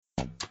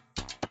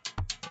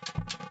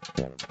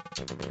The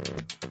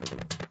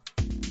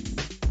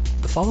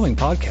following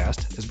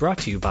podcast is brought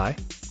to you by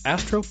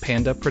Astro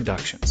Panda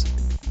Productions.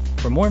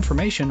 For more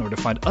information or to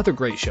find other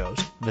great shows,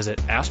 visit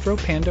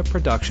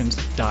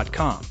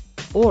astropandaproductions.com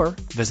or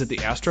visit the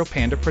Astro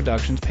Panda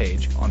Productions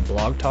page on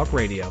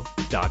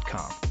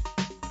blogtalkradio.com.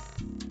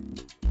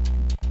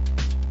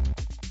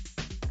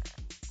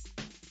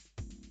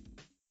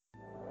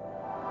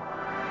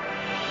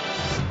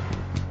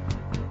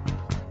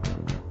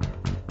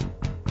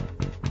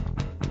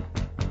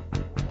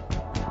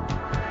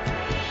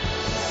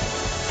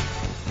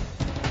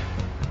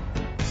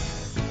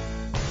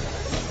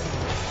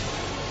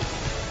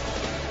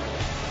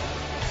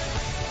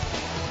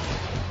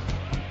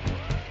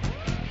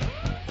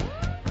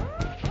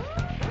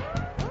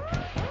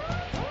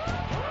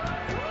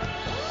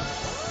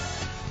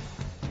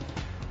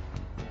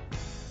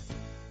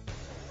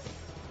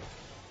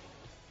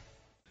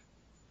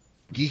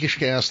 Geekish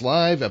Cast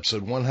Live,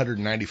 episode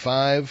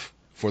 195,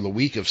 for the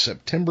week of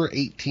September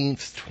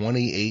 18th,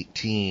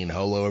 2018.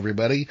 Hello,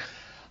 everybody.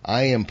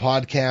 I am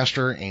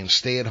podcaster and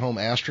stay-at-home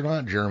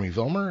astronaut Jeremy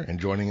Vilmer, and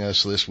joining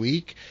us this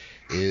week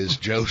is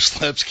Joe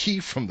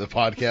Slepsky from the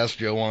podcast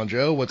Joe on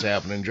Joe. What's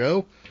happening,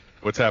 Joe?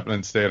 What's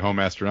happening, stay-at-home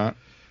astronaut?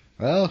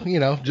 Well,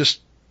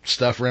 just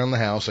stuff around the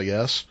house, I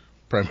guess,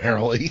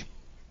 primarily.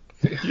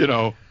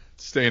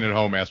 Staying at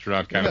home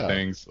astronaut kind of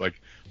things,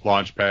 like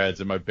launch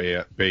pads in my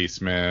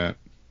basement.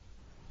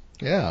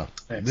 Yeah.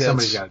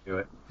 Somebody's got to do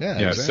it.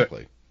 Yeah,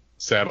 exactly.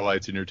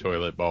 Satellites in your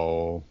toilet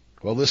bowl.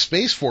 Well, this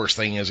Space Force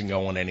thing isn't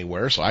going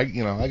anywhere, so I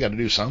got to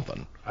do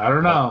something. I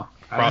don't know.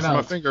 Crossing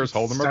my fingers,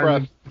 holding my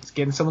breath. It's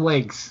getting some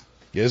legs.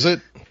 Is it?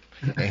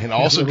 And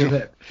also,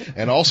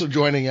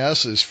 joining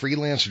us is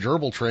freelance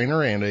gerbil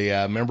trainer and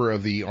a member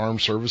of the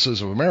Armed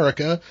Services of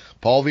America,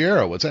 Paul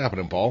Vieira. What's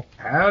happening, Paul?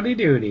 Howdy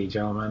doody,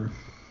 gentlemen.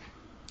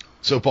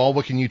 So, Paul,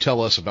 what can you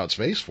tell us about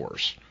Space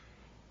Force?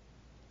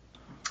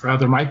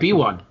 There might be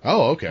one.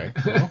 Oh, okay.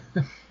 Well,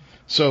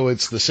 so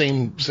it's the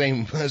same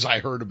as I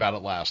heard about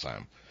it last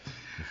time.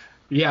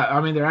 Yeah,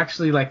 I mean, they're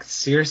actually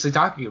seriously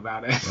talking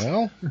about it.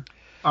 Well,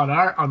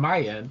 on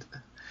my end.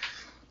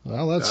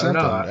 Well, that's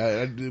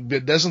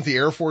something. Doesn't the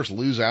Air Force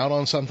lose out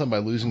on something by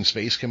losing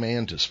Space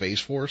Command to Space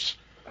Force?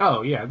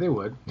 Oh, yeah, they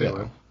would. They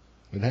would.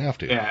 They'd have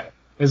to. Yeah,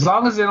 as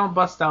long as they don't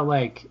bust out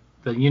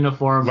the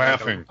uniform.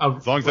 Laughing.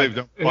 As long as they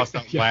don't bust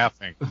out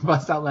laughing.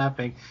 Bust out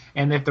laughing.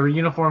 And if their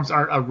uniforms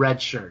aren't a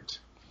red shirt.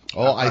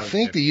 Oh, I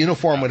think the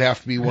uniform would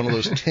have to be one of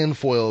those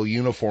tinfoil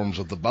uniforms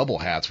with the bubble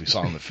hats we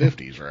saw in the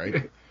 50s,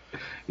 right?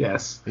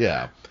 Yes.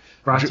 Yeah.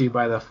 Brought to you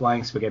by the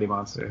Flying Spaghetti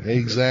Monster.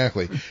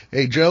 Exactly.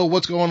 Hey, Joe,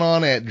 what's going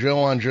on at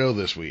Joe on Joe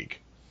this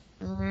week?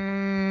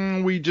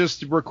 We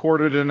just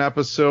recorded an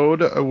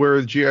episode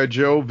where G.I.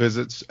 Joe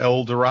visits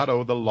El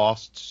Dorado, the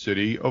lost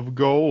city of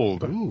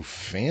gold. Ooh,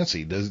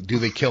 fancy. Do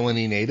they kill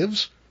any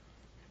natives?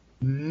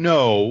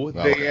 No,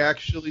 they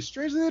actually,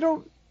 strangely, they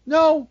don't.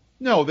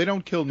 No, they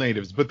don't kill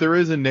natives, but there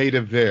is a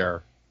native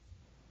there.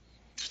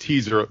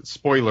 Teaser,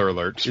 spoiler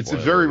alert. Spoilers.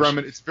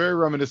 It's very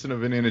reminiscent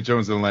of Indiana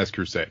Jones and the Last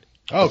Crusade.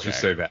 Okay. Let's just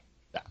say that.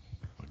 Yeah.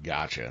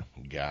 Gotcha.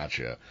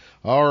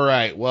 All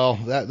right, well,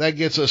 that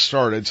gets us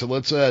started, so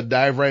let's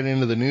dive right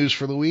into the news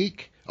for the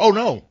week. Oh,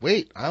 no,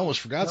 wait, I almost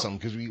forgot something,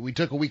 because we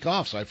took a week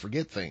off, so I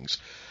forget things.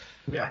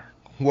 Yeah.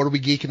 What are we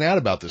geeking out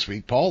about this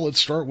week? Paul,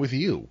 let's start with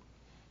you.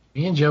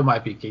 Me and Joe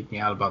might be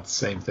geeking out about the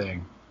same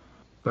thing,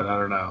 but I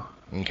don't know.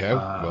 Okay,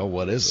 well,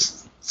 what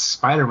is it?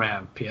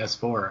 Spider-Man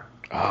PS4.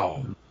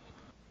 Oh.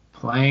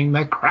 Playing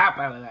the crap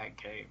out of that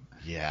game.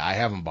 Yeah, I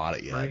haven't bought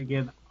it yet.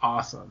 Friggin'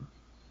 awesome.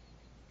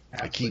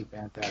 I keep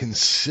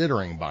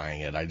considering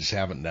buying it. I just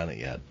haven't done it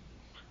yet.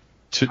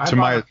 I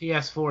bought a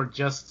PS4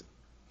 just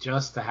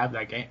to have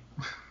that game.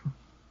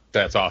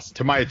 That's awesome.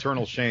 To my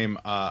eternal shame,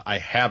 I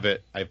have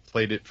it. I've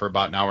played it for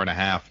about an hour and a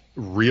half.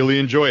 Really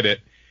enjoyed it,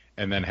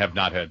 and then have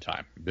not had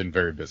time. Been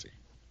very busy.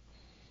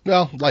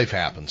 Well, life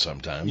happens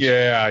sometimes.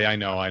 Yeah, I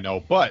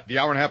know. But the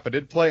hour and a half I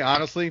did play,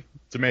 honestly,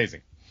 it's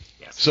amazing.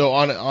 Yes. So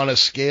on a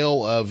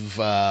scale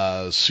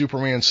of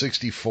Superman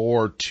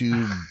 64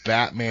 to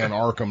Batman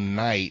Arkham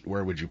Knight,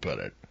 where would you put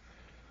it?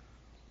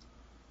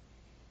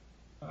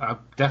 I'll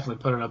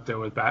definitely put it up there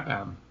with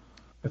Batman.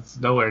 It's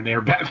nowhere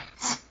near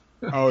Batman's.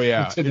 Oh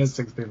yeah, it's in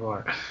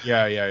 64.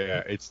 Yeah.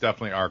 It's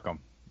definitely Arkham.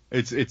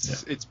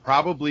 It's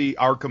probably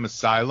Arkham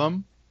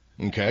Asylum.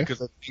 Okay.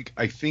 Because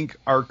I think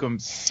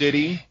Arkham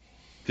City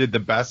did the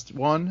best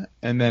one,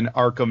 and then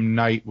Arkham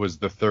Knight was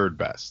the third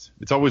best.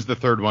 It's always the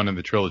third one in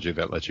the trilogy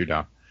that lets you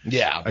down.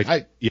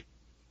 Yeah.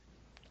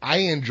 I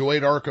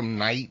enjoyed Arkham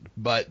Knight,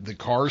 but the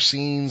car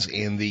scenes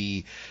and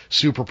the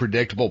super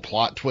predictable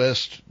plot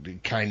twist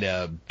kind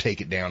of take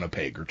it down a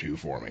peg or two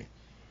for me.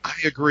 I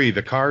agree.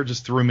 The car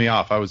just threw me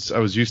off. I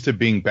was used to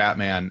being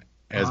Batman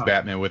as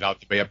Batman without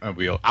the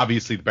Batmobile.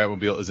 Obviously, the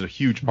Batmobile isn't a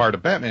huge part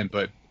of Batman,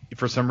 but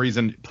for some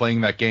reason,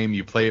 playing that game,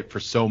 you play it for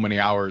so many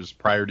hours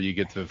prior to you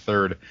get to the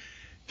third.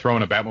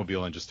 Throwing a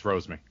Batmobile in just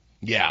throws me.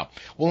 Yeah.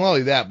 Well, not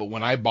only that, but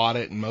when I bought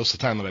it and most of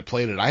the time that I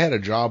played it, I had a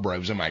job where I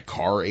was in my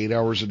car 8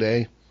 hours a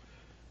day.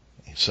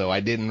 So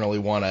I didn't really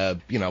want to,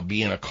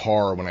 be in a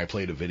car when I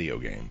played a video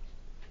game.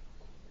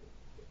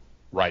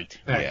 Right.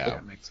 Yeah.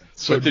 That makes sense.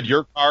 So did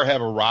your car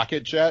have a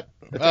rocket jet?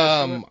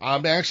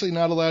 I'm actually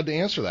not allowed to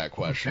answer that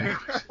question.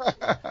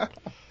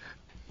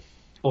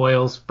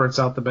 Oil spurts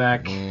out the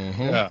back.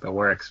 Mm-hmm. Yeah. That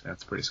works.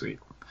 That's pretty sweet.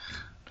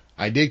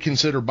 I did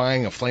consider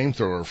buying a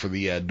flamethrower for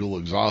the dual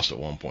exhaust at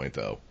one point,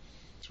 though.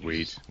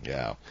 Sweet.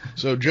 Yeah.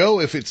 So, Joe,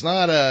 if it's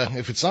not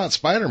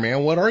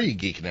Spider-Man, what are you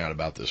geeking out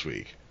about this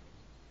week?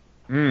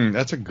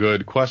 That's a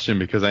good question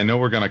because I know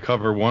we're going to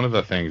cover one of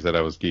the things that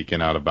I was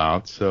geeking out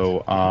about.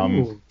 So,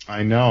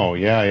 I know.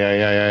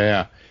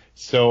 Yeah.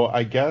 So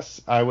I guess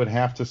I would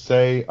have to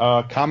say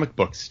comic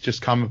books,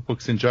 just comic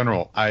books in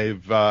general. I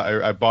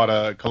bought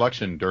a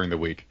collection during the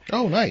week.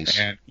 Oh, nice.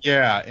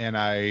 And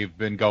I've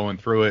been going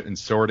through it and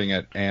sorting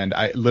it, and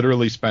I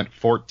literally spent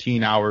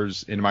 14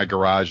 hours in my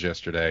garage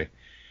yesterday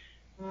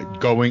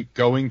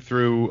going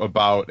through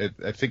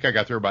I think I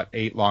got through about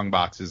 8 long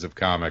boxes of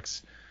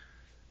comics,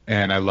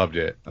 and I loved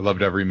it. I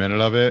loved every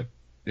minute of it.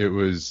 It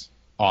was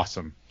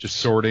awesome. Just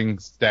sorting,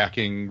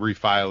 stacking,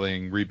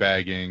 refiling,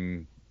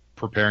 rebagging,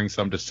 preparing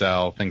some to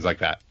sell, things like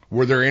that.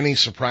 Were there any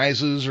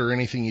surprises or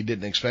anything you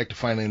didn't expect to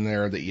find in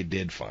there that you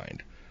did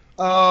find?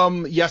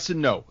 Yes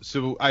and no.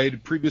 So I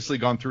had previously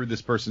gone through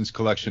this person's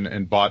collection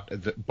and bought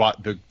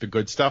the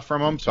good stuff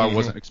from him, so I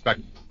wasn't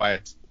expecting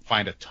to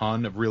find a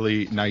ton of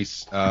really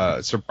nice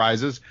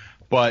surprises.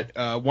 But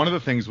one of the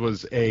things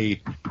was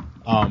a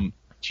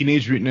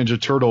Teenage Mutant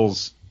Ninja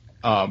Turtles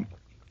pardon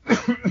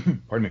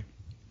me,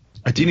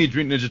 a Teenage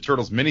Mutant Ninja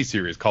Turtles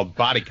miniseries called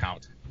Body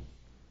Count.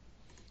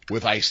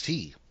 With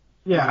Ice-T.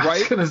 Yeah, Right? I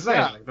was gonna say,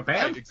 Yeah, like the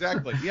band. right,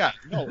 exactly. Yeah.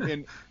 No,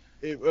 and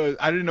it was,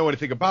 I didn't know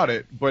anything about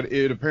it, but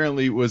it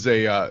apparently was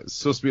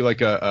supposed to be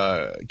like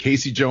a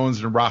Casey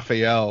Jones and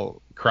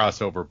Raphael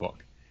crossover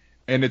book,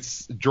 and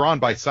it's drawn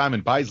by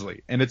Simon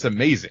Bisley, and it's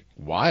amazing.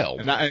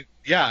 Wild. And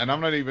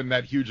I'm not even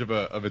that huge of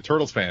a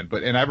Turtles fan,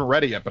 and I haven't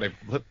read it yet, but I've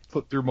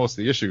flipped through most of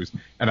the issues,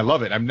 and I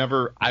love it. I've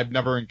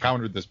never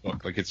encountered this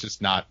book. Like, it's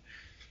just not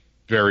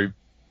very.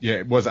 Yeah,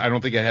 it was. I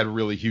don't think it had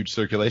really huge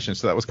circulation,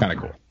 so that was kind of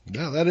cool.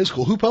 Yeah, that is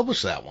cool. Who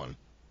published that one?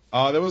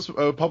 That was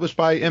published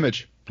by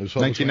Image. It was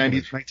published by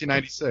Image.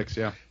 1996,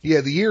 yeah.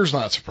 Yeah, the year's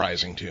not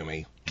surprising to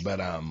me, but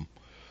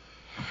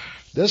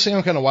does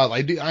sound kind of wild.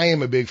 I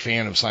am a big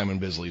fan of Simon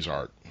Bisley's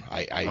art.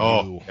 I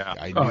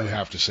do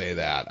have to say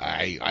that.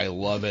 I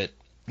love it.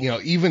 You know,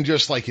 even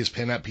just like his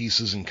pinup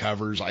pieces and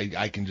covers,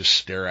 I can just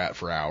stare at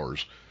for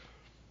hours.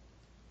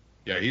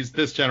 Yeah, he's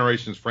this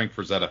generation's Frank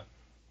Frazetta.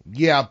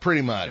 Yeah,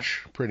 pretty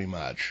much.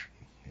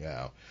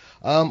 Yeah.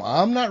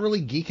 I'm not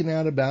really geeking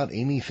out about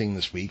anything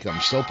this week. I'm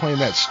still playing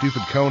that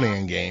stupid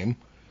Conan game.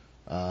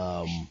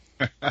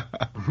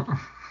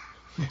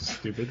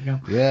 Stupid. Yeah.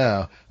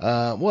 Yeah.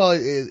 Well,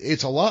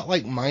 it's a lot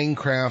like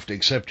Minecraft,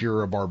 except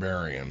you're a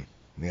barbarian.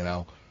 You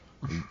know,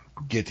 you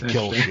get to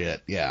kill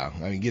shit. Yeah.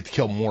 I mean, get to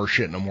kill more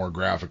shit in a more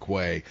graphic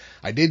way.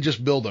 I did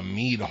just build a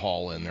mead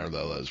hall in there,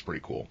 though. That was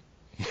pretty cool.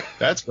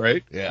 That's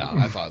great. Yeah,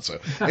 I thought so.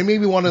 I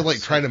maybe want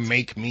to try to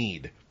make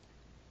mead.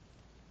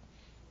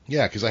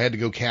 Yeah, because I had to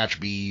go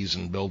catch bees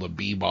and build a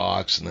bee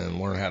box and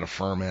then learn how to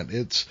ferment.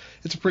 It's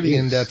a pretty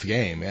in-depth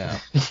game, yeah.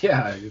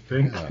 Yeah, you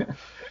think?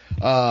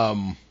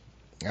 Yeah.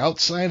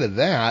 Outside of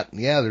that,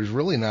 yeah, there's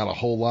really not a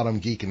whole lot I'm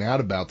geeking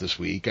out about this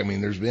week. I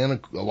mean, there's been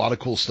a lot of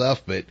cool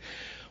stuff, but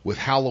with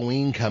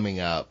Halloween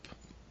coming up,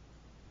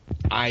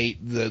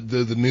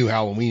 the new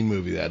Halloween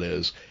movie, that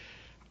is,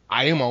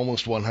 I am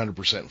almost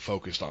 100%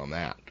 focused on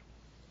that.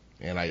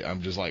 And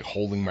I'm just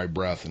holding my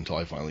breath until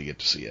I finally get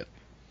to see it.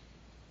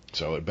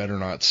 So it better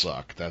not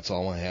suck. That's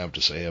all I have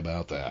to say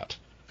about that.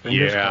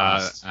 Fingers Yeah,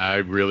 crossed. I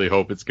really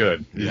hope it's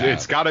good. Yeah.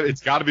 It's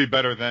gotta be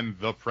better than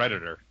The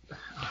Predator.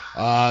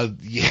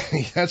 Yeah,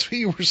 that's what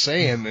you were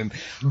saying. And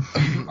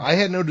I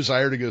had no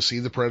desire to go see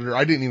The Predator.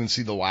 I didn't even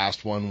see the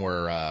last one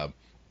where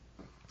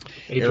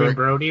Adrian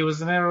Brody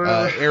was in it, or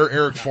whatever.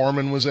 Eric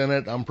Foreman was in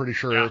it. I'm pretty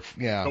sure.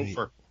 Yeah.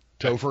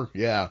 Topher,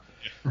 yeah.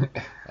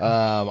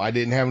 I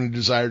didn't have any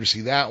desire to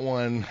see that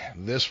one.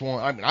 This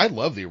one, I mean, I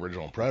love the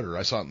original Predator.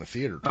 I saw it in the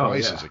theater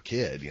twice as a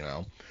kid, you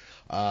know.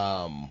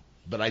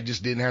 But I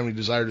just didn't have any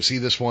desire to see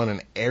this one,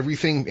 and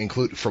everything,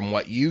 include from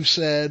what you've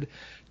said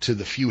to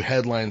the few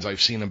headlines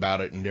I've seen about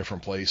it in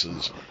different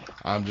places,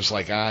 I'm just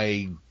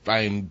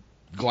I'm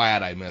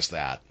glad I missed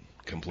that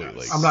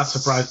completely. I'm not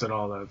surprised at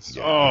all. That's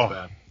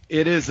bad.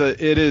 It is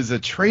a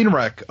train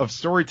wreck of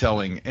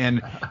storytelling,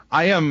 and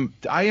I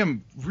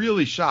am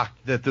really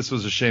shocked that this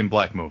was a Shane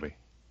Black movie,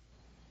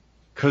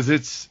 because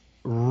it's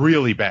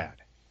really bad.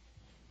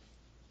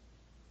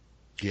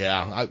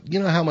 Yeah, you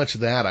know how much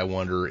of that, I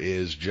wonder,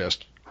 is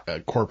just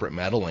corporate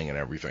meddling and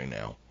everything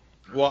now.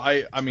 Well,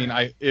 I mean,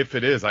 if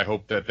it is, I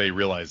hope that they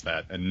realize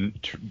that and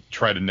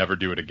try to never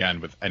do it again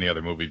with any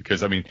other movie,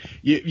 because I mean,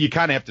 you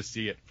kind of have to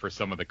see it for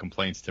some of the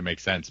complaints to make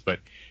sense, but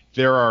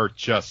there's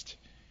just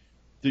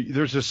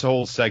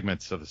whole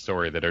segments of the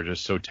story that are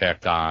just so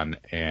tacked on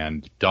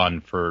and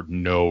done for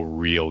no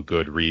real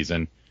good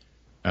reason.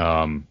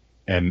 And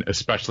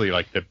especially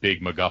like the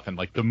big MacGuffin,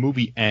 like the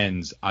movie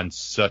ends on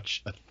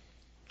such a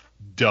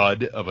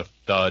thud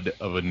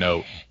of a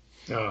note.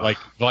 Like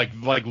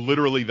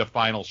literally the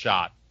final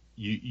shot,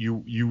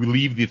 you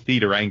leave the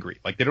theater angry.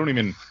 Like they don't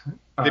even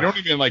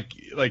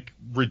like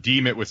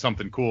redeem it with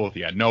something cool at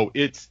the end. No,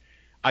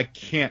 I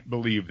can't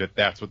believe that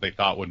that's what they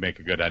thought would make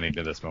a good ending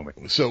to this movie.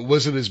 So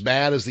was it as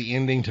bad as the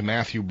ending to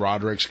Matthew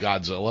Broderick's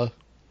Godzilla?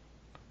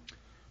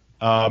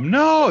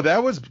 No,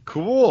 that was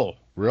cool.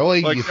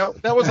 Really? Like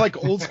that was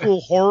like old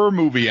school horror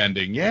movie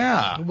ending.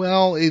 Yeah.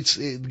 Well,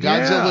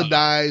 Godzilla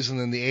dies, and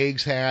then the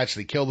eggs hatch.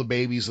 They kill the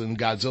babies, and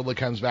Godzilla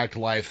comes back to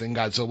life. Then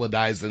Godzilla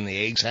dies, then the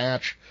eggs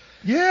hatch.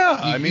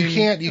 Yeah,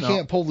 You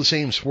can't pull the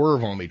same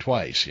swerve on me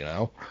twice, you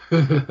know.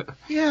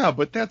 Yeah,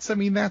 but that's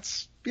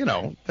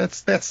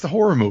the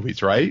horror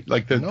movies, right?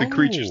 Like the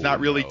creature's not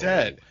really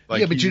dead.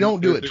 Like yeah, but you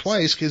don't do it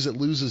twice because it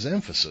loses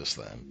emphasis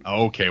then.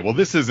 Okay, well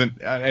this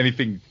isn't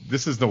anything.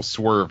 This is no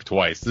swerve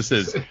twice. This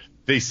is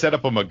they set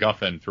up a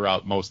MacGuffin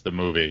throughout most of the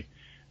movie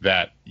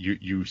that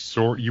you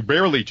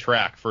barely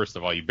track. First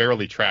of all, you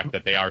barely track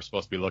that they are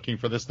supposed to be looking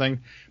for this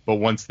thing, but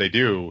once they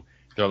do,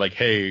 they're like,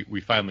 "Hey,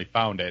 we finally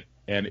found it,"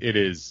 and it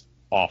is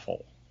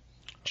awful,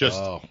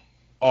 just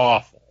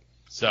awful.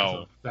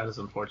 So that is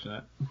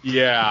unfortunate.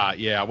 Yeah.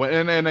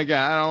 And again,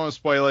 I don't want to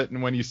spoil it,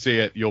 and when you see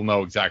it, you'll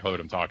know exactly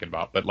what I'm talking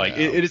about. But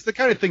it is the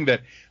kind of thing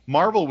that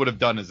Marvel would have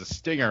done as a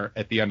stinger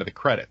at the end of the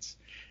credits.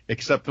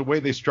 Except the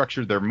way they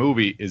structured their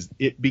movie is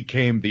it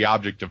became the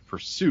object of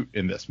pursuit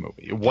in this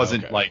movie. It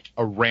wasn't like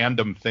a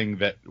random thing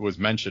that was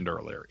mentioned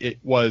earlier. It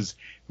was,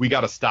 we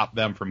got to stop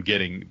them from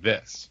getting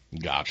this.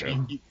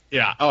 Gotcha.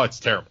 Yeah. Oh, it's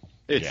terrible.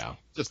 It's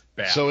just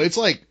bad. So it's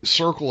like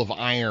Circle of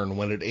Iron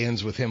when it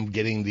ends with him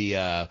getting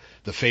the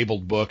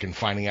fabled book and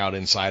finding out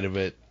inside of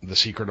it the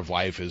secret of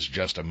life is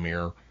just a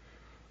mirror.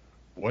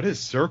 What is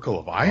Circle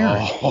of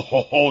Iron?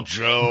 Oh,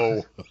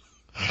 Joe.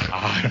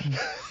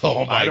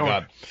 Oh my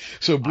God!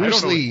 So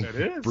Bruce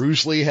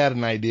Lee had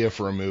an idea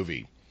for a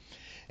movie,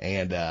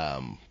 and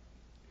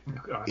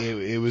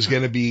it was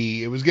going to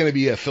be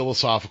a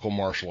philosophical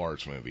martial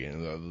arts movie,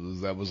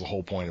 and that was the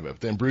whole point of it.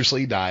 But then Bruce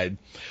Lee died,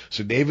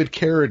 so David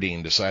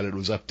Carradine decided it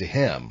was up to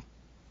him,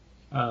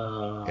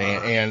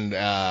 and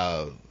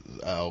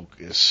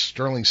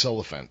Sterling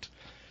Silliphant,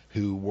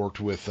 who worked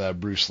with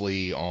Bruce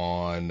Lee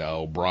on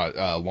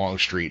Long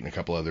Street and a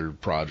couple other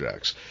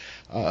projects.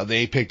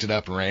 They picked it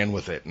up and ran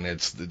with it, and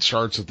it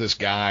starts with this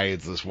guy.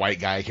 It's this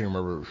white guy. I can't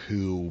remember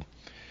who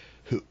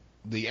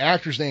the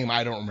actor's name.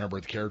 I don't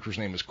remember. The character's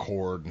name is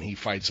Cord, and he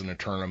fights in a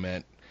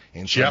tournament.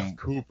 And Jeff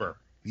Cooper.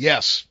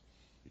 Yes.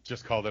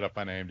 Just called it up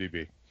on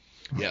IMDb.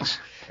 Yes.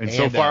 And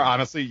so far,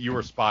 honestly, you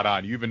were spot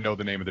on. You even know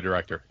the name of the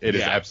director. It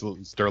is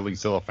absolutely Sterling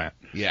Silliphant.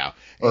 Yeah.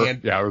 Or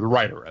the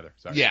writer, rather.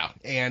 Sorry. Yeah.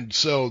 And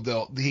so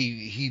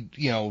he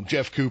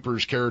Jeff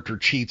Cooper's character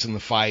cheats in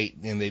the fight,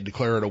 and they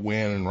declare it a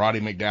win, and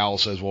Roddy McDowell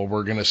says, well,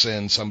 we're going to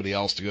send somebody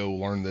else to go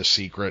learn this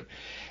secret.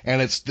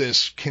 And it's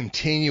this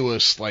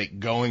continuous, like,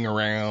 going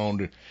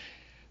around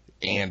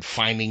and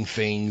finding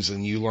things,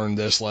 and you learn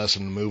this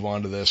lesson and move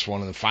on to this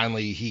one, and then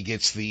finally he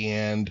gets to the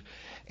end,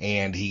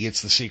 and he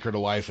gets the secret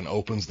of life and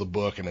opens the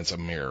book, and it's a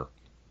mirror.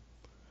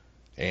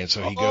 And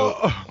so he goes,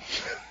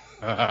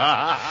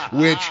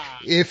 which,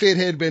 if it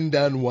had been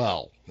done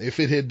well,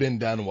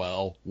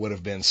 would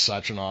have been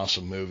such an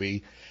awesome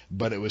movie.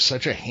 But it was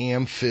such a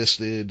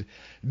ham-fisted.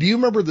 Do you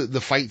remember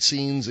the fight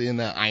scenes in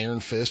Iron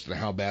Fist and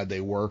how bad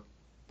they were?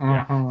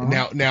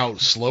 Now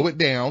slow it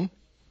down.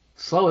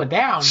 Slow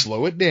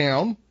it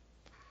down.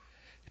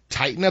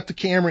 Tighten up the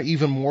camera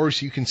even more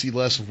so you can see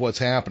less of what's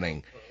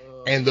happening.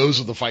 And those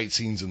are the fight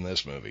scenes in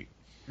this movie.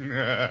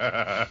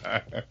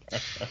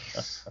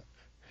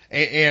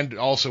 And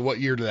also, what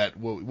year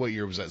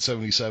was that?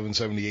 77,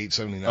 78,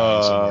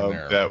 79, somewhere in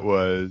there. That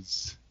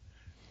was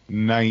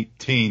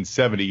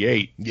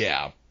 1978.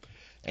 Yeah.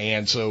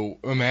 And so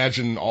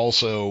imagine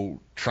also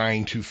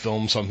trying to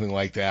film something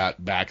like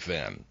that back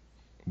then,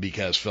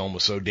 because film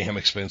was so damn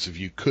expensive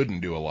you couldn't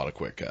do a lot of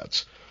quick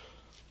cuts.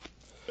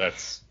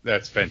 That's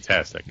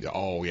fantastic.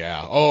 Oh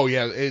yeah.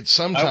 It's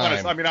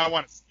sometime. I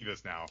want to see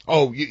this now.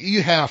 Oh,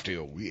 you have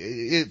to.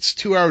 It's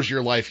 2 hours of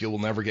your life you will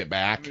never get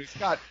back. It's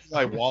got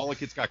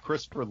Wallach. It's got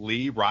Christopher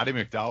Lee, Roddy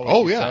McDowell.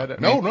 Oh yeah.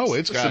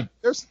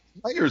 There's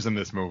players in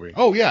this movie.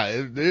 Oh yeah.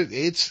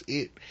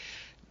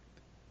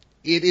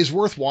 It is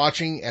worth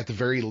watching at the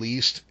very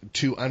least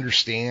to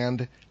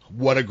understand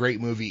what a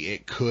great movie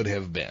it could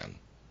have been.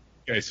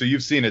 Okay, so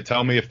you've seen it.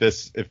 Tell me if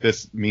this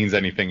means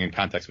anything in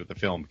context with the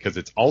film, because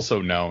it's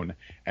also known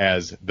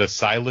as the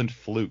Silent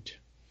Flute.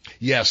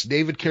 Yes,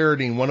 David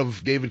Carradine, one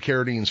of David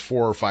Carradine's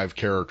 4 or 5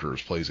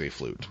 characters, plays a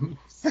flute.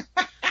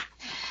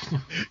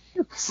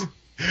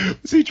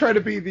 Was he trying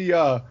to be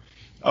the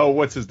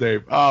what's his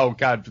name? Oh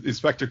God,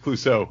 Inspector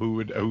Clouseau,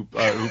 who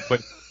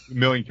played a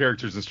million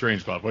characters in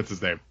Strange Club. What's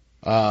his name?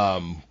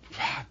 Damn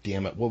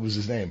it, what was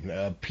his name?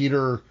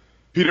 Peter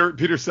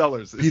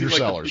Sellers. Peter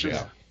Sellers,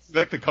 yeah.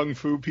 Like the Kung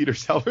Fu Peter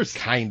Sellers?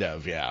 Kind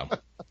of, yeah.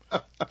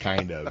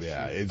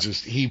 It's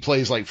just, he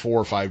plays like 4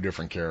 or 5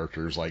 different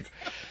characters. Like,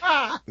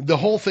 the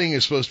whole thing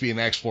is supposed to be an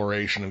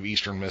exploration of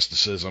Eastern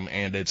mysticism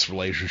and its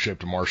relationship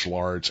to martial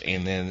arts,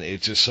 and then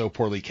it's just so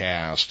poorly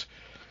cast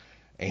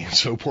and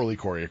so poorly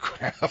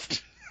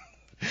choreographed.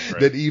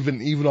 that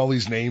even all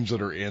these names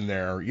that are in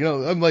there,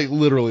 I'm like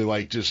literally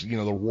like just,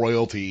 the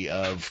royalty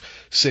of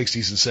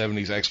 60s and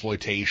 70s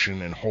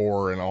exploitation and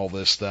horror and all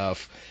this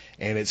stuff.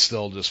 And it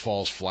still just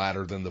falls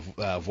flatter than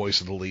the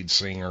voice of the lead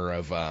singer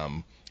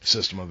of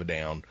System of a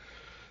Down.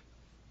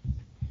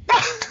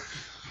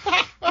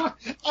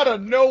 Out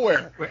of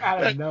nowhere.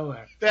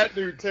 That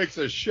dude takes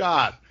a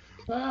shot.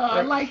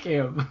 I like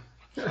him.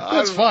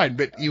 That's fine,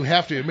 but you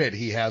have to admit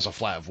he has a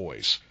flat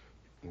voice.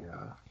 Yeah.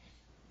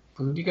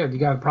 You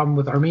got a problem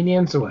with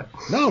Armenians or what?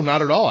 No,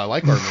 not at all. I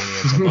like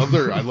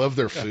Armenians. I love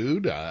their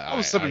food. All of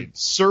a sudden,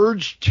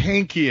 Serge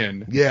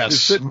Tankian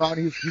is sitting down.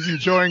 He's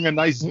enjoying a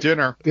nice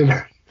dinner.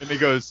 And he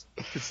goes,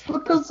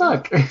 "What the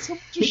fuck?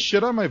 Just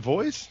shit on my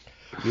voice?"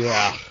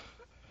 Yeah.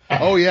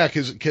 Oh yeah,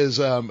 because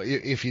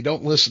if you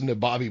don't listen to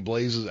Bobby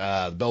Blaze's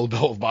Bell to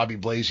Bell with Bobby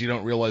Blaze, you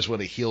don't realize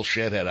what a heel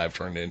shithead I've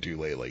turned into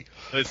lately.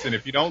 Listen,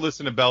 if you don't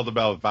listen to Bell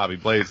with Bobby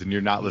Blaze, then you're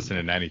not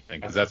listening to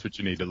anything, because that's what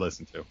you need to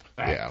listen to.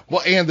 Yeah.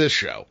 Well, and this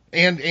show,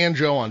 and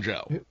Joe on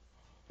Joe.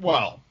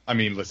 Well, I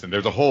mean, listen,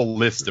 there's a whole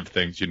list of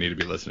things you need to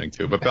be listening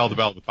to, but Bell to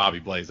Bell with Bobby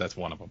Blaze, that's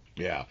one of them.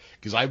 Yeah,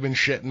 because I've been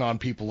shitting on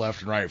people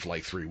left and right for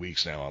like 3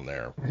 weeks now on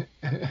there.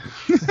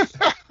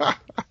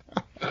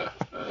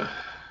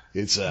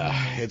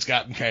 It's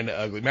gotten kind of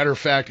ugly. Matter of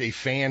fact, a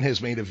fan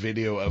has made a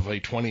video of a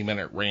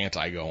 20-minute rant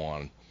I go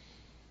on.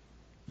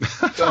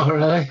 Oh,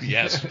 really?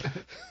 Yes.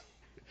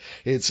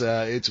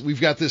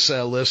 We've got this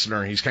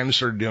listener. He's kind of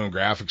started doing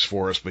graphics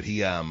for us, but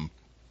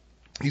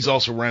he's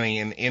also running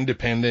an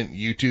independent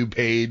YouTube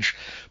page,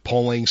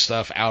 pulling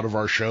stuff out of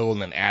our show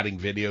and then adding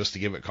videos to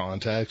give it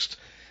context.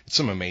 It's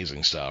some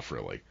amazing stuff,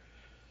 really.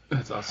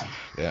 That's awesome.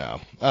 Yeah.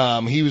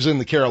 He was in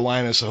the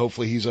Carolinas, so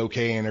hopefully he's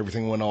okay and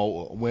everything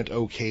went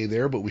okay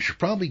there, but we should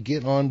probably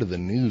get on to the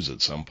news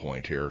at some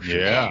point here.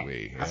 Yeah.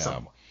 Yeah.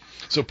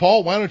 So,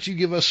 Paul, why don't you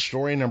give us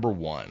story number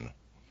 1?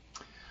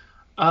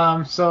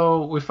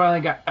 So we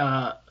finally got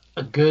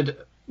a good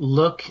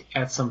look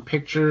at some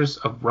pictures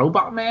of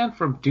Robotman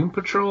from Doom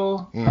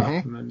Patrol,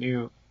 from the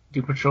new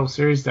Doom Patrol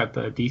series that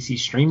the DC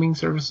streaming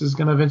service is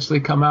going to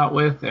eventually come out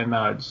with, and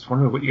just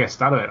wondering what you guys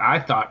thought of it. I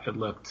thought it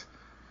looks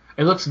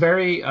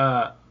very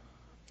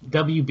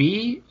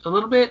WB a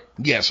little bit.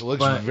 Yes, it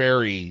looks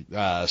very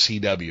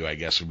CW, I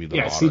guess would be the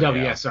model.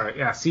 CW,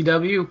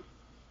 CW.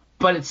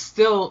 But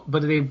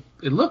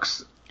it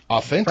looks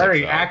authentic,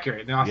 very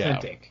accurate and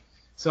authentic. Yeah.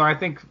 So I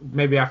think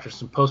maybe after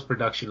some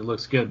post-production it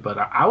looks good, but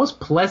I was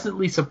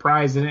pleasantly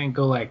surprised it didn't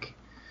go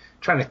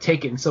try to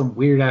take it in some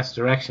weird-ass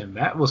direction.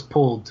 That was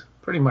pulled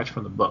pretty much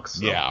from the books.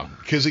 So. Yeah,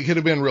 because it could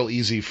have been real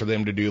easy for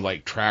them to do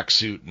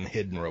tracksuit and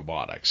hidden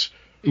robotics.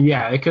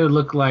 Yeah, it could have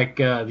looked like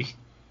the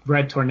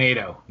Red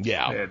Tornado.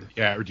 Yeah.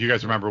 Yeah. Do you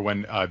guys remember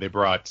when they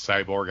brought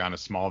Cyborg on to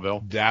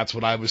Smallville? That's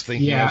what I was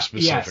thinking of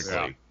specifically.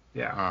 Yes.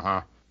 Yeah.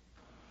 Uh-huh.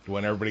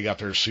 When everybody got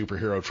their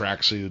superhero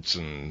tracksuits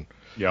and...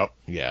 Yep.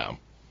 Yeah.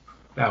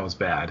 That was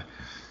bad.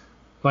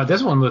 But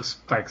this one looks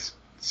like...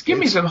 Give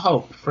me some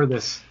hope for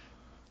this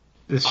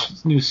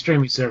new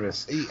streaming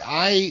service.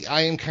 I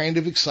am kind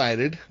of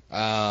excited.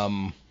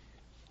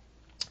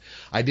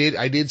 I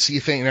did see a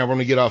thing, and I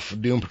want to get off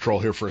Doom Patrol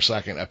here for a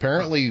second.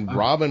 Apparently,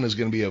 Robin is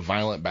going to be a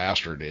violent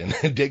bastard, and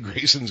Dick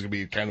Grayson's going to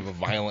be kind of a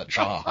violent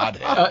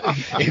hothead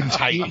in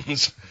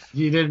Titans.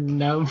 You didn't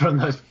know from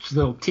the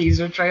little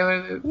teaser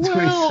trailer?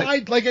 Well,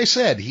 like I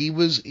said, he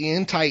was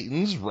in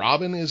Titans.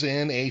 Robin is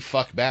in a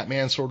fuck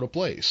Batman sort of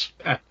place.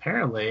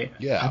 Apparently.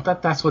 Yeah. I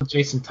thought that's what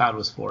Jason Todd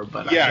was for,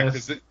 but yeah,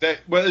 because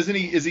isn't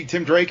he? Is he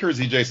Tim Drake or is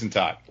he Jason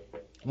Todd?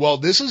 Well,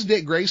 this is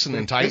Dick Grayson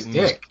in Titans,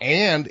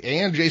 and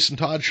Jason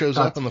Todd shows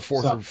up in the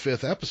 4th or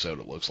 5th episode,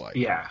 it looks like.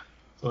 Yeah,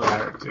 so I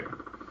heard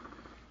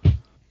too.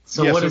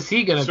 So what is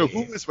he going to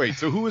be?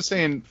 So who was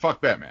saying fuck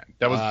Batman?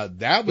 That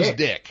was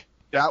Dick.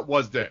 That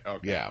was Dick,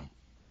 okay. Yeah.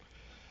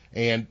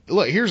 And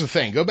look, here's the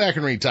thing. Go back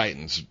and read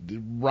Titans.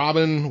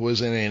 Robin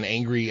was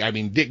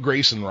in Dick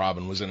Grayson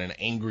Robin was in an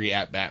angry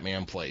at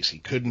Batman place. He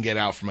couldn't get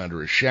out from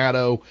under his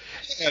shadow.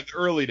 Yeah, the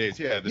early days,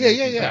 yeah.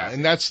 Yeah.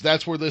 And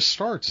that's where this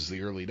starts, is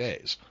the early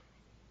days.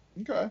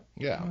 Okay.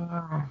 Yeah.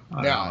 I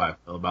don't know how I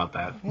feel about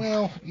that.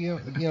 Well, you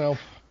know,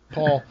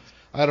 Paul,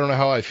 I don't know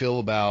how I feel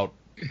about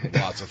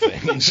lots of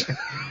things.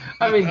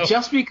 I mean,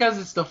 just because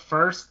it's the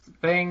first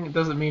thing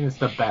doesn't mean it's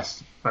the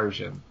best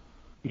version.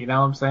 You know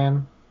what I'm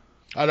saying?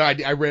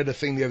 I read a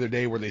thing the other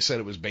day where they said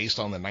it was based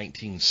on the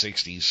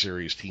 1960s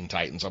series Teen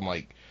Titans. I'm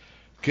like,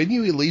 couldn't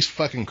you at least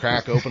fucking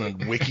crack open a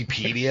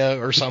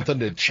Wikipedia or something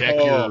to check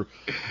your...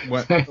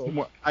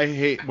 I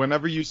hate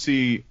whenever you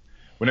see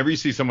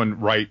someone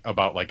write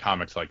about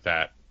comics like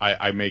that,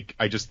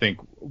 I just think,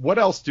 what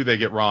else do they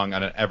get wrong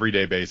on an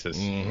everyday basis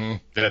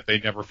that they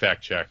never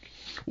fact check?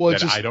 Well,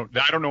 I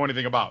don't know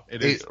anything about.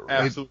 It's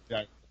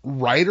absolutely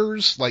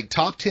writers,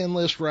 top 10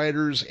 list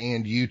writers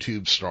and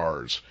YouTube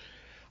stars.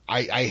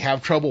 I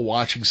have trouble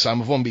watching some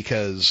of them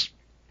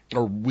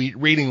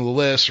reading the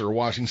lists or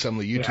watching some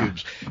of the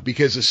YouTubes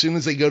because as soon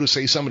as they go to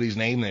say somebody's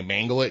name, they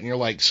mangle it, and you're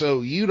like,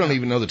 so you don't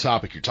even know the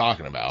topic you're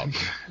talking about.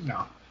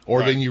 No. Or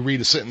Right. then you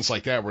read a sentence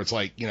like that where it's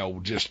like,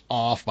 just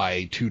off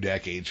by 2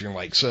 decades. You're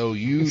like, so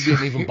you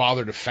didn't even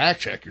bother to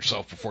fact check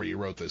yourself before you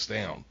wrote this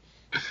down.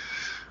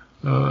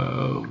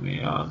 Oh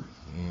man,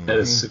 that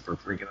is super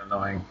freaking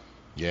annoying.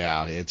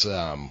 Yeah, it's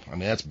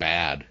that's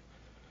bad.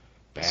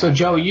 So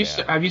Joe,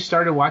 bad. have you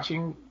started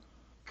watching?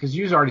 Because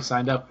you've already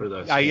signed up for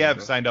those. I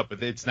have signed up,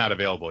 but it's not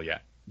available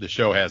yet. The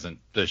show has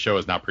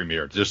not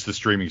premiered. Just the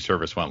streaming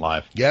service went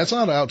live. Yeah, it's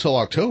not out till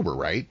October,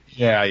 right?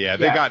 Yeah.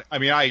 They got. I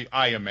mean,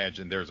 I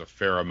imagine there's a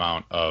fair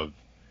amount of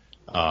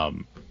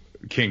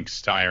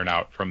kinks to iron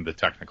out from the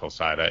technical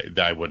side.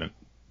 I wouldn't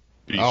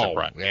be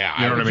surprised.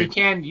 Yeah, you know what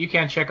I mean. You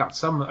can check out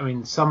some. I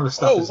mean, some of the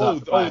stuff is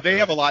up. They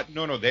have a lot.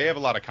 No, they have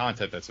a lot of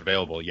content that's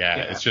available. Yeah.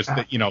 It's just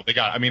that they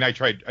got. I mean, I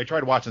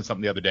tried watching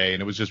something the other day,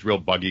 and it was just real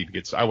buggy to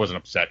get. I wasn't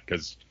upset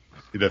because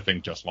the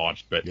thing just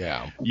launched, but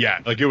yeah,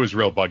 like it was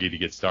real buggy to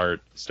get started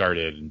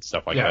and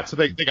stuff like that. So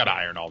they got to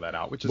iron all that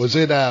out. Which is was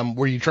it?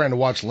 Were you trying to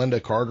watch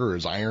Linda Carter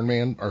as Iron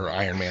Man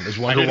as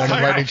Wonder Woman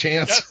by any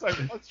chance? Yes,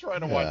 I was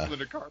trying to watch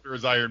Linda Carter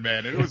as Iron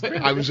Man, and it was.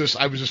 I was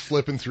just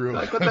flipping through.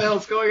 Like, what the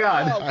hell's going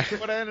on? Well,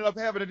 what I ended up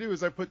having to do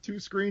is I put 2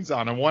 screens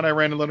on, and one I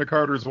ran to Linda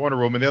Carter as Wonder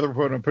Woman, the other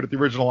one I put at the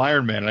original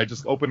Iron Man, and I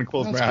just opened and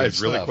closed my eyes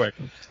really quick.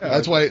 Yeah,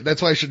 that's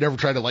why I should never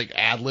try to like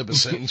ad lib a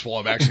sentence while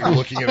I'm actually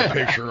looking at a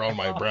picture on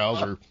my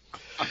browser.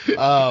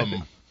 Yeah,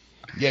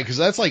 because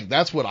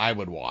that's what I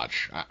would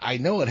watch. I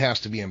know it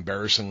has to be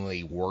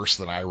embarrassingly worse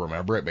than I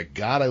remember it, but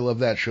God, I love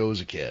that show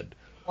as a kid.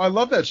 I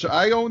love that show.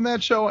 I own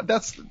that show.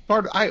 That's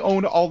part. I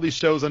own all these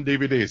shows on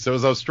DVD. So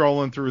as I was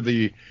strolling through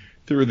the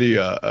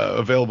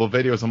available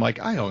videos, I'm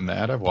like, I own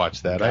that. I've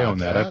watched that. I own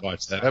that. I've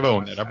watched that. I've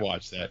owned that. I've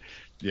watched that.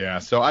 Yeah.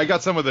 So I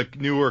got some of the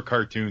newer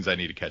cartoons I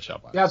need to catch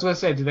up on. Yeah, I was gonna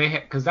say, do they?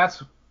 Because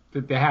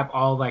did they have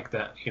all like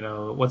the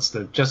what's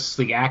the Justice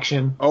League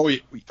Action? Oh,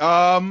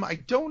 I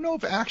don't know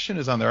if Action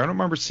is on there. I don't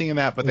remember seeing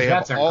that, but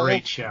that's a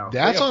great show.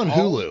 That's on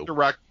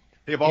Hulu.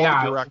 They have all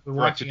the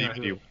direct to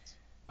DVD ones.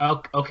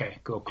 Oh, okay,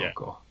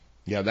 cool.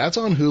 Yeah, that's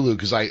on Hulu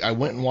because I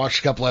went and watched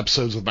a couple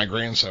episodes with my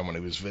grandson when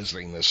he was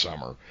visiting this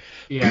summer.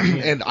 Yeah,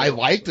 and I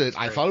liked it.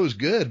 I thought it was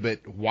good,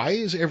 but why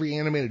is every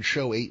animated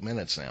show 8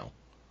 minutes now?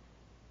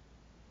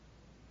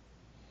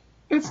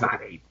 It's not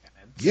 8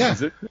 minutes. Yeah.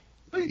 Is it?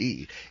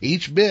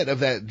 Each bit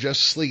of that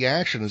Justice League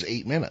action is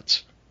 8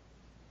 minutes.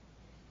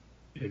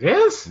 It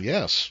is?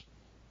 Yes.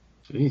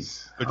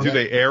 Jeez. But do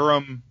they air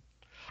them?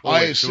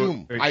 I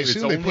assume it's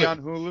they only put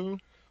on Hulu?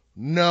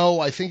 No,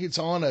 I think it's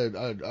on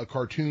a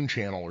cartoon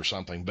channel or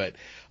something, but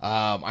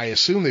I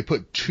assume they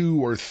put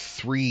 2 or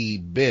 3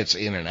 bits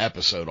in an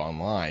episode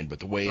online, but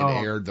the way it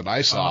aired that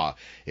I saw,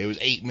 it was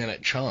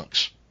 8-minute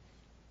chunks.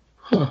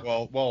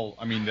 Well,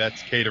 I mean,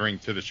 that's catering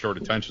to the short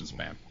attention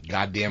span.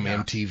 Goddamn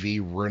MTV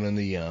ruining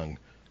the young.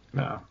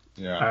 No.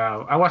 Yeah.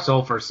 I watched the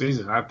whole first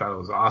season. I thought it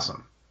was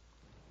awesome.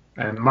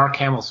 And Mark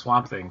Hamill's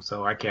Swamp Thing,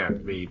 so I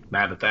can't be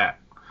mad at that.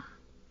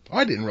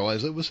 I didn't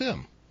realize it was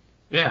him.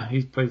 Yeah,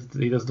 he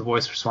does the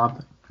voice for Swamp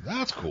Thing.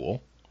 That's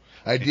cool.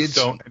 And he's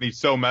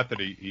so method.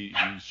 He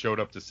showed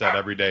up to set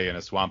every day in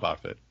a swamp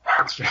outfit.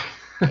 That's right.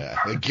 Yeah,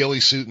 a ghillie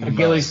suit and a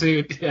ghillie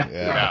suit.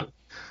 Yeah.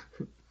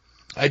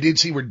 I did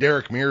see where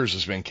Derek Mears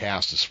has been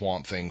cast as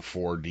Swamp Thing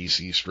for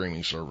DC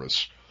streaming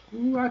service.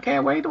 Ooh, I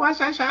can't wait to watch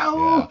that show.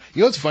 Yeah.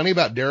 You know what's funny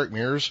about Derek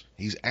Mears?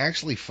 He's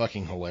actually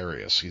fucking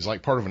hilarious. He's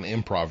like part of an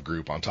improv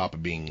group on top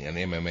of being an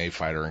MMA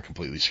fighter and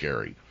completely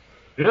scary.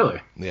 Really?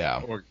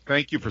 Yeah. Well,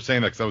 thank you for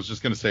saying that, because I was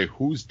just going to say,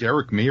 who's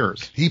Derek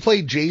Mears? He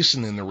played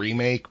Jason in the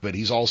remake, but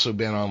he's also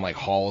been on like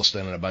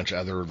Holliston and a bunch of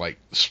other like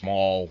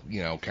small,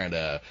 kind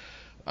of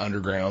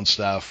underground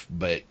stuff.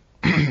 But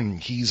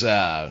he's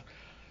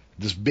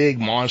this big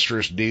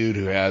monstrous dude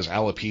who has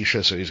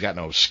alopecia, so he's got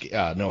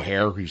no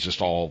hair. He's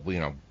just all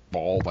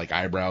bald, like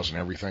eyebrows and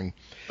everything.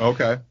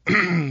 Okay.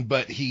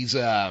 But he's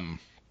an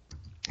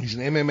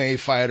MMA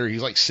fighter.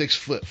 He's like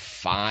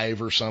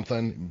 6'5" or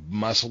something,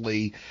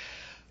 muscly,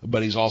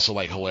 but he's also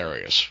like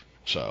hilarious.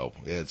 So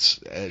it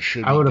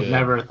should. I would have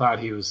never thought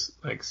he was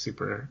like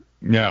super.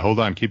 Yeah, hold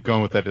on. Keep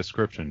going with that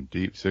description.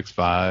 Deep,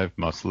 6'5",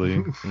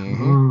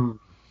 muscly,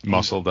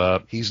 muscled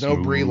up. He's no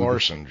Brie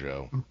Larson,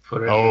 Joe.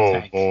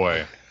 Oh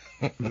boy.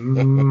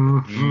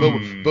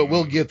 But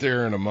we'll get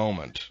there in a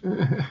moment.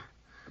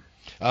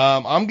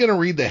 I'm going to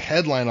read the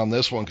headline on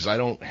this one because I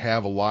don't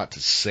have a lot to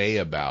say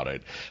about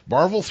it.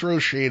 Marvel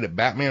throws shade at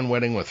Batman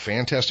wedding with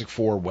Fantastic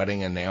Four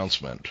wedding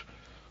announcement.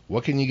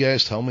 What can you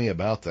guys tell me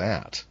about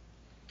that?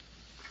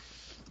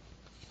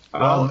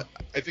 Well,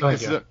 I think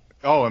this is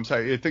I'm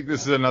sorry. I think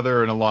this is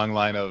another in a long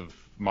line of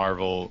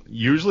Marvel.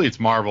 Usually it's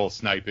Marvel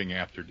sniping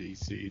after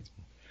DC.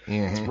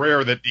 It's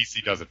rare that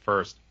DC does it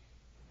first.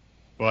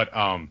 But,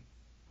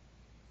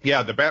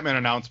 yeah, the Batman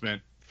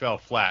announcement fell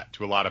flat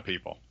to a lot of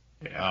people.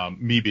 Yeah.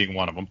 Me being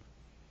one of them.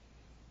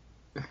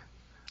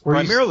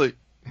 Primarily,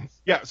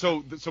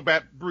 so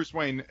Bruce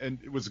Wayne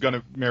was going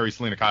to marry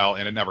Selena Kyle,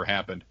 and it never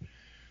happened.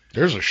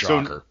 There's a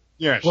shocker.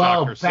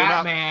 Shocker.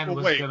 Batman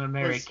was going to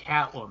marry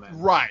Catwoman.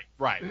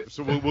 Right.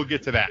 So we'll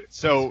get to that.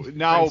 So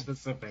now,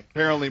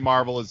 apparently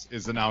Marvel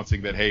is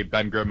announcing that, hey,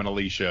 Ben Grimm and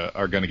Alicia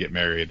are going to get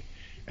married.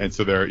 And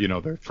so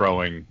they're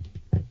throwing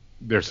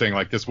they're saying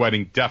like this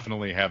wedding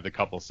definitely have the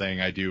couple saying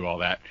I do, all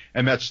that,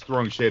 and that's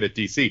throwing shade at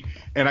DC.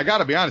 And I got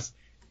to be honest,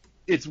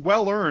 it's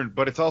well earned,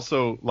 but it's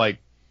also like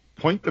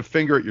point the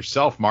finger at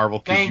yourself, Marvel,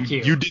 because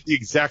you did the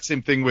exact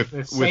same thing with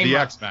the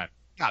X-Men.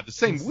 Yeah, the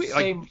same week.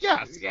 Like,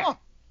 yeah.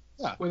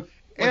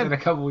 And a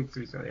couple weeks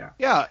or so, yeah.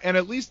 Yeah, and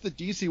at least the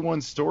DC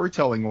one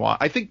storytelling wise,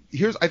 I think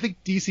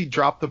DC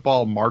dropped the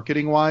ball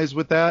marketing wise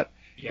with that.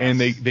 Yes. And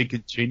they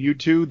continued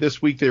to. This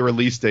week they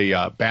released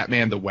a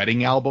Batman the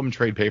Wedding album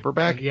trade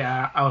paperback.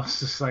 Yeah, I was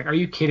just like, are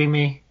you kidding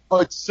me? Oh,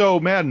 it's so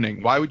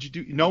maddening. Why would you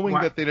do, knowing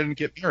that they didn't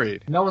get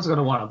married? No one's going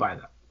to want to buy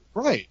that.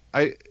 Right.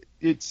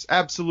 It's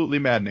absolutely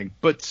maddening.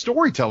 But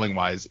storytelling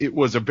wise, it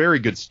was a very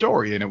good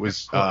story, and it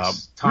was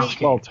really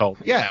well told.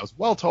 Yeah, it was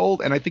well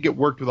told, and I think it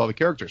worked with all the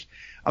characters.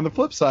 On the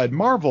flip side,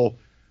 Marvel,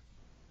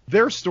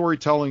 their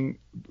storytelling,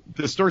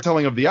 the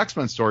storytelling of the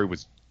X-Men story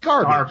was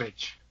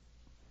garbage.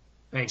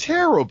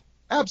 Terrible.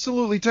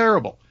 Absolutely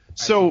terrible.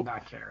 So, I do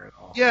not care at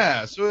all.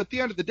 Yeah, so at the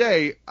end of the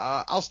day,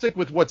 I'll stick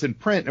with what's in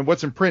print, and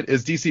what's in print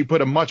is DC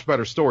put a much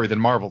better story than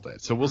Marvel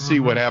did. So we'll see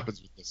what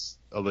happens with this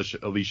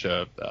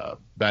Alicia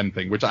Ben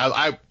thing, which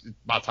I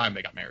about time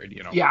they got married,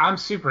 you know. Yeah, I'm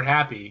super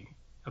happy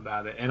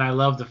about it, and I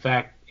love the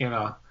fact, you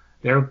know,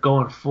 they're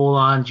going full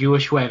on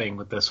Jewish wedding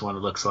with this one. It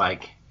looks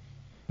like,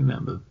 and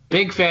I'm a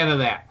big fan of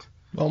that.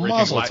 Well,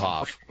 Mazel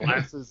Tov.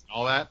 Glasses and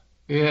all that.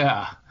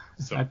 Yeah.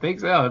 So. I think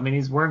so. I mean,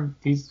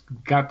 he's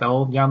got the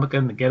old yarmulke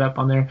and the get up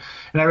on there.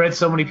 And I read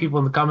so many people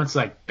in the comments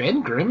like,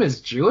 Ben Grimm is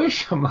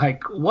Jewish? I'm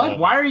like, what?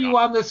 Why are you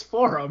on this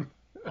forum?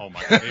 Oh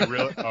my God. They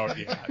really? Oh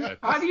yeah.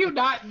 How do you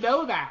not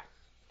know that?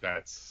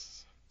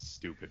 That's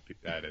stupid.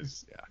 That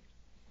is,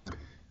 yeah.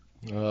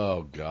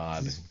 Oh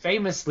God. He's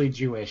famously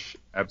Jewish.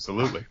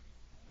 Absolutely.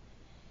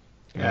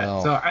 Yeah.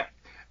 Well. So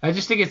I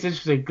just think it's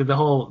interesting, the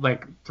whole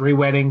like 3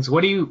 weddings.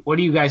 What do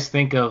you guys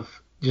think of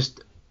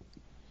just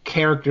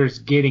characters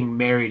getting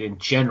married in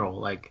general?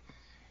 Like,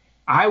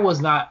 I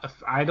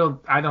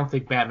don't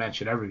think Batman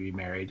should ever be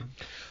married.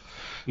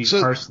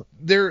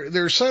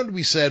 There's something to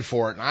be said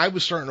for it, and I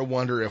was starting to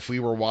wonder if we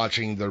were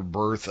watching the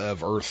birth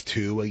of Earth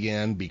 2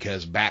 again,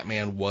 because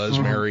Batman was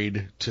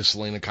married to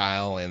Selena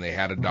Kyle, and they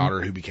had a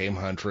daughter who became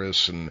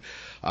Huntress, and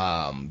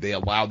they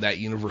allowed that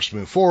universe to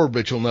move forward,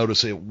 but you'll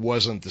notice it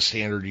wasn't the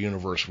standard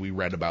universe we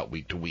read about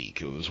week to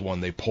week. It was one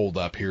they pulled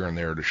up here and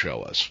there to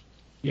show us.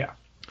 Yeah.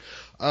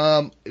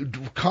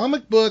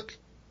 Comic book.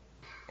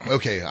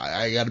 Okay,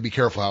 I got to be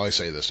careful how I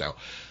say this now.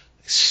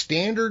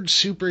 Standard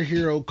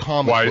superhero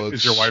comic books.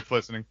 Is your wife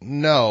listening?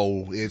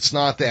 No, it's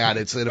not that.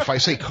 It's that if I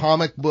say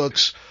comic book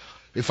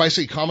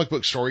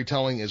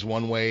storytelling is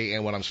one way,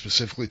 and what I'm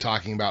specifically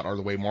talking about are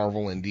the way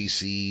Marvel and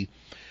DC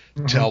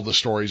tell the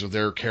stories of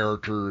their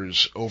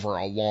characters over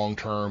a long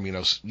term,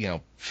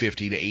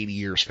 50 to 80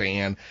 year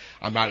span.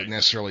 I'm not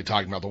necessarily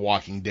talking about The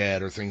Walking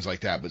Dead or things like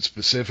that, but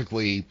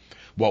specifically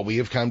what we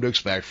have come to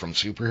expect from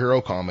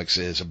superhero comics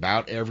is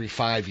about every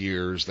 5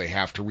 years they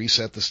have to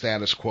reset the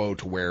status quo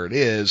to where it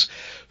is,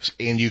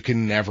 and you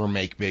can never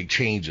make big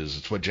changes.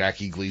 It's what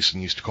Jackie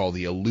Gleason used to call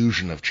the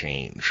illusion of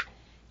change.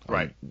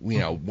 Right.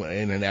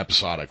 In an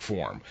episodic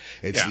form.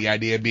 It's the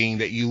idea being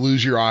that you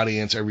lose your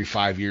audience every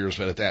 5 years,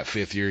 but at that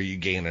 5th year you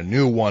gain a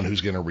new one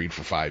who's going to read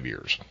for 5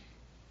 years.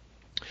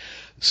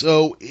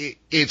 So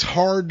it's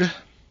hard.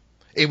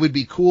 It would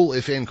be cool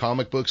if in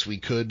comic books we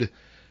could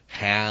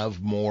have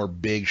more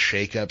big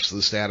shakeups to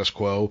the status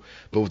quo,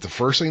 but with the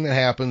first thing that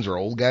happens are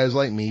old guys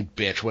like me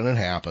bitch when it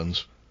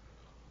happens,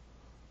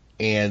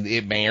 and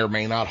it may or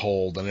may not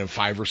hold, and in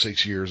 5 or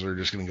 6 years they're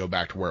just going to go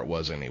back to where it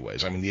was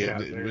anyways. I mean,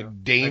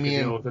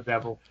 Damian with the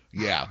devil.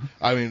 Yeah,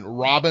 I mean,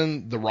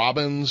 the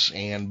Robins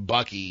and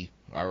Bucky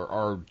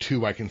are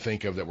 2 I can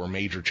think of that were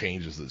major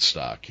changes that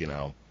stuck.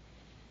 I'm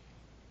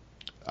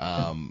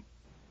sorry,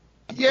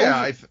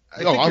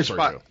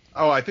 Joe.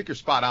 I think you're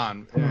spot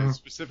on.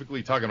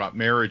 Specifically talking about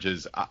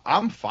marriages,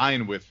 I'm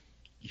fine with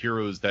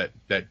heroes that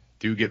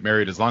do get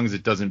married as long as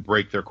it doesn't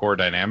break their core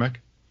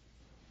dynamic.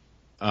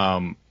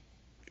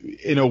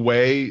 In a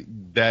way,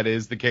 that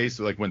is the case.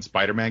 Like when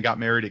Spider-Man got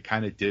married, it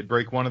kind of did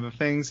break one of the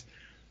things.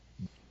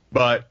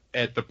 But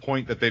at the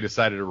point that they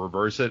decided to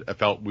reverse it, I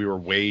felt we were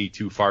way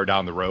too far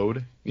down the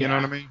road. You know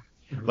what I mean?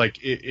 Like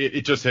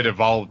it just had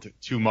evolved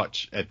too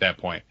much at that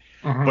point.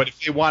 But if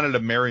they wanted to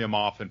marry him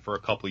off and for a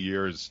couple of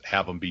years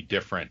have him be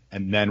different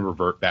and then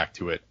revert back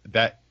to it,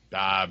 that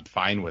I'm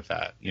fine with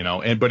that,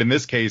 but in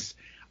this case,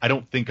 I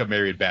don't think a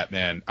married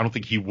Batman, I don't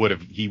think he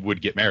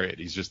would get married.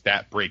 He's just,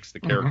 that breaks the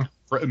character.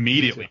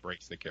 Immediately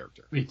breaks the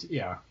character.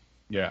 Yeah.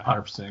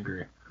 100%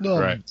 agree. No,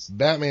 right.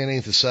 Batman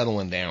ain't the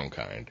settling down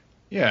kind.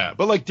 Yeah,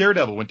 but like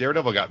Daredevil, when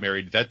Daredevil got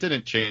married, that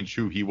didn't change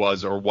who he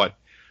was or what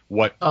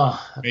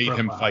made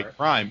him fight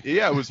crime.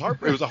 Yeah, it was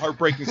a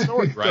heartbreaking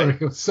story, right? It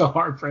was so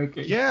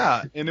heartbreaking.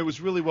 Yeah, and it was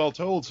really well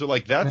told. So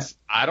like that's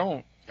I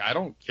don't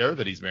care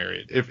that he's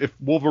married. If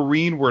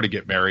Wolverine were to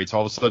get married, so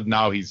all of a sudden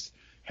now he's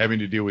having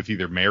to deal with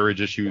either marriage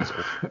issues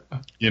or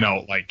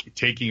like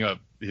taking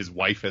his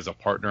wife as a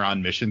partner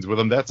on missions with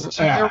him. That's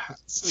terrible.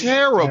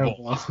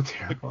 Terrible.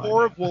 The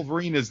core of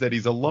Wolverine is that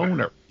he's a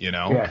loner,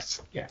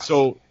 Yes.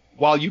 So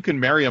while you can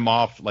marry him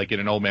off like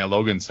in an Old Man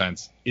Logan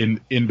sense in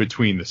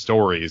between the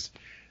stories,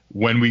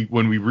 when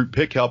we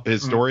pick up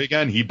his story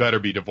again, he better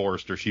be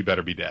divorced or she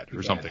better be dead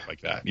or something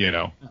like that, you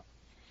know?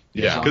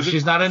 Yeah, because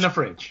she's not in the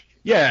fridge.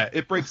 Yeah,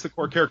 it breaks the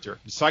core character.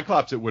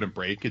 Cyclops, it wouldn't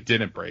break. It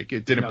didn't break.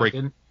 It didn't break.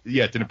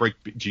 Yeah, it didn't break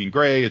Jean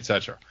Grey,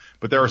 etc.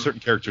 But there are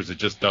certain characters it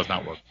just does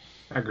not work.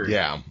 I agree.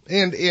 Yeah,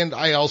 and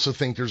I also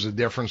think there's a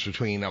difference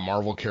between a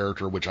Marvel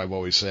character, which I've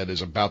always said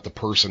is about the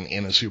person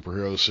in a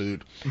superhero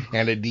suit,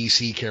 and a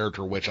DC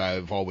character, which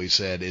I've always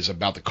said is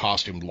about the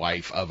costumed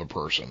life of a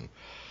person.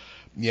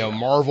 You know,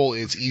 Marvel,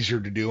 it's easier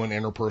to do an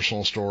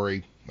interpersonal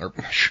story, or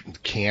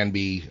can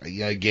be.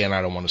 Again,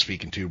 I don't want to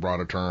speak in too broad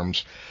of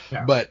terms.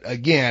 Yeah. But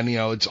again, you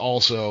know, it's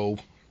also,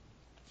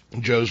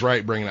 Joe's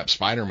right bringing up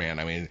Spider-Man.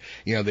 I mean,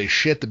 you know, they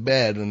shit the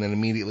bed and then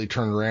immediately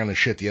turned around and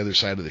shit the other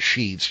side of the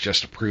sheets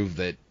just to prove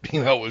that,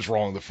 you know, it was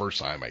wrong the first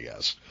time, I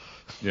guess.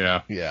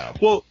 Yeah. Yeah.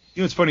 Well,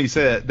 you know, it's funny you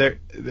say that.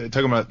 They're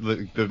talking about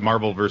the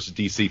Marvel versus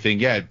DC thing.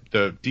 Yeah,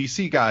 the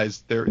DC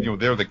guys, they're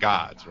the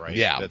gods, right?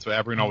 Yeah. That's what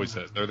everyone always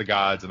says. They're the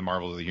gods and the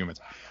Marvels are the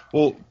humans.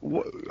 Well,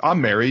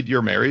 I'm married.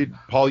 You're married.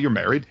 Paul, you're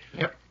married.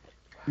 Yep.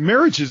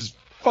 Marriage is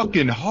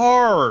fucking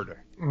hard.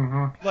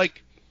 Mm-hmm.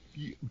 Like,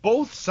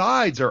 both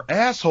sides are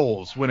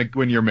assholes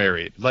when you're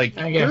married. Like,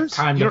 I guess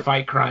time to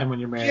fight crime when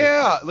you're married.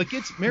 Yeah, like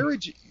it's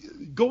marriage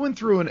going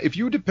through, and if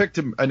you depict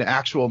an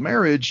actual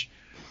marriage,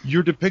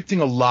 you're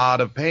depicting a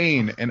lot of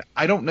pain, and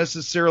I don't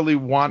necessarily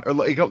want, or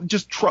like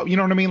just you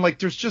know what I mean?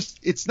 Like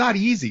it's not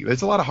easy.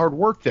 There's a lot of hard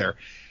work there,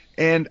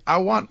 and I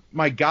want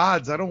my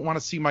gods. I don't want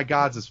to see my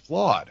gods as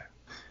flawed.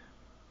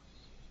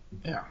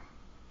 Yeah,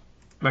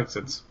 makes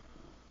sense.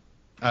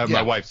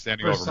 My wife's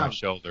standing over my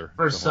shoulder.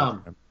 For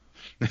some.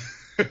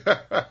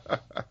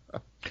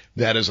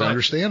 That is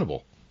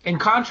understandable. In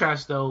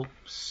contrast, though,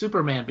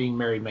 Superman being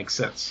married makes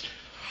sense.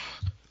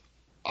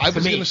 I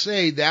was going to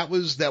say that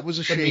was a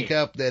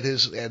shakeup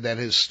that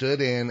has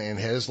stood in and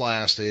has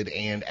lasted,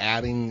 and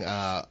adding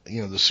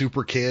the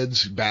super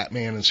kids,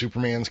 Batman and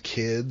Superman's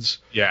kids,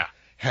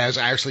 has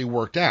actually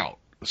worked out.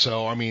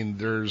 So I mean,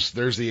 there's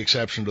the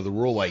exception to the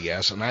rule, I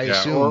guess, and I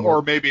assume,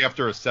 or maybe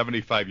after a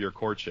 75-year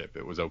courtship,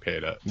 it was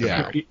okay to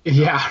marry.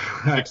 Yeah.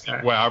 60,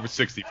 well, I was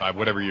 65,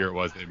 whatever year it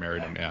was they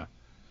married him. Yeah,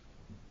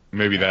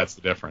 maybe that's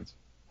the difference.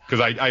 Because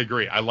I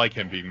agree, I like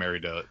him being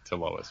married to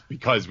Lois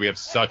because we have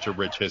such a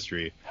rich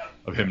history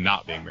of him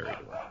not being married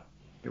to her.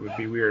 It would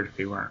be weird if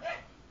he weren't.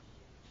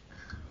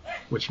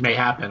 Which may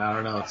happen. I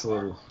don't know. It's a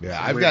little.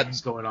 I've got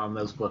what's going on in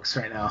those books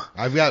right now.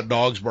 I've got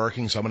dogs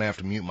barking, so I'm gonna have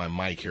to mute my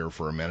mic here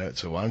for a minute.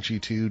 So why don't you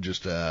two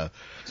just So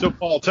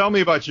Paul, tell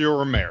me about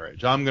your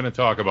marriage. I'm gonna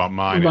talk about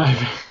mine.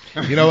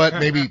 You know what?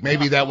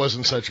 Maybe that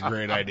wasn't such a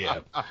great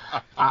idea.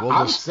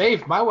 I'm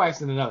safe. My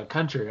wife's in another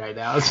country right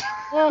now.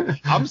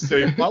 I'm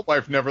safe. My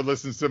wife never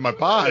listens to my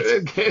pods.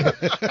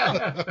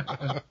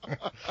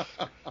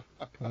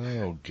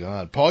 Oh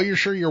God, Paul, you're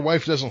sure your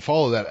wife doesn't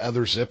follow that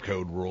other zip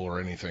code rule or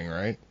anything,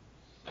 right?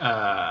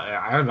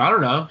 I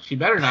don't know. She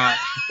better not.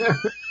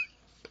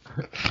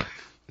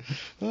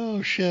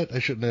 Oh shit! I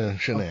shouldn't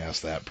have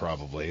asked that.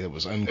 Probably it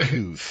was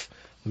uncouth,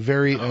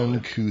 very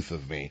uncouth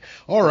of me.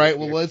 All right,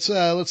 well let's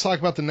talk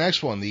about the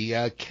next one,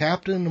 the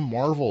Captain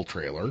Marvel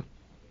trailer.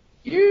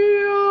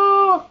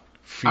 Yeah,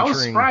 I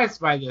was surprised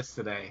by this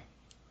today.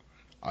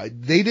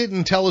 They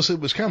didn't tell us it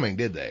was coming,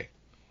 did they?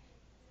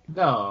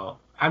 No,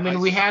 I mean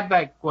we had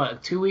like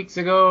 2 weeks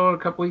ago, a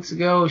couple weeks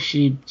ago.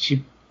 She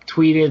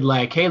tweeted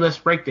like, "Hey, let's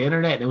break the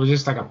internet." And it was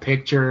just like a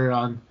picture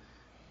on,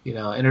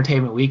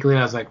 Entertainment Weekly. And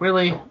I was like,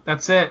 "Really?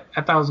 That's it?"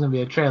 I thought it was gonna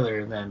be a trailer,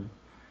 and then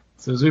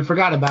as soon as we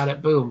forgot about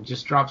it, boom,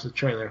 just drops the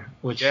trailer.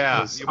 Which is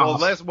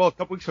awesome. A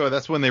couple weeks ago,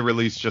 that's when they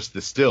released just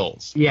the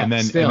stills. Yeah, and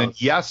then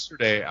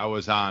yesterday I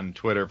was on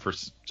Twitter for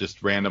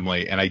just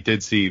randomly, and I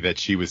did see that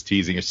she was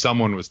teasing it.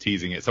 Someone was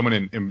teasing it. Someone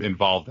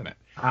involved in it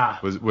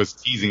was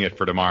teasing it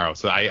for tomorrow.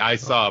 So I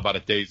saw about a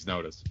day's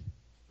notice.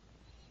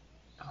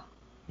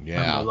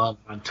 Yeah, I'm alone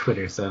on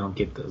Twitter, so I don't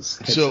get those.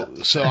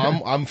 So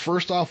I'm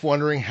first off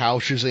wondering how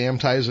Shazam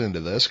ties into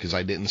this, because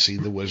I didn't see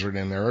the wizard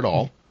in there at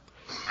all.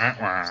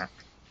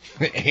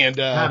 And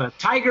not a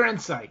tiger in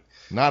sight.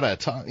 Not a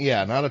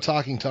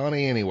talking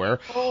Tawny anywhere.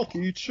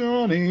 Talkie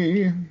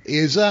Johnny.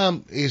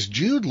 Is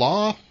Jude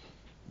Law?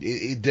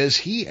 Does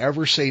he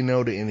ever say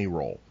no to any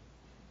role?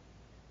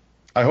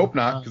 I hope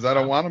not, because I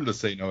don't want him to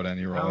say no to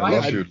any role. I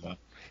love Jude Law.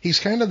 He's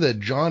kind of the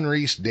John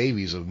Rhys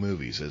Davies of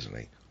movies, isn't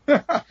he?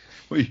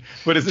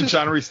 But isn't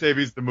John Rhys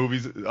Davies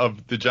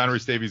the John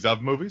Rhys Davies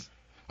of movies?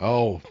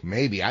 Oh,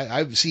 maybe.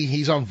 I've seen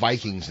he's on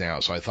Vikings now,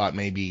 so I thought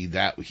maybe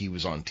that he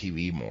was on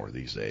TV more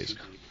these days.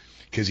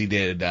 Because he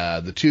did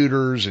The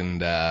Tudors and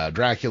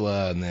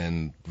Dracula and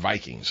then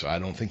Vikings, so I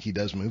don't think he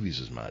does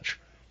movies as much.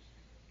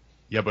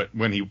 Yeah, but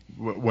when he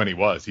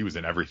was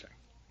in everything.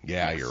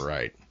 Yeah, you're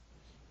right.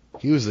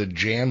 He was the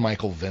Jan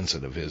Michael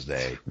Vincent of his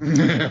day.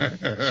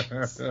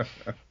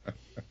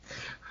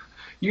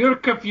 You're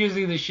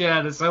confusing the shit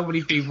out of so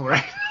many people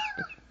right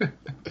now.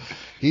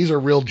 He's a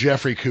real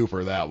Jeffrey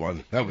Cooper, that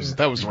one. That was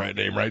the right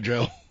name, right,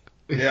 Joe?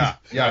 Yeah.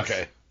 Yes.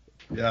 Okay.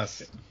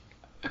 Yes.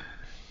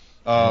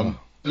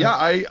 Yeah,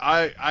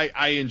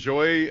 I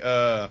enjoy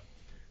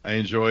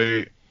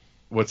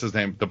what's his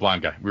name? The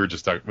blonde guy. We were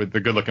just talking with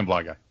the good-looking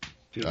blonde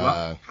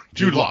guy.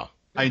 Jude Law.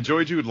 I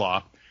enjoy Jude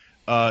Law.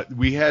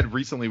 We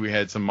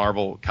had some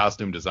Marvel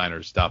costume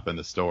designers stop in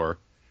the store,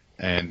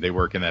 and they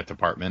work in that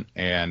department.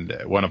 And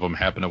one of them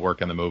happened to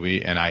work on the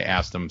movie, and I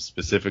asked him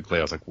specifically.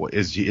 I was like, "What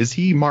is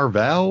he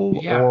Marvel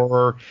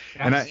or?"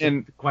 That's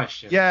the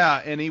question.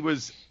 Yeah, and he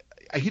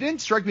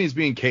didn't strike me as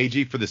being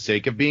cagey for the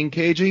sake of being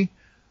cagey.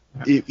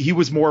 He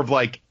was more of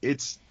like,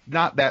 it's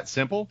not that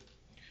simple.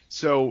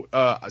 So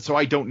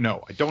I don't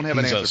know. I don't have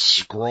an answer. He's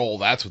a Skrull.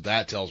 That's what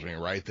that tells me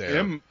right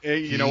there.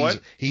 You know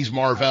what? He's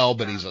Marvel,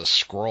 but he's a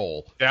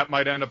Skrull. That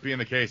might end up being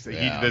the case.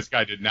 Yeah. This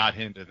guy did not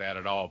hint at that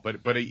at all.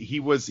 But he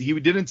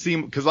didn't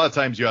seem, because a lot of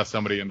times you ask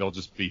somebody and they'll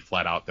just be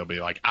flat out. They'll be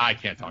like, I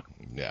can't talk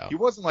about it. Yeah. He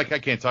wasn't like, I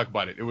can't talk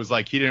about it. It was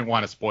like he didn't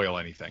want to spoil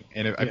anything.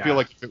 And I feel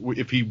like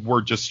if he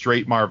were just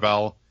straight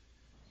Marvel,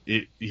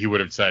 he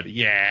would have said,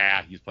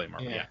 yeah, he's playing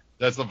Marvel. Yeah.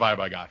 That's the vibe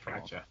I got from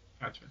him.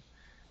 Gotcha.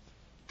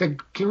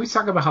 Can we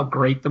talk about how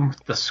great the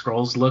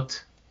Skrulls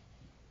looked?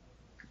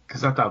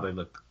 Because I thought they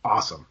looked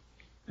awesome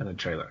in the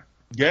trailer.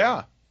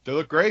 Yeah, they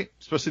look great,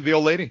 especially the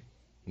old lady.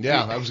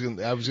 Yeah, I was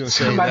gonna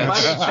say my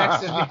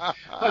that.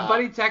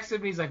 buddy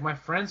texted me. He's like, my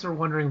friends are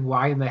wondering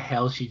why in the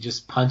hell she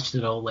just punched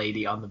an old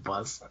lady on the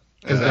bus.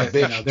 That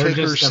bitch they're took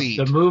her just seat.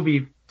 the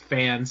movie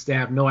fans. They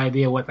have no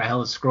idea what the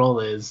hell a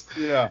Skrull is.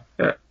 Yeah,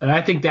 and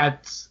I think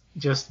that's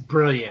just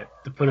brilliant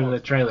to put in the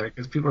trailer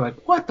because people are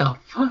like, what the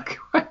fuck?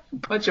 Why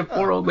punch a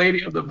poor old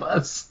lady on the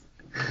bus?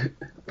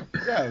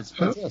 Yeah, it's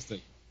fantastic.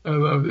 I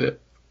loved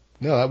it.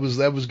 No,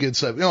 that was good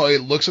stuff. No,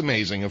 it looks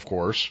amazing, of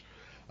course.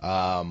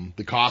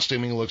 The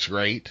costuming looks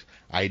great.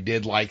 I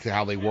did like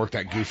how they worked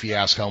that goofy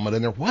ass helmet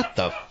in there. What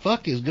the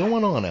fuck is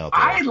going on out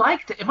there? I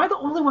liked it. Am I the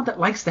only one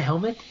that likes the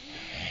helmet?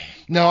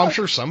 No, I'm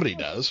sure somebody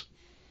does.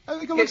 I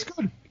think it looks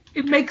good.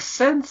 It makes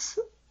sense.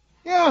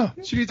 Yeah,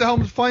 she needs a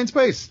helmet to fly in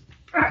space.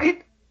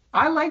 Right?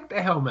 I like the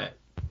helmet.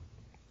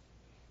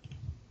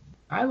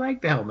 I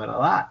like the helmet a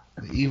lot.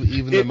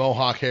 Even the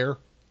mohawk hair?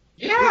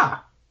 Yeah.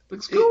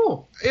 Looks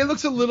cool. It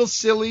looks a little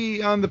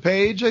silly on the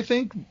page, I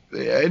think.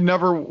 It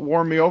never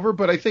won me over,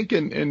 but I think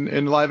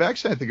in live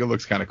action, I think it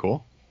looks kind of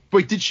cool.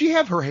 Wait, did she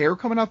have her hair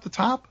coming out the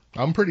top?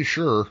 I'm pretty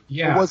sure.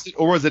 Yeah.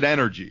 Or was it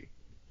energy?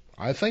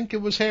 I think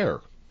it was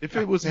hair. If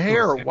it was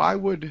hair, why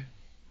wouldn't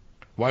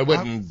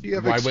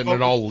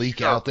it all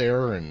leak out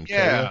there and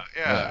yeah.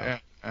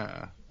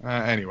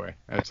 Anyway,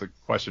 that's a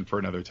question for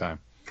another time.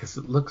 Because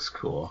it looks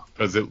cool.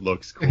 I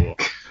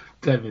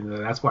mean,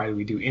 that's why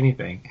we do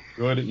anything.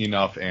 Good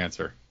enough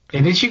answer.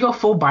 And did she go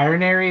full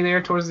binary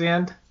there towards the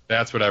end?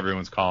 That's what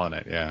everyone's calling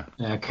it, yeah.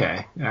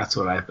 Okay, that's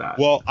what I thought.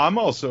 Well, I'm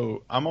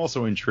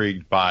also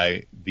intrigued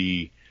by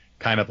the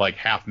kind of like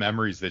half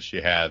memories that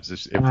she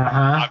has.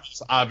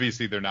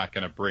 Obviously, they're not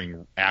going to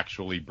bring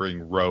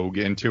Rogue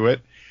into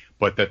it,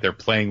 but that they're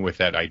playing with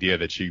that idea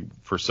that she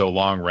for so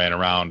long ran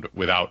around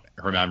without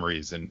her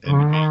memories and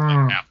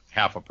became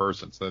half a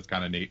person. So that's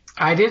kind of neat.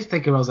 I did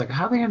think I was like,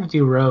 how are they going to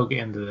do Rogue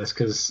into this?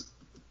 Because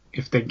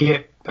if they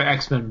get the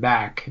X-Men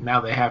back,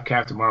 now they have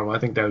Captain Marvel, I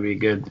think that would be a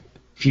good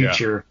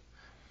future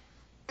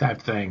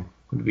type thing.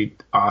 Would be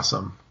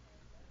awesome.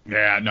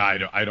 Yeah, no,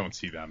 I don't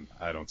see them.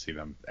 I don't see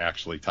them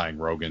actually tying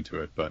Rogue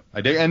into it. But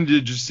I did. And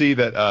did you see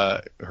that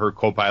her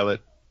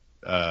co-pilot?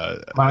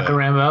 Monica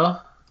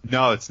Rambeau?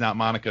 No, it's not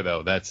Monica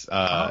though. That's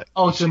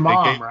it's her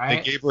mom,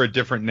 right? They gave her a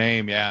different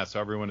name, yeah.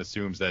 So everyone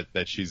assumes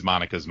that she's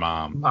Monica's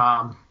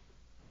mom.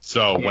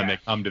 So when they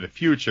come to the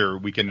future,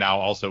 we can now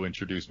also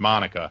introduce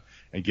Monica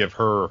and give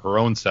her her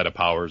own set of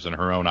powers and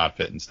her own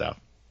outfit and stuff.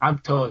 I'm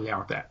totally down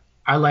with that.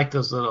 I like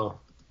those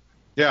little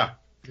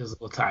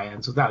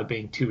tie-ins without it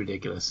being too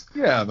ridiculous.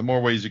 Yeah, the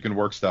more ways you can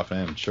work stuff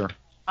in, sure.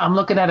 I'm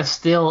looking at a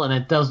still, and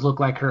it does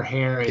look like her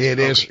hair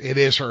is... It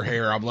is her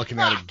hair. I'm looking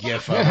at a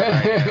GIF of it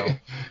right now.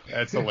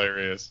 That's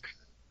hilarious.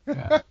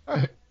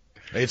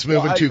 It's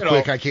moving too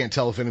quick. I can't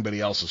tell if anybody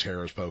else's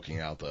hair is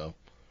poking out, though.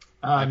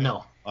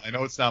 No. I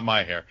know it's not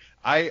my hair.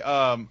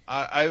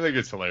 I think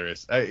it's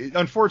hilarious.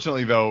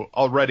 Unfortunately, though,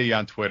 already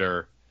on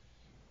Twitter,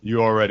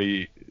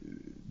 the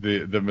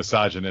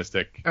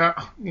misogynistic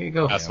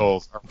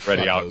assholes are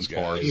already out in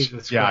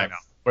force. Yeah, I know,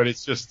 but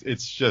it's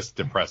just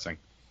depressing.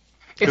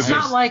 It's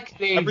not like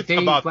they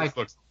about this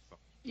looks awesome.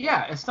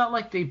 Yeah, it's not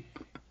like they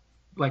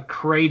like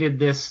created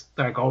this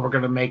like, oh, we're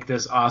gonna make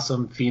this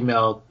awesome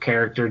female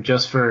character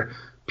just for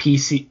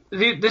PC.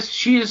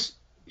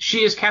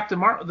 She is Captain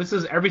Marvel. This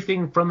is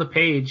everything from the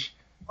page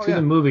to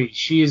the movie.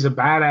 She is a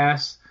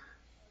badass,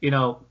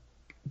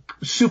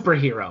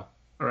 superhero.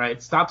 All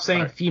right, stop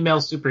saying female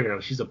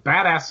superhero. She's a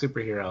badass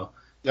superhero.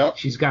 Yep.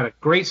 She's got a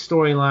great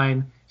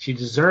storyline. She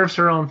deserves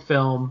her own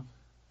film.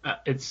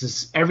 It's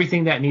just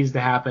everything that needs to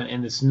happen,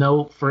 and there's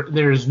no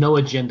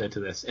agenda to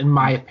this, in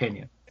my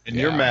opinion. And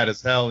you're mad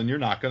as hell, and you're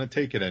not going to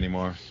take it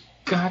anymore.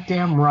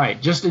 Goddamn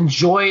right. Just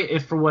enjoy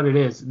it for what it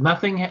is.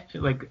 Nothing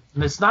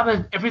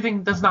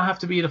everything does not have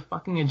to be the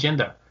fucking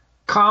agenda.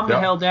 Calm the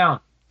hell down.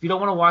 If you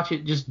don't want to watch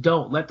it, just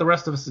don't. Let the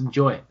rest of us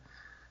enjoy it.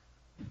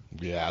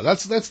 Yeah,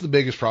 that's the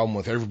biggest problem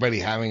with everybody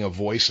having a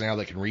voice now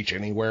that can reach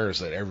anywhere, is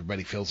that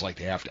everybody feels like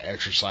they have to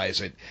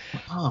exercise it,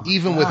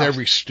 even with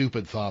every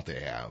stupid thought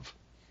they have.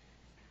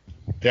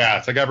 Yeah,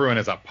 it's like everyone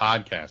is a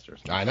podcaster.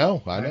 I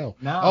know. No.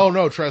 Oh,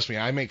 no, trust me,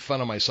 I make fun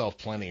of myself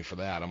plenty for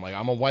that. I'm like,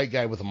 I'm a white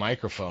guy with a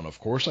microphone. Of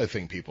course I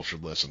think people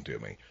should listen to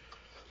me.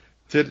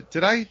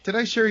 Did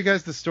I share you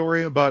guys the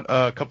story about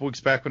a couple weeks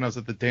back when I was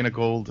at the Dana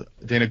Gould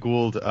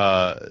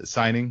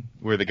signing,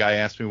 where the guy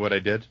asked me what I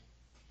did?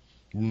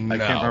 No, I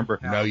can't remember.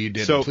 No, you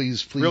didn't. So,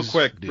 please, real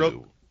quick,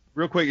 do.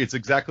 real quick, it's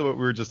exactly what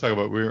we were just talking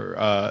about. We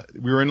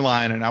were in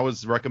line, and I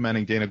was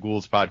recommending Dana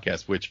Gould's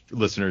podcast, which,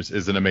 listeners,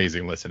 is an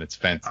amazing listen. It's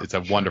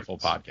a wonderful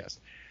podcast.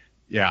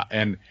 Yeah,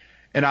 and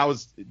I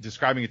was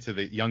describing it to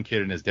the young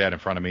kid and his dad in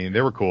front of me, and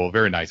they were cool,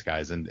 very nice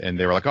guys, and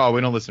they were like, "Oh,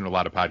 we don't listen to a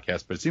lot of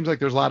podcasts, but it seems like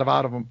there's a lot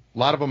of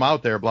them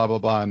out there, blah blah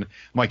blah." And I'm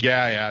like,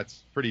 "Yeah, it's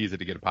pretty easy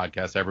to get a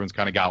podcast. Everyone's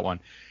kind of got one."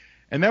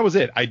 And that was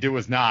it. I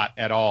was not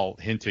at all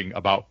hinting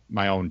about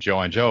my own Joe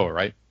and Joe,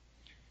 right?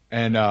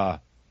 And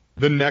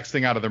the next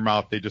thing out of their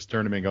mouth, they just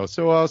turned to me and go,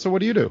 so what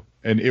do you do?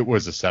 And it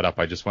was a setup.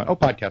 I just went, "Oh,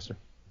 podcaster."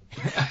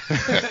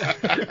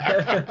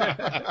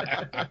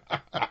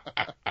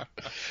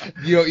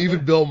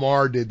 Even Bill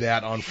Maher did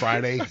that on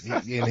Friday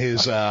in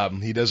his,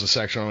 he does a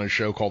section on his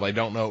show called "I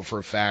Don't Know It for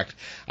a Fact,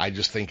 I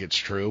Just Think It's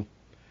True."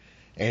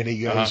 And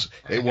he goes,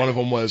 one of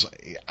them was,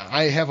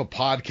 "I have a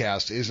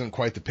podcast, isn't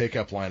quite the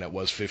pickup line it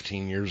was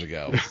 15 years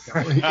ago."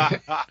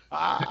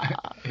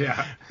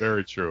 Yeah.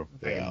 Very true.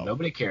 Yeah.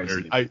 Nobody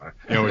cares.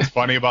 What's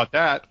funny about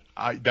that,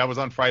 that was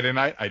on Friday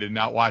night. I did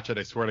not watch it.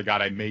 I swear to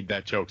God, I made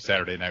that joke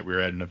Saturday night. We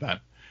were at an event,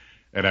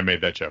 and I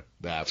made that joke.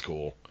 That's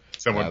cool.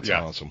 That's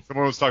awesome.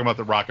 Someone was talking about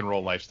the rock and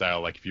roll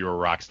lifestyle, like if you were a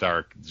rock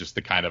star, just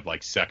the kind of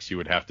like sex you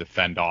would have to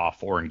fend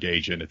off or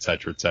engage in, et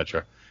cetera, et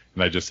cetera.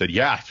 And I just said,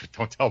 "Yeah,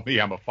 don't tell me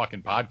I'm a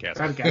fucking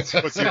podcaster."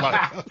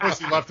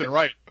 Pussy left and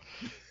right.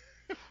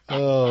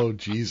 Oh,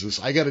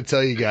 Jesus. I got to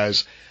tell you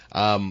guys,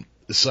 some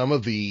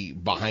of the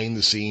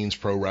behind-the-scenes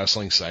pro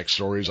wrestling sex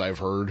stories I've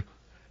heard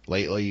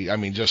lately, I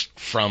mean, just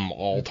from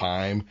all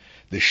time,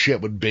 the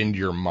shit would bend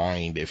your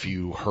mind if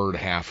you heard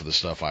half of the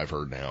stuff I've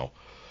heard now.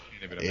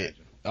 Can't even imagine.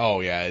 Oh,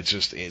 yeah, it's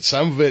just,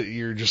 some of it,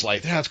 you're just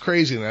like, that's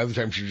crazy, and other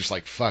times you're just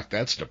like, fuck,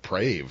 that's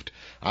depraved.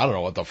 I don't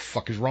know what the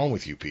fuck is wrong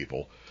with you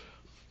people.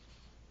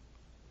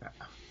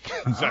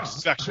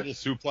 Sexual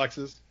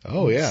suplexes.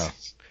 Oh, yeah.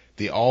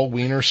 The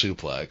all-wiener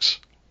suplex.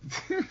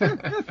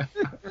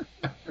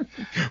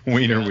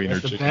 Wiener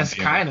That's the chicken. best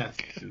kind of.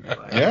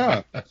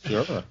 Yeah,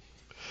 sure.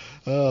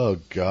 Oh,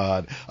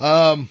 God.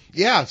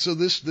 Yeah, so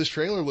this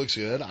trailer looks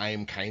good. I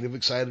am kind of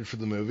excited for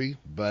the movie,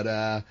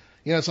 but,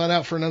 it's not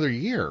out for another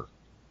year.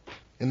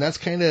 And that's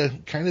kind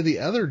of the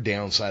other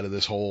downside of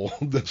this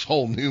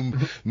whole new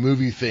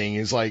movie thing,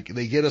 is like,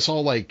 they get us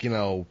all like,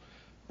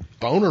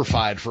 bona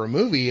fide for a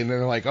movie, and then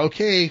they're like,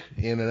 "Okay,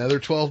 in another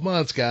 12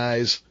 months,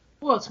 guys."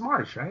 Well, it's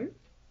March, right?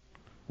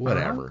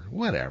 Whatever.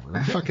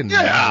 Fucking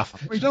Yeah.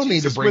 math. We don't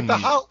need to bring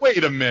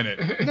wait a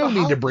minute. no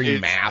need to bring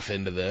math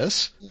into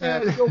this.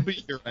 Yeah, he'll be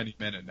here any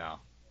minute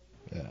now.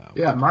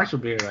 Yeah, March will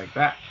be here like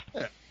that.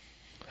 Yeah.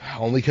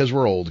 Only because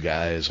we're old,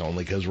 guys.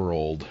 Only because we're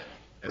old.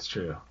 That's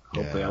true.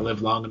 Hopefully, I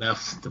live long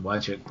enough to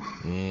watch it.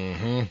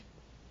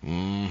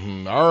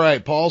 All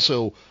right, Paul.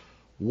 So,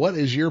 what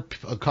is your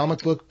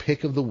comic book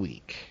pick of the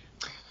week?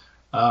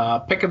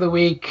 Pick of the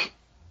week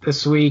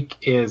this week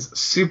is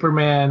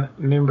Superman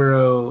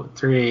numero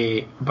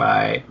 3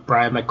 by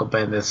Brian Michael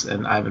Bendis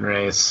and Ivan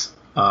Reyes.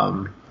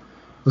 It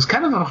was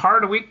kind of a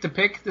hard week to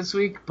pick this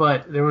week,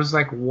 but there was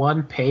like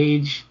one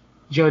page.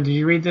 Joe, did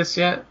you read this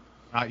yet?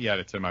 Not yet.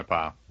 It's in my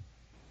pile.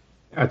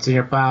 It's in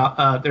your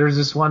pile. There was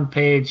this one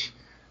page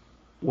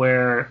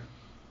where,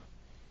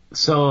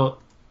 so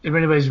if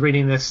anybody's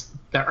reading this,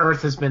 the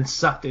Earth has been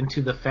sucked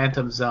into the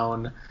Phantom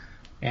Zone,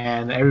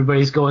 and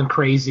everybody's going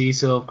crazy.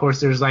 So of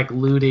course there's like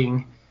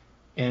looting,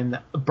 and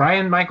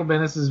Brian Michael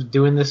Bendis is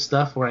doing this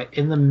stuff where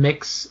in the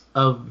mix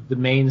of the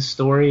main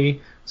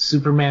story,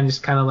 Superman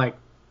just kind of like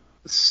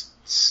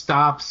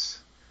stops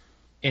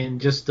and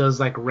just does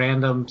like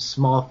random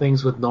small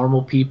things with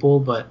normal people,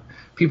 but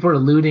people are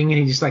looting, and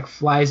he just like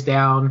flies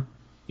down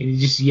and he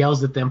just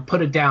yells at them,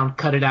 "Put it down,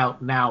 cut it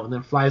out now," and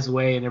then flies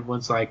away, and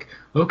everyone's like,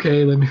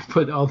 "Okay, let me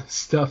put all this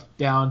stuff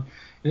down."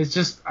 And it's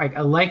just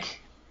I like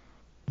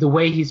the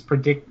way he's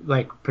predicted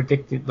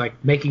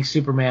making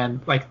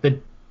Superman like the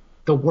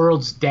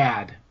world's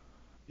dad.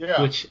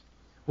 Yeah.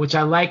 Which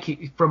I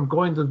like, from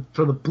going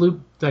from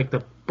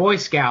the Boy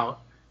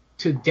Scout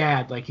to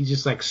dad. Like, he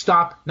just like,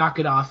 stop, knock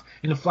it off,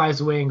 and it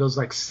flies away and goes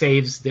like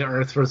saves the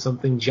Earth from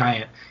something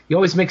giant. He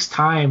always makes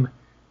time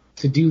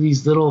to do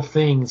these little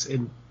things,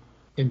 and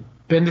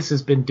Bendis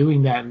has been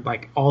doing that in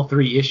like all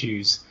 3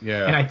 issues.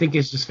 Yeah. And I think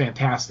it's just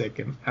fantastic,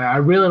 and I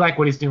really like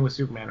what he's doing with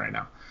Superman right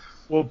now.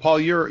 Well, Paul,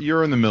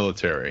 you're in the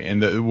military,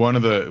 and one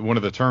of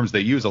the terms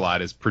they use a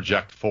lot is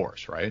project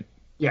force, right?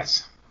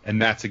 Yes.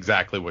 And that's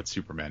exactly what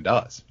Superman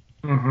does.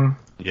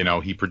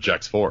 Mm-hmm. He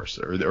projects force,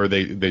 or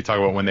they talk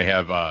about when they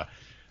have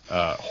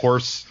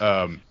horse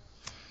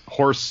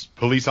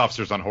police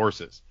officers on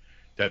horses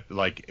that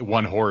like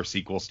one horse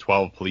equals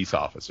 12 police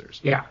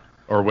officers. Yeah.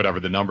 Or whatever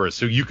the number is.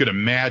 So you could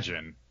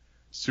imagine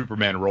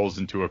Superman rolls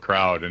into a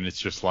crowd and it's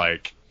just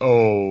like,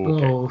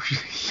 okay. Oh.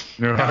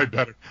 No, I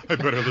better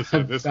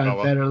listen to this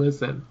fella. I better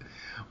listen.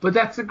 But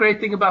that's the great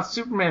thing about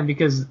Superman,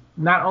 because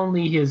not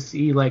only is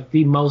he like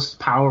the most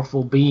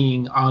powerful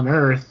being on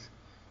Earth,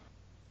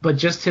 but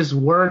just his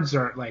words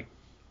are like,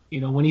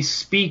 when he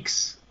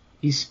speaks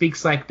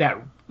like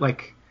that,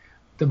 like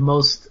the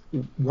most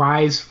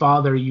wise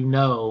father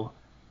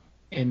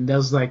and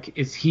does like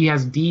he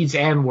has deeds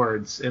and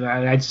words, and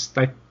I just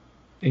like,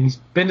 and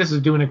Bendis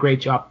is doing a great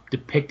job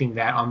depicting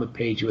that on the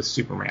page with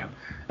Superman.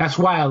 That's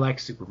why I like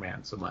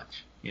Superman so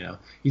much.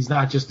 He's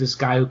not just this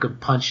guy who can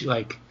punch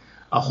like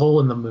a hole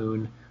in the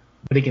moon,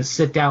 but he can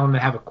sit down and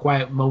have a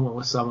quiet moment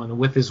with someone and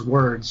with his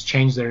words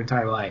change their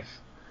entire life.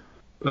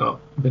 So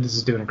Bendis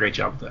is doing a great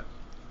job with that.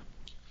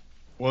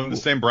 Well, in the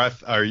same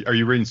breath, are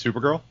you reading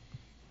Supergirl?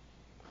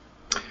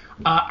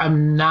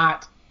 I'm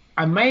not.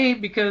 I may,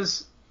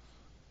 because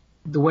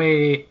the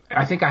way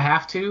I think I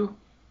have to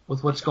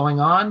with what's going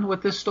on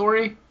with this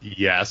story.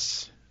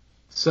 Yes.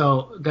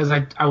 So, because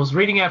I was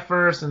reading at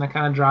first and I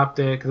kind of dropped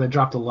it because I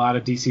dropped a lot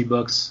of DC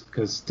books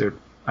because they're.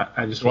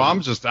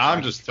 I'm just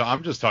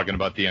talking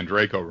about the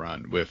Andraco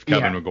run with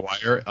Kevin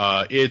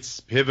McGuire. It's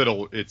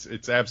pivotal.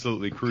 It's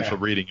absolutely crucial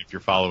reading if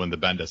you're following the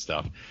Bendis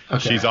stuff. Okay.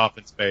 She's off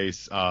in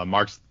space.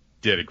 Mark's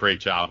did a great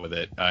job with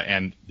it,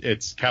 and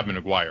it's Kevin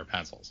McGuire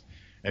pencils.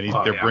 And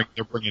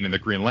they're bringing in the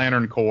Green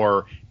Lantern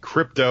Corps.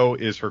 Crypto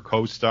is her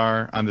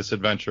co-star on this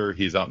adventure.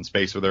 He's out in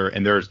space with her.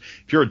 And if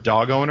you're a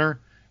dog owner,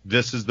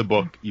 this is the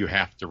book you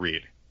have to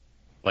read.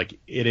 Like,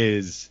 it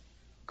is.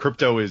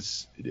 Crypto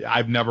is,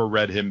 I've never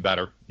read him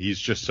better.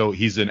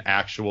 He's an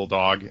actual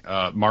dog.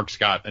 Mark's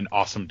got an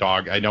awesome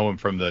dog. I know him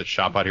from the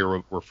shop out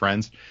here. We're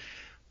friends.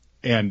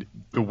 And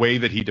the way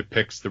that he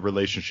depicts the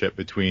relationship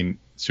between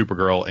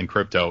Supergirl and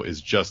Crypto is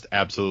just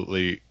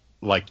absolutely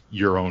like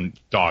your own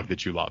dog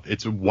that you love.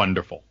 It's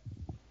wonderful.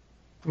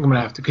 I'm going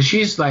to have to, because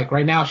she's like,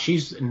 right now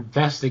she's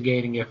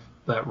investigating if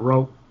that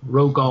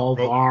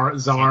Rogal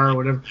Zar or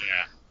whatever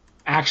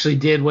actually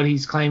did what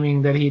he's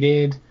claiming that he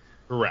did.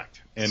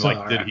 Correct. And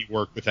did he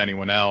work with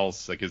anyone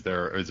else? Like, is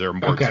there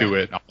more to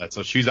it? And all that.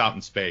 So she's out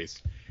in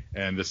space,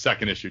 and the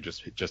second issue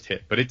just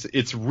hit. But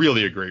it's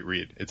really a great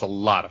read. It's a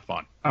lot of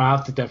fun. I'll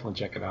have to definitely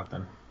check it out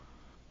then,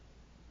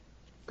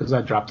 because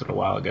I dropped it a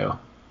while ago.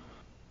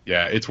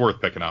 Yeah, it's worth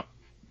picking up.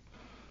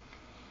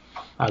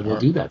 I will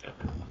do that then.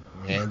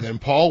 And then,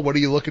 Paul, what are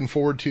you looking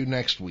forward to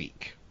next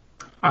week?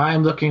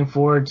 I'm looking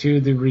forward to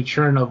the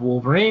Return of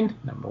Wolverine,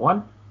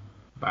 #1,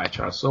 by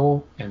Charles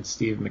Soule and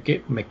Steve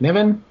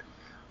McNiven.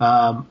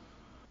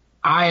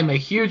 I am a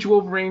huge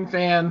Wolverine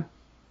fan.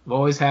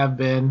 Always have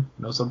been.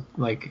 Some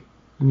like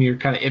you're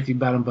kind of iffy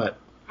about him, but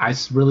I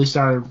really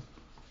started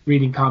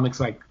reading comics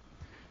like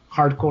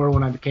hardcore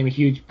when I became a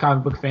huge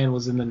comic book fan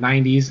was in the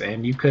 90s,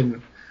 and you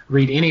couldn't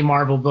read any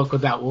Marvel book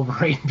without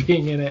Wolverine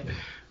being in it.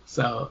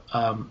 So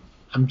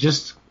I'm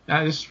just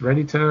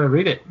ready to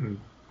read it and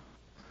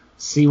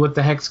see what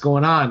the heck's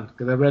going on,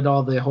 because I read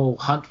all the whole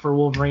Hunt for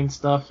Wolverine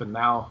stuff, and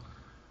now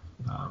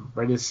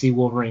ready to see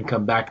Wolverine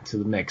come back into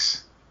the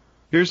mix.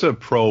 Here's a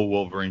pro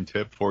Wolverine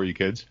tip for you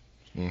kids.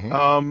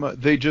 Mm-hmm.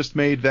 They just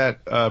made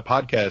that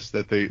podcast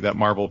that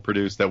Marvel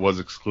produced that was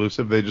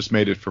exclusive. They just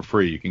made it for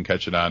free. You can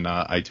catch it on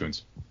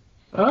iTunes.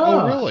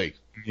 Oh, really?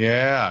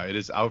 Yeah, it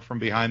is out from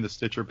behind the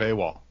Stitcher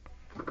paywall.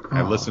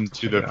 I listened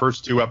to the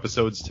first 2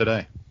 episodes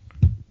today.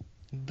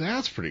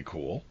 That's pretty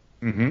cool.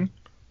 Mm-hmm.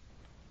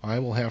 I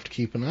will have to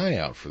keep an eye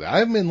out for that.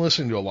 I've been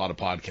listening to a lot of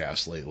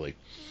podcasts lately,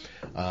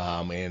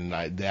 and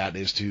that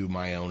is to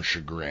my own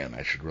chagrin.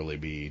 I should really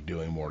be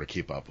doing more to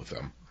keep up with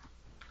them.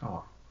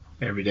 Oh,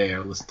 every day I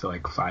listen to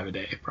like 5 a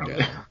day,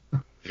 probably.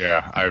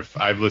 Yeah,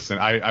 I've listened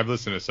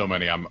to so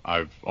many.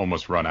 I've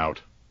almost run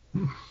out.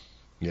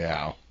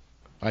 Yeah,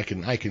 I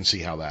can see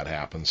how that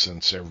happens,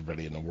 since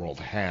everybody in the world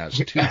has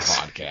 2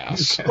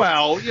 podcasts.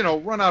 Well,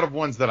 run out of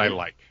ones that I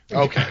like.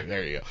 Okay,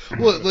 there you go.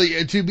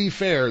 Well, to be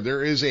fair,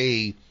 there is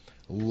a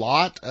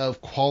lot of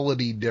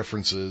quality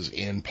differences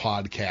in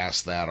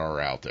podcasts that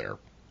are out there.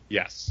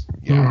 Yes.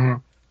 Yeah.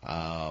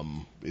 At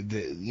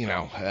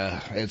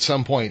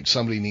some point,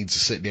 somebody needs to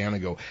sit down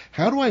and go,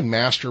 how do I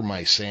master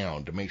my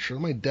sound to make sure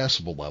my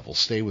decibel levels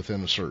stay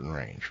within a certain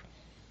range?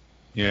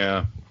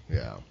 Yeah.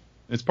 Yeah.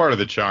 It's part of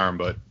the charm,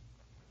 but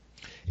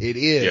it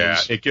is. Yeah,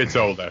 it gets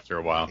old after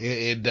a while.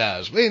 It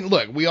does. I mean,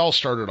 look, we all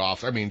started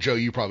off, Joe,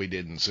 you probably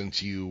didn't,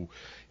 since you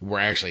were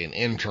actually an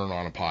intern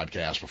on a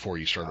podcast before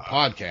you started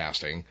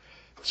podcasting.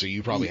 So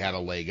you probably had a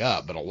leg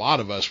up, but a lot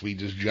of us, we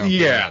just jumped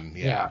in.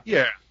 Yeah,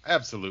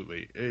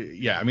 absolutely.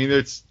 I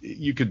mean,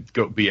 you could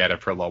go be at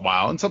it for a little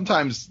while, and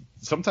sometimes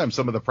some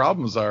of the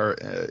problems are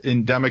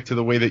endemic to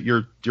the way that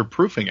you're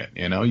proofing it.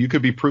 You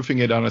could be proofing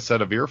it on a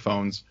set of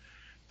earphones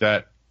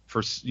that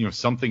for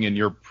something in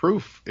your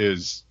proof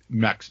is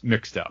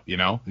mixed up.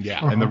 Yeah,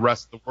 and the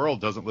rest of the world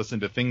doesn't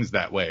listen to things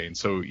that way, and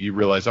so you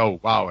realize, oh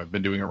wow, I've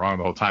been doing it wrong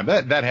the whole time.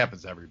 That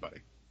happens to everybody.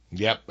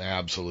 Yep,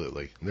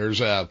 absolutely.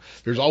 There's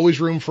always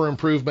room for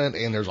improvement,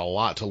 and there's a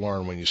lot to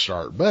learn when you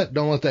start. But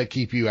don't let that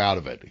keep you out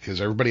of it,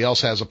 because everybody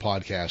else has a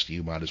podcast.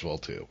 You might as well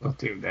too. Oh,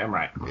 dude, damn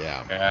right.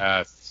 Yeah.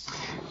 Yes.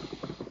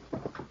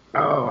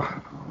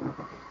 Oh.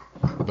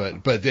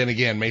 But then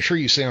again, make sure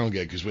you sound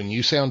good, because when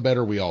you sound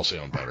better, we all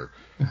sound better.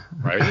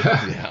 Right?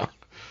 Yeah.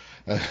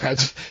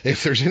 That's,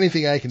 if there's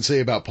anything I can say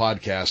about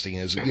podcasting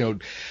is,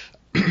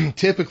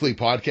 typically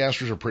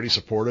podcasters are pretty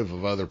supportive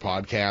of other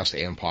podcasts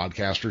and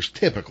podcasters.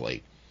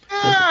 Typically.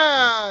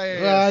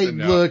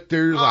 Look,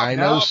 there's I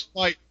know.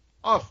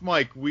 Off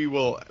mic,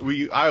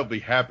 I'll be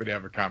happy to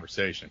have a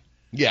conversation.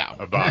 Yeah.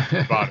 About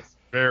a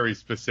very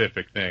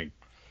specific thing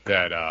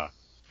that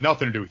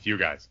nothing to do with you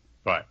guys,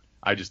 but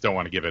I just don't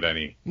want to give it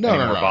any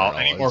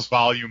more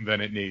volume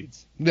than it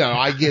needs. No,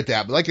 I get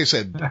that, but like I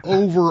said,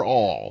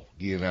 overall,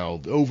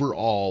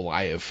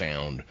 I have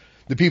found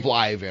the people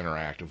I have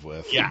interacted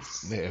with,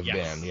 have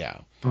been, yeah.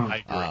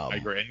 I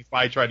agree. And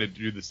I try to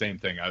do the same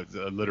thing. I was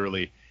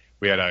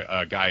we had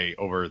a guy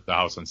over at the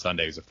house on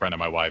Sunday, who's a friend of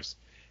my wife's,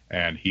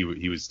 and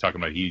he was talking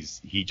about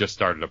he just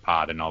started a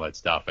pod and all that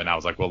stuff, and I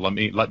was like, well, let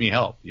me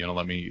help,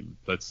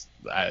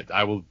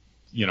 I will,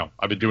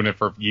 I've been doing it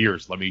for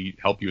years. Let me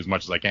help you as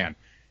much as I can.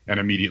 And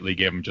immediately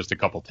gave him just a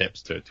couple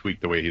tips to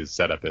tweak the way his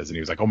setup is, and he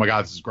was like, "Oh my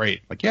God, this is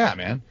great!" Like, yeah,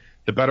 man,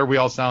 the better we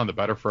all sound, the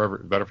better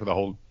for the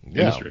whole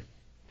industry.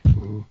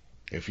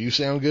 If you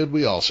sound good,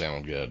 we all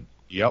sound good.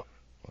 Yep,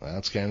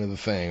 that's kind of the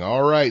thing.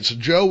 All right, so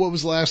Joe, what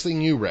was the last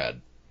thing you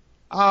read?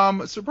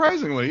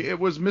 Surprisingly, it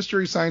was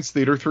Mystery Science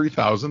Theater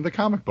 3000, the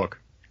comic book.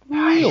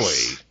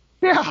 Really?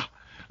 Yeah.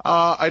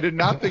 I did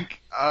not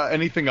think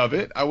anything of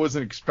it. I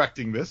wasn't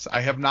expecting this. I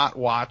have not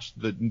watched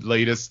the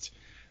latest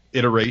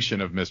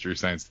iteration of Mystery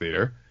Science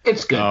Theater.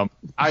 It's good.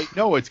 I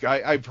know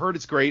I've heard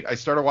it's great. I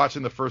started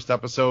watching the first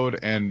episode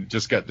and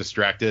just got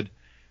distracted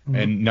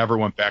and never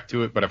went back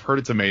to it, but I've heard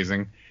it's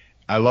amazing.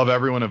 I love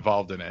everyone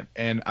involved in it.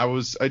 And I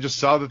just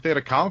saw that they had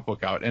a comic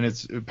book out, and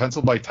it's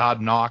penciled by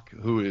Todd Knock,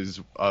 who is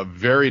a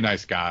very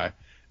nice guy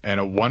and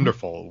a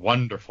wonderful,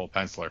 wonderful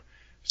penciler.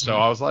 So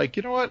I was like,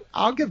 you know what?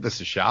 I'll give this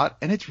a shot.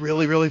 And it's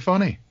really, really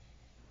funny.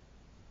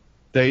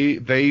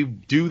 They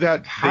do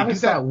that. How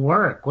does that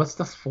work? What's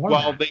the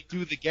format? Well, they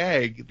do the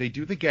gag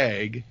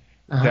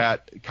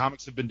that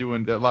comics have been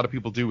doing, that a lot of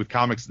people do with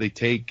comics. They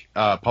take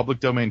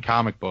public domain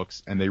comic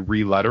books and they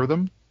re-letter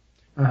them.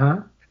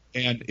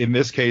 And in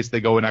this case,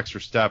 they go an extra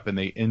step and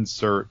they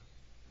insert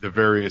the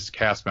various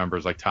cast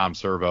members like Tom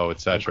Servo,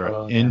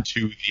 etc.,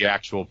 into the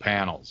actual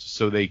panels.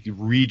 So they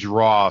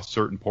redraw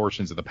certain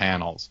portions of the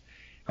panels.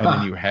 And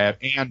then you have,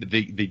 and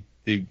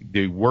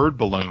the word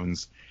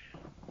balloons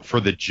for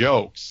the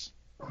jokes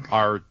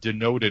are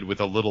denoted with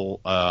a little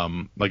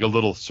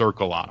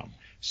circle on them.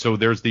 So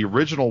there's the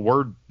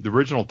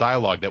original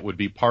dialogue that would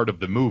be part of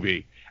the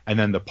movie, and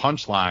then the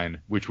punchline,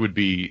 which would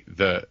be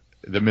the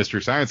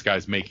Mystery Science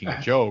guys making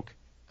a joke,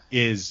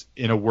 is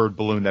in a word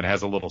balloon that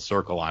has a little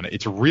circle on it.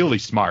 It's really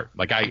smart.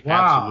 Like, I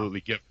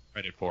absolutely give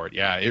credit for it.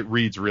 Yeah, it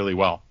reads really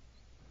well.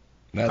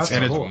 That's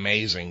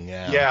amazing.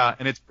 Yeah. Yeah,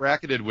 and it's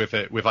bracketed with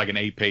like an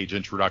 8-page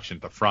introduction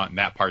at the front, and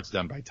that part's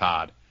done by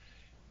Todd.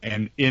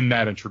 And in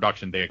that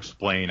introduction, they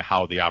explain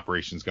how the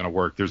operation is going to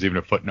work. There's even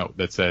a footnote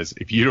that says,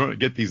 if you don't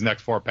get these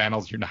next 4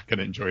 panels, you're not going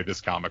to enjoy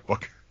this comic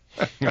book.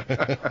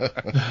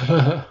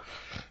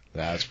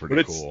 That's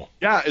pretty cool.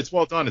 Yeah, it's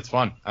well done. It's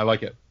fun. I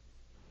like it.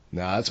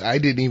 No, I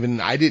didn't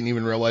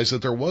even realize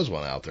that there was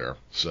one out there.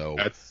 So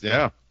it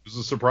was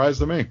a surprise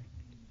to me.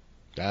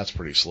 That's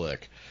pretty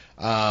slick.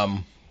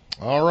 All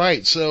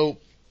right, so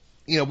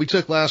we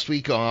took last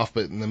week off,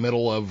 but in the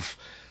middle of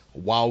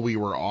while we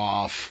were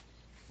off,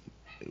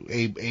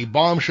 a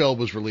bombshell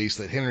was released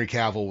that Henry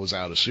Cavill was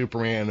out as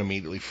Superman,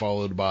 immediately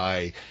followed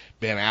by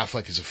Ben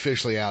Affleck is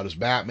officially out as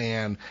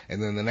Batman,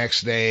 and then the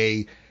next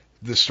day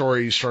the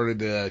story started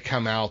to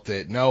come out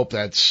that nope,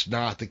 that's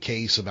not the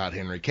case about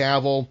Henry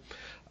Cavill.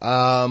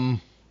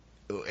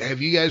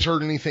 Have you guys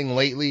heard anything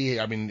lately?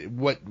 I mean,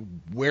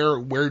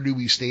 where do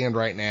we stand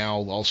right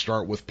now? I'll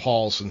start with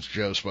Paul since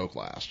Joe spoke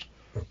last.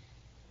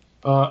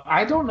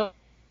 I don't know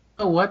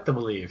what to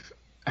believe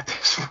at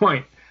this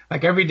point.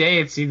 Like, every day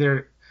it's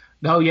either,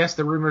 no, yes,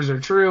 the rumors are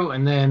true,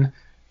 and then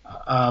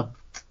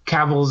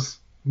Cavill's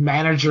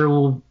manager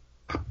will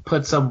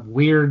put some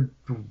weird,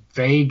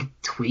 vague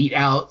tweet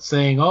out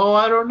saying, oh,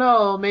 I don't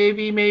know,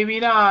 maybe, maybe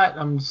not.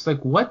 I'm just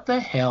like, what the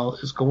hell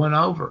is going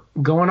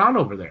on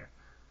over there?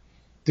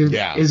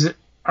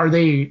 Are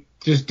they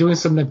just doing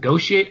some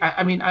negotiate?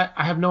 I mean, I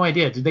have no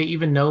idea. Do they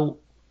even know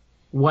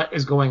what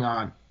is going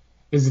on?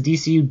 Is the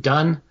DCU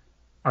done?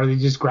 Are they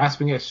just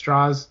grasping at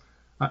straws?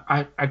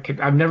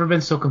 I've never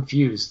been so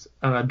confused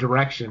on a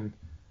direction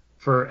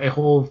for a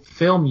whole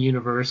film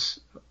universe.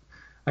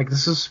 Like,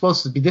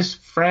 this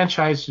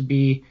franchise should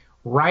be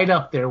right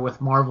up there with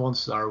Marvel and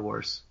Star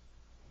Wars.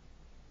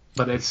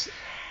 But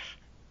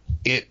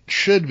it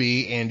should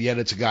be, and yet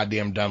it's a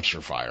goddamn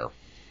dumpster fire.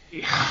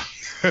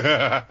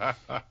 Yeah.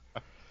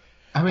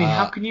 I mean,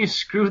 how can you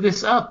screw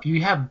this up?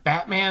 You have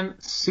Batman,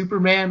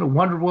 Superman,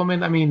 Wonder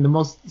Woman. I mean,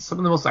 some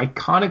of the most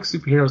iconic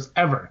superheroes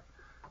ever.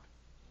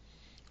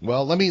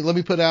 Well, let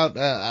me put out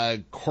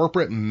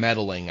corporate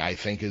meddling. I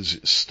think is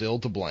still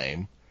to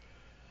blame.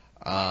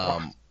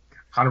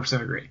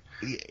 100% agree.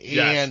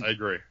 Yes, I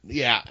agree.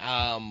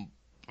 Yeah.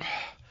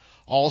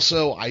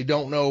 Also, I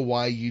don't know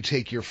why you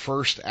take your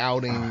first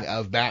outing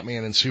of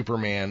Batman and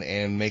Superman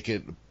and make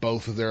it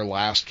both of their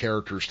last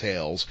characters'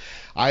 tales.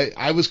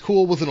 I was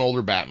cool with an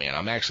older Batman.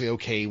 I'm actually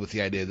okay with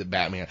the idea that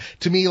Batman,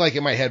 to me, like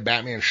in my head,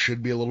 Batman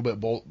should be a little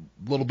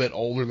bit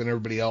older than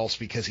everybody else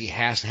because he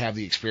has to have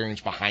the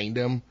experience behind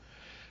him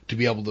to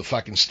be able to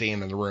fucking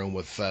stand in the room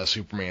with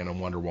Superman and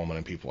Wonder Woman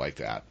and people like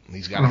that.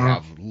 He's got to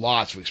have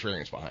lots of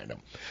experience behind him.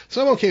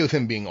 So I'm okay with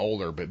him being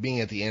older, but being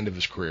at the end of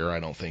his career,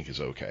 I don't think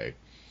is okay.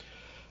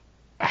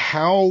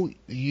 How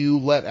you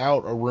let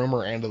out a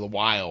rumor into the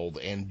wild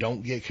and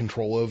don't get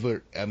control of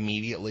it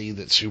immediately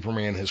that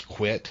Superman has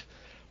quit,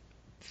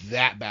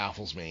 that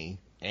baffles me.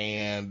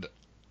 And,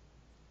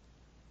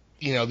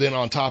 you know, then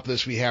on top of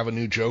this, we have a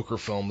new Joker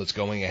film that's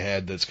going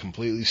ahead that's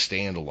completely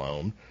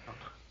standalone.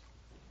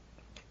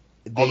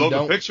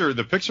 Although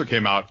the picture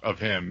came out of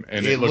him,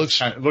 and it looks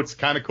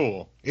kind of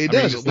cool. It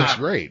does. It looks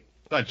great.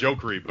 It's not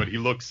jokery, but he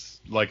looks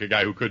like a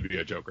guy who could be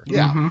a Joker.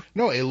 Yeah.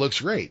 No, it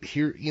looks great.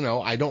 Here, you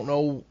know, I don't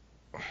know.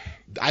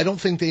 I don't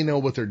think they know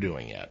what they're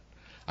doing yet.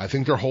 I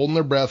think they're holding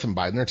their breath and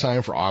biding their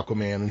time for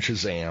Aquaman and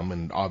Shazam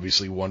and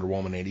obviously Wonder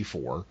Woman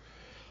 84.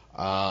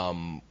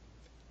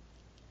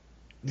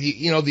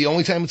 The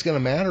only time it's going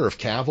to matter if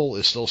Cavill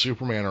is still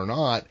Superman or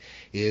not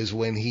is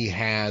when he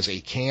has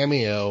a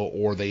cameo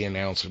or they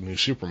announce a new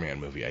Superman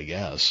movie, I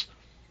guess.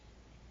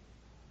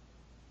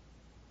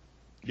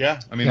 Yeah,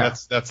 I mean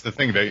that's the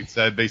thing. They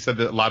said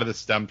that a lot of this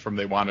stemmed from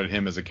they wanted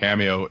him as a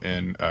cameo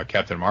in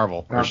Captain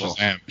Marvel or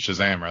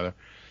Shazam rather.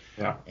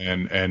 Yeah.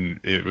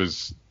 And it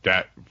was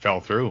that fell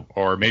through,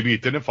 or maybe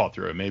it didn't fall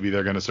through. Maybe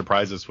they're going to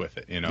surprise us with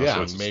it, you know. Yeah,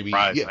 so it's maybe. A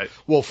surprise. Yeah.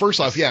 Well, first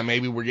off,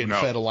 maybe we're getting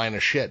fed a line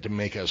of shit to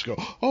make us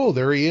go, oh,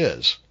 there he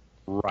is.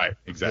 Right.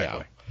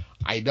 Exactly. Yeah.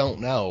 I don't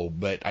know,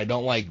 but I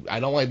don't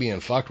like being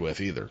fucked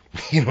with either.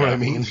 You know what I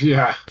mean?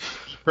 Yeah.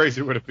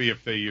 Crazy would it be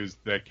if they used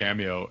that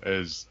cameo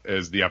as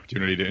the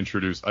opportunity to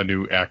introduce a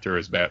new actor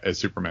as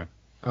Superman?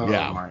 Oh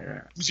yeah. My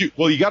God.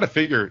 Well, you got to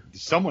figure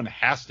someone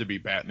has to be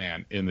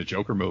Batman in the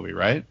Joker movie,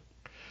 right?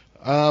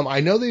 I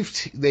know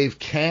they've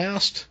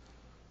cast.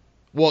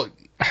 Well,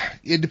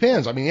 it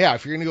depends. I mean, yeah,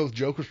 if you're going to go with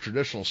Joker's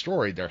traditional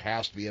story, there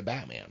has to be a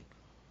Batman.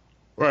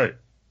 Right.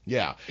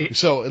 Yeah.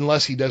 So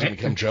unless he doesn't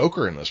become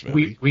Joker in this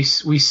movie, we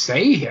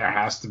say there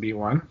has to be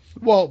one.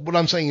 Well, what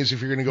I'm saying is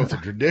if you're going to go with the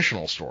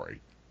traditional story,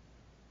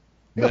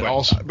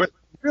 but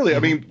really, I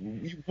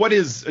mean, what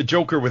is a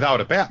Joker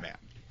without a Batman?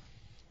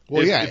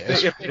 Well,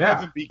 if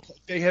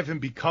they haven't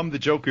become the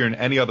Joker in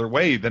any other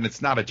way, then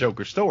it's not a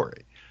Joker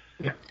story.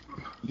 Yeah.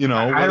 You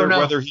know,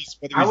 whether he's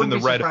in the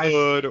Red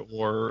Hood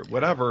or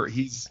whatever,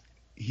 he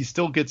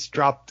still gets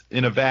dropped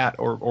in a vat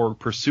or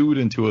pursued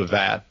into a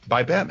vat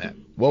by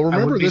Batman. Well,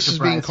 remember this is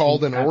being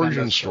called an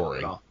origin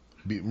story.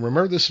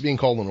 Remember this is being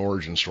called an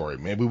origin story.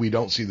 Maybe we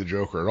don't see the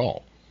Joker at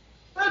all.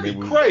 That'd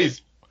be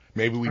crazy.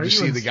 Maybe we just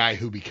see the guy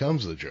who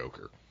becomes the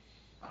Joker.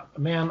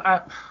 Man,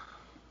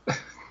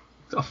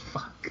 oh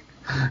fuck.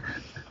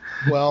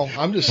 Well,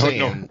 I'm just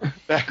saying.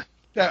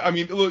 I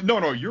mean,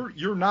 no,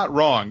 you're not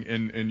wrong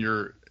in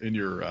your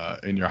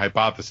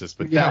hypothesis,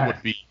 but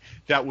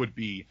that would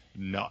be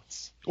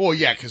nuts. Well,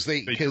 yeah, because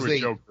they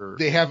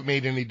haven't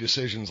made any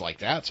decisions like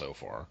that so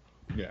far.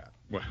 Yeah.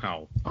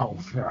 Wow. Oh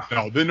yeah.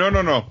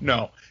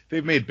 No.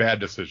 They've made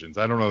bad decisions.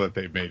 I don't know that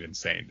they've made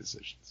insane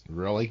decisions.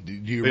 Really? Do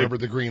you remember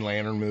the Green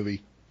Lantern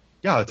movie?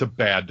 Yeah, it's a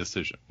bad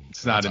decision.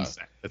 It's not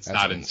insane. It's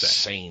not an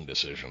insane. Insane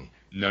decision.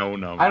 No.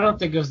 I don't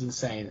think it was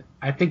insane.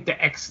 I think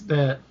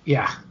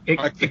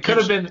it could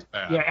have been.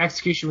 Yeah,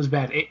 execution was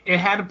bad. It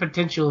had a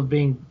potential of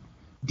being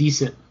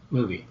decent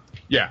movie.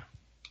 Yeah.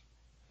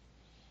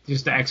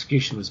 Just the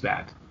execution was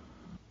bad.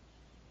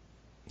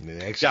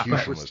 The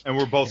execution was and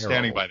we're both terrible.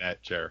 standing by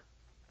that chair.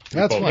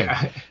 That's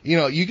fine. You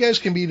know, you guys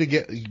can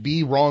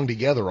be wrong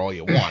together all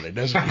you want. It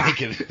doesn't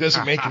make it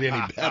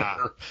any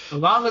better. As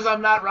long as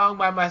I'm not wrong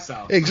by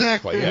myself.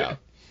 Exactly. Yeah.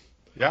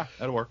 Yeah,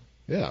 that'll work.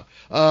 Yeah.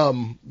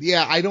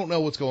 I don't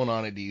know what's going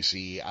on at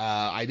DC.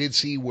 I did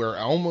see where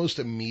almost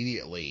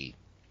immediately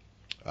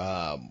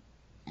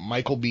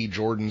Michael B.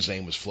 Jordan's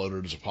name was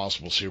floated as a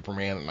possible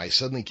Superman, and I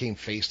suddenly came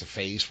face to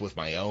face with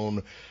my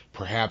own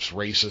perhaps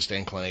racist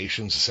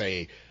inclinations to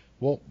say,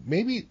 well,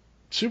 maybe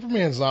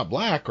Superman's not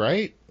black,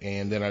 right?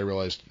 And then I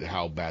realized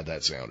how bad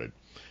that sounded.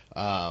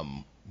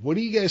 What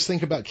do you guys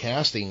think about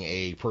casting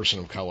a person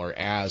of color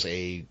as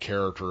a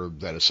character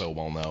that is so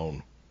well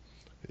known?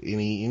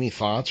 Any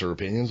thoughts or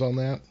opinions on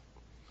that?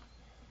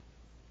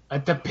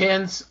 It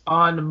depends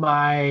on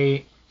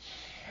my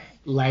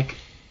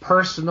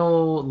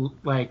personal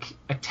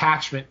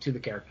attachment to the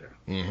character.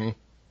 Mm-hmm.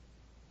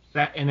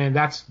 Then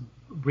that's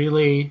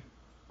really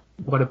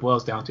what it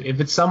boils down to. If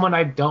it's someone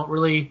I don't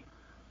really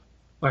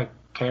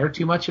care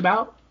too much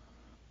about,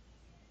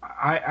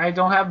 I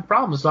don't have a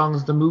problem as long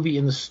as the movie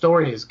and the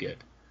story is good.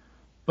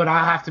 But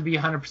I have to be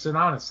 100%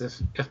 honest.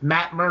 If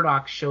Matt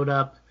Murdock showed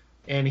up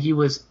and he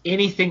was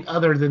anything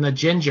other than a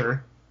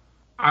ginger,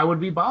 I would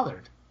be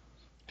bothered.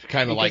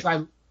 Kind of like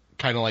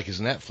his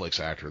Netflix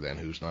actor then,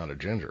 who's not a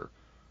ginger.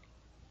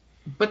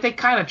 But they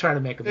kind of try to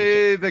make him.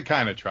 They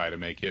kind of try to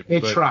make it. They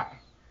try.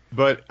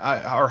 But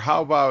or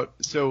how about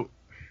so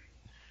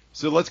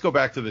let's go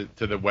back to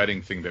the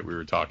wedding thing that we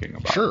were talking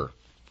about. Sure.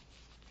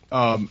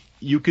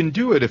 You can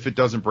do it if it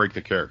doesn't break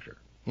the character.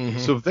 Mm-hmm.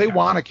 So if they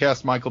want to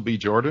cast Michael B.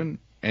 Jordan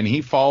and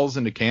he falls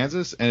into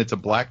Kansas and it's a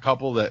black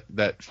couple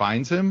that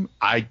finds him,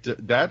 I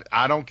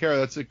don't care.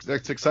 That's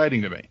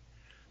exciting to me.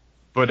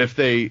 But if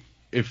the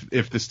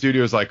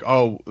studio's like,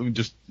 oh,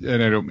 just,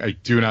 and I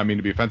do not mean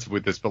to be offensive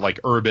with this, but like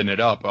urban it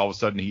up, all of a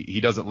sudden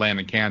he doesn't land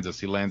in Kansas.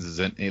 He lands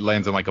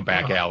in like a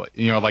back alley,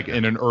 like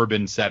in an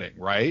urban setting,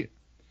 right?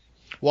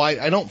 Well,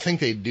 I don't think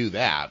they'd do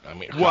that. I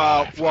mean,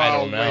 well, I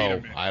don't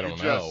know. I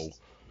don't know.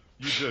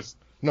 You just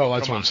no,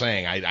 that's what I'm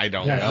saying. I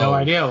don't know. I have no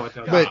idea what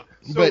they'll do.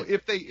 But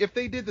if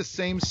they did the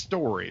same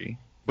story,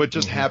 but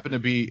just happen to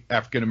be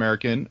African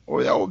American,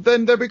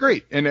 then that'd be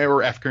great.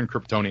 Or African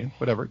Kryptonian,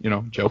 whatever,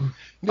 joke.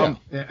 Yeah.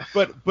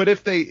 But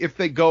if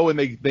they go and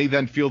they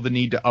then feel the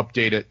need to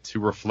update it to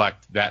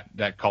reflect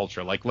that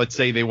culture, like let's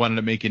say they wanted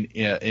to make an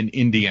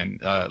Indian,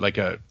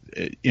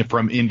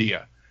 from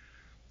India,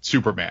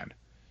 Superman,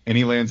 and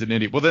he lands in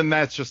India, well then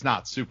that's just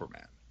not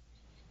Superman.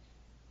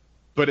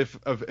 But if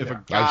a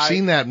guy, I've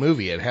seen that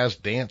movie, it has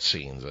dance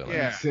scenes in it.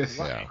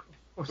 Yeah.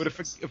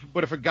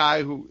 But if a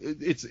guy who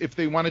if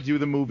they want to do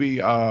the movie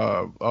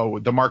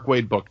the Mark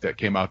Waid book that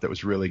came out that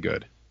was really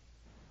good,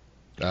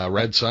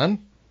 Red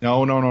Sun?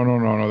 No,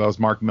 that was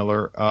Mark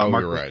Miller.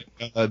 You're right.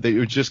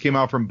 It just came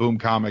out from Boom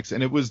Comics,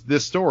 and it was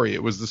this story.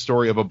 It was the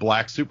story of a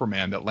black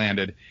Superman that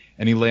landed,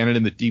 and he landed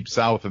in the Deep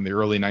South in the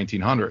early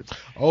 1900s.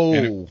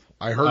 Oh,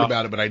 I heard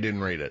about it, but I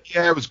didn't read it.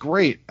 Yeah, it was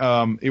great.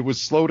 It was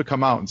slow to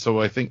come out, and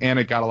so I think, and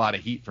it got a lot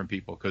of heat from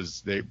people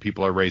because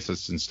people are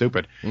racist and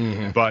stupid.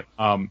 Mm-hmm. But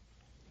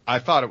I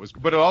thought it was,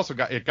 but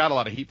it got a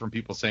lot of heat from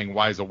people saying,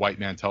 why is a white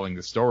man telling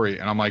the story?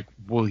 And I'm like,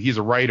 well, he's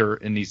a writer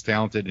and he's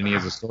talented and he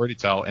has a story to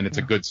tell and it's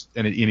a good,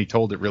 and he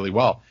told it really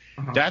well.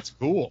 That's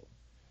cool,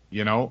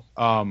 and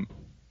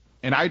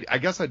I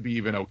guess I'd be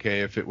even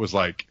okay if it was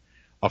like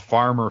a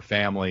farmer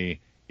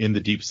family in the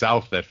Deep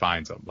South that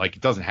finds him. Like,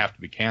 it doesn't have to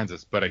be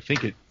Kansas, but I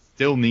think it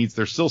still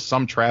there's still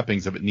some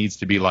trappings of it needs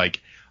to be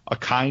like a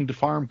kind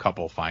farm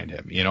couple find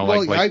him,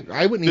 Well,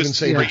 I wouldn't even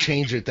say to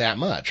change it that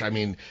much. I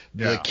mean,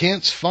 the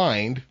Kents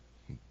find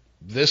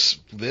this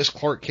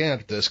Clark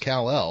Kent, this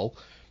Kal-El,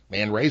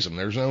 and raise him.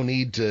 There's no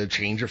need to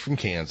change it from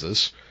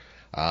Kansas.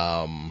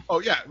 Right.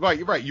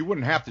 You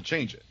wouldn't have to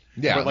change it.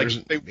 Yeah, but like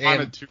they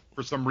wanted to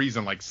for some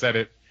reason, like set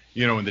it,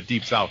 in the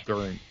Deep South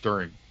during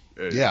Jim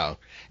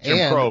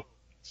Crow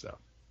stuff.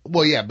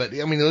 Well, yeah, but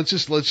I mean, let's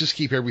just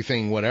keep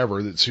everything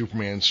whatever, that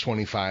Superman's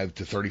 25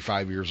 to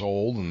 35 years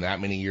old and that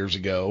many years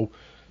ago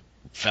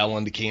fell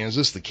into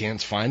Kansas. The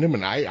Kents find him,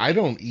 and I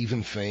don't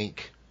even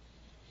think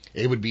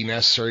it would be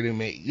necessary to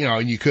make,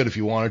 and you could if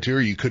you wanted to,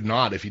 or you could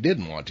not if you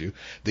didn't want to.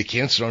 The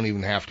Kents don't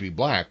even have to be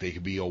black. They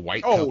could be a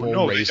white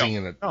couple raising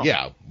an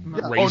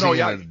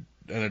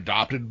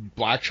adopted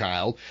black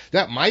child.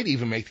 That might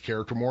even make the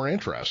character more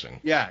interesting.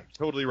 Yeah,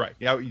 totally right.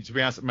 Yeah, to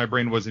be honest, my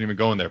brain wasn't even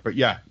going there, but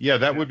yeah,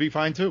 that would be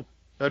fine too.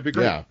 That'd be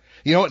great. Yeah.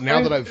 You know what?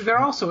 Now that I've... There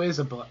also is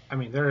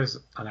there is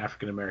an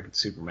African-American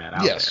Superman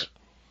out there.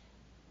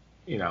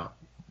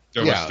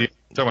 Talking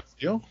about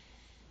Steel?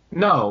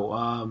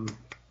 No.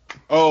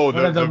 The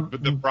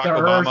Barack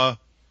Obama.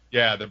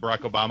 Yeah, the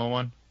Barack Obama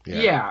one.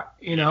 Yeah.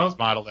 It's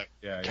modeled it.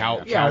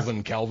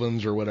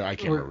 Calvin's or whatever. I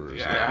can't remember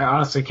his name. I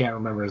honestly can't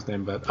remember his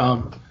name, but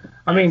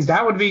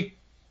that would be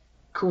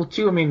cool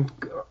too. I mean,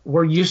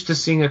 we're used to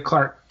seeing a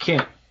Clark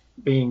Kent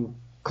being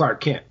Clark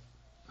Kent.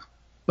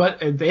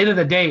 But at the end of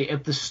the day,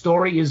 if the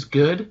story is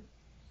good,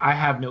 I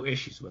have no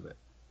issues with it.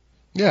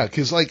 Yeah,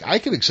 because I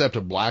could accept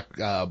a black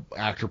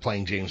actor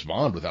playing James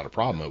Bond without a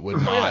problem. It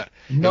would not.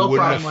 No it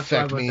wouldn't problem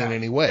affect me in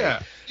any way.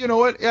 Yeah. You know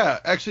what? Yeah.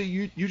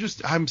 Actually,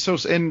 I'm so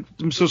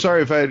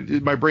sorry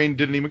if my brain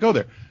didn't even go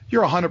there.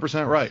 You're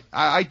 100% right.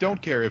 I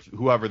don't care if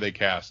whoever they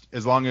cast,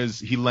 as long as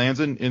he lands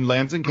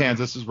in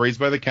Kansas, is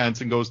raised by the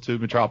Kents, and goes to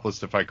Metropolis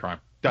to fight crime.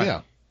 Done.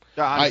 Yeah.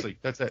 Honestly,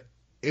 that's it.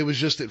 It was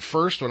just at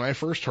first, when I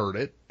first heard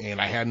it,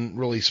 and I hadn't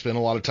really spent a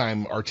lot of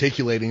time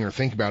articulating or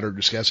thinking about it or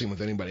discussing with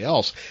anybody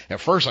else, at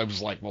first I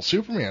was like, well,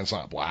 Superman's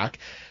not black.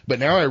 But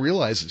now I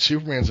realize that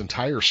Superman's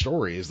entire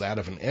story is that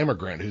of an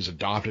immigrant who's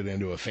adopted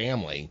into a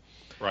family.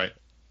 Right.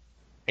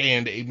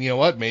 And you know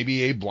what?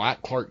 Maybe a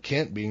black Clark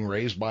Kent being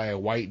raised by a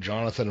white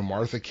Jonathan and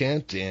Martha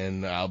Kent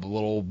in a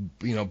little,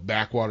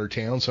 backwater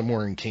town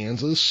somewhere in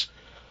Kansas,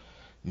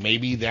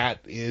 maybe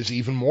that is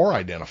even more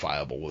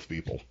identifiable with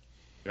people.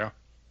 Yeah.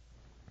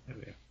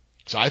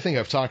 So I think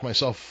I've talked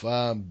myself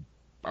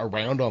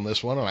around on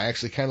this one, and I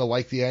actually kind of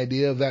like the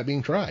idea of that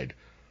being tried.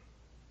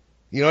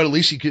 At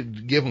least you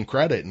could give them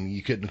credit, and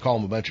you couldn't call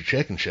them a bunch of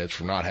chicken shits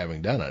for not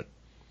having done it.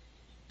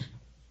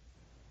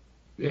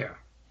 Yeah,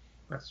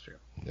 that's true.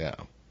 Yeah.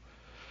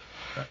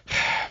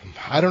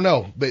 I don't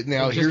know, but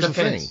now here's the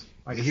thing.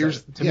 Like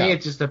me,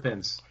 it just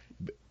depends.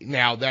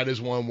 Now, that is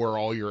one where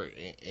all your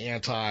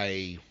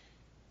anti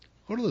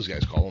What do those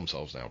guys call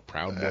themselves now?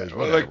 Proud Boys,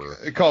 like, whatever.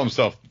 they call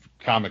themselves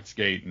Comics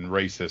Gate and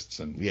racists,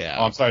 and Yeah.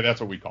 Oh, I'm sorry, that's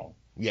what we call them.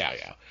 Yeah.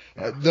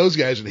 Those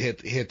guys would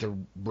hit the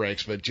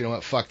bricks, but you know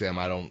what? Fuck them.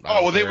 I don't They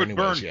care would anyways,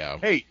 burn. Yeah.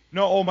 Hey,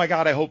 no, oh my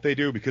God, I hope they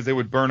do, because they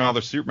would burn all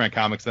their Superman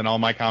comics, then all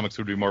my comics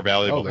would be more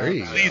valuable. Oh, there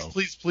you go.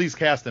 Please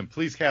cast him.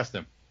 Please cast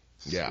him.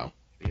 Yeah.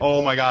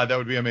 Oh my God, that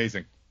would be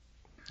amazing.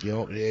 You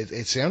know,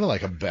 it sounded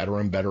like a better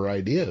and better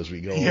idea as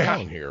we go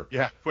along here.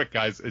 Yeah, quick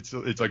guys, it's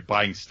like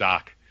buying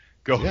stock.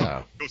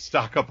 Go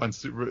stock up on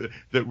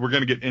that. We're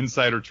gonna get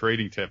insider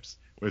trading tips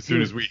as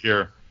soon as we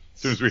hear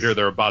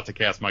they're about to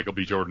cast Michael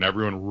B. Jordan.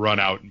 Everyone run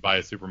out and buy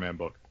a Superman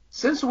book.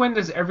 Since when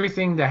does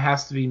everything that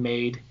has to be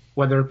made,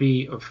 whether it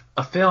be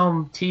a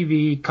film,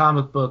 TV,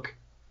 comic book,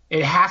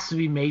 it has to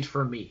be made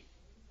for me?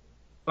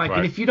 Like, Right.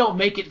 And if you don't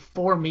make it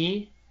for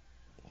me,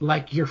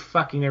 like, you're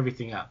fucking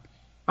everything up.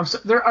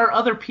 There are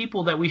other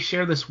people that we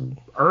share this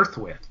earth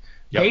with.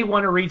 Yep. They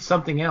want to read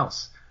something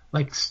else.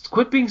 Like,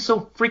 quit being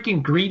so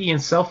freaking greedy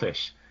and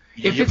selfish.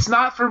 If Yep. it's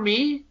not for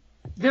me,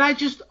 then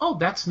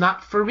that's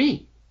not for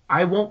me.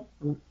 I won't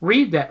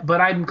read that,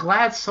 but I'm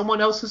glad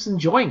someone else is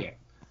enjoying it.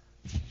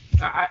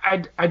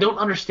 I don't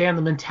understand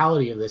the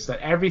mentality of this, that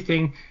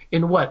everything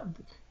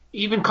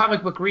even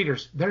comic book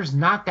readers, there's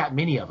not that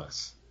many of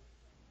us.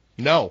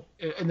 No.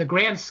 In the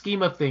grand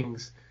scheme of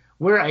things,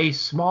 we're a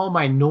small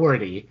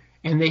minority,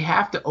 and they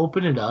have to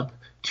open it up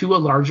to a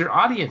larger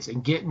audience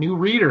and get new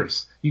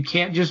readers. You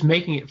can't just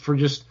making it for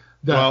just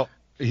the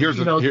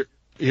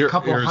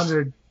couple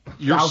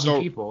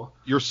 100,000 people.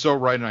 You're so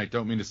right, and I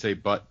don't mean to say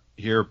but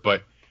here,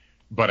 but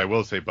I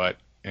will say but.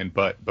 They're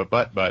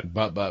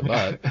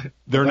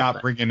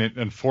not bringing in.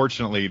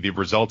 Unfortunately, the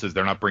result is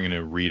they're not bringing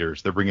in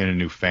readers. They're bringing in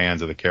new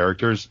fans of the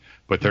characters,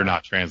 but they're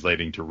not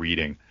translating to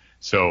reading.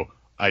 So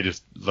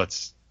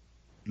let's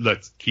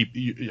keep.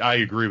 I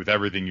agree with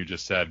everything you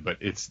just said, but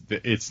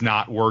it's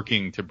not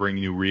working to bring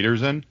new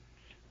readers in,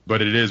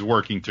 but it is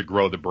working to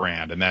grow the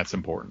brand, and that's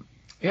important.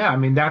 Yeah, I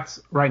mean that's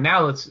right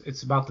now.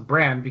 It's about the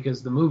brand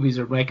because the movies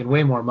are making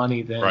way more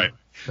money than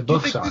the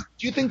books are.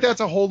 Do you think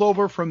that's a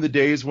holdover from the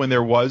days when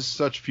there was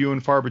such few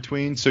and far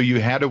between? So you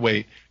had to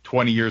wait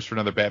 20 years for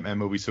another Batman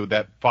movie, so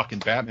that fucking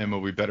Batman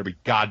movie better be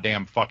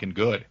goddamn fucking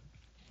good.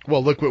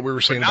 Well, look what we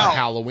were saying about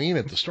Halloween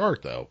at the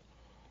start, though.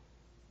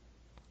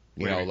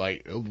 You know,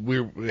 like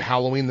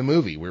Halloween the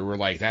movie, we were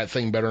like, that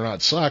thing better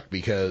not suck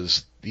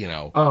because, you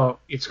know. Oh,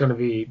 it's going to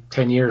be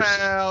 10 years.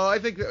 Well, I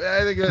think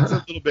that's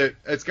a little bit.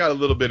 It's got a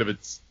little bit of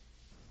its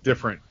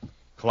different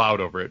cloud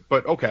over it,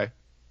 but okay.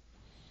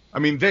 I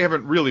mean, they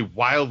haven't really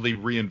wildly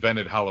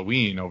reinvented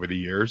Halloween over the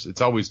years.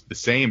 It's always the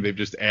same. They've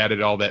just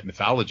added all that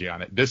mythology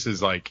on it. This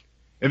is like,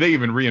 and they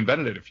even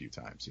reinvented it a few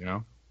times, you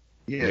know?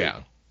 Yeah.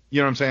 You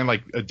know what I'm saying?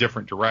 Like a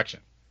different direction.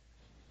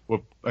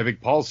 What I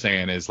think Paul's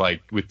saying is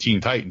like with Teen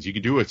Titans, you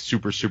could do a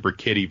super, super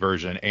kiddie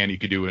version and you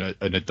could do an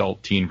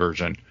adult teen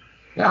version.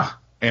 Yeah.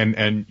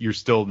 And you're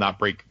still not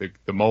break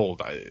the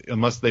mold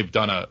unless they've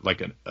done a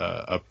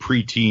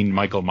preteen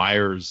Michael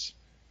Myers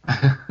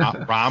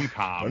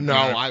rom-com. No,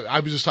 I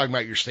was just talking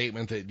about your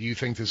statement that you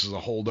think this is a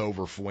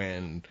holdover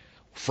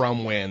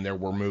from when there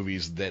were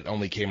movies that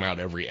only came out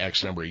every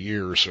X number of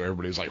years, so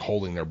everybody's like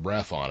holding their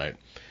breath on it.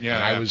 Yeah.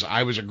 And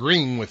I was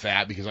agreeing with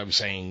that because I was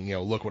saying, you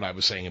know, look what I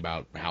was saying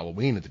about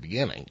Halloween at the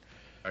beginning.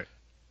 Right.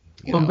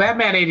 When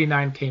Batman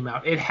 89 came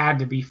out, it had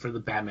to be for the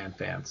Batman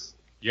fans.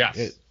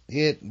 Yes.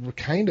 It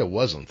kind of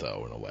wasn't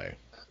though in a way.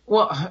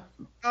 Well,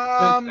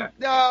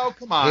 no,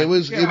 come on. It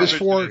was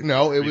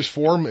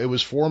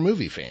for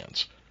movie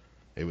fans.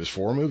 It was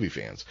for movie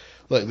fans.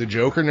 Look, the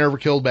Joker never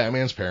killed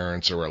Batman's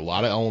parents. There were a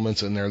lot of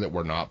elements in there that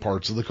were not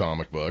parts of the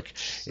comic book.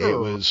 It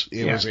was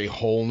a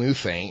whole new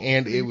thing,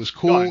 and it was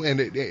cool, and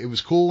it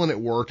was cool, and it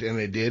worked, and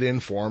it did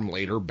inform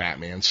later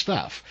Batman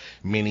stuff.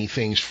 Many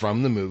things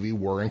from the movie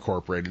were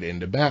incorporated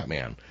into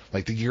Batman,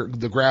 like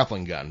the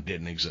grappling gun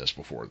didn't exist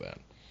before then.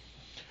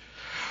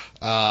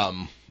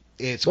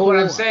 It's cool. What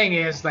I'm saying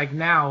is, like,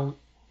 now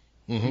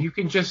you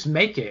can just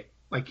make it.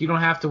 Like, you don't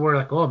have to worry,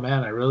 like, oh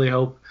man, I really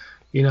hope,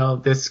 you know,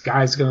 this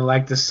guy's gonna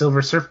like the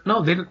Silver Surfer.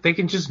 No, they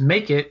can just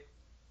make it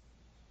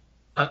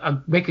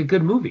make a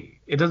good movie.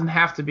 It doesn't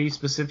have to be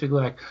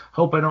specifically like,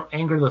 hope I don't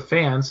anger the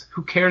fans.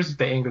 Who cares if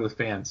they anger the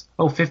fans?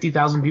 Oh,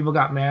 50,000 people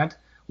got mad.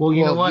 Well,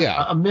 you know what?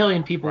 Yeah. A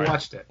million people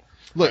watched it.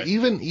 Look,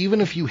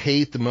 even if you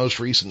hate the most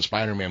recent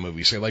Spider-Man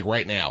movie, say like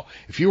right now,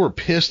 if you were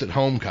pissed at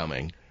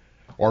Homecoming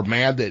or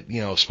mad that,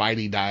 you know,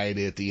 Spidey died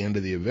at the end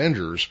of the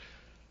Avengers,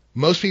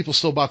 most people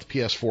still bought the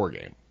PS4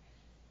 game.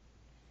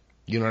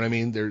 You know what I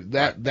mean?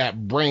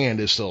 That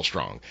brand is still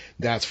strong.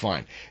 That's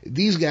fine.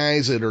 These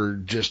guys that are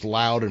just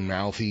loud and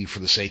mouthy for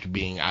the sake of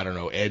being, I don't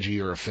know,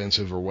 edgy or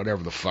offensive or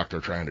whatever the fuck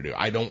they're trying to do.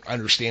 I don't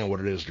understand what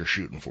it is they're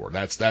shooting for.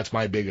 That's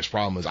my biggest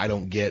problem is I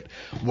don't get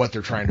what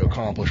they're trying to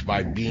accomplish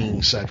by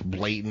being such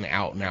blatant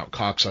out and out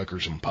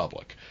cocksuckers in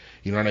public.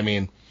 You know what I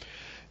mean?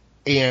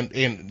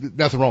 And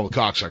nothing wrong with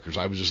cocksuckers.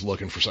 I was just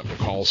looking for something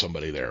to call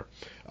somebody there.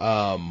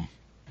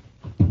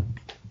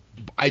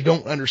 I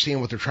don't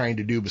understand what they're trying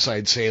to do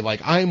besides say,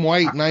 like, I'm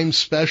white and I'm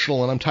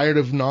special and I'm tired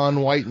of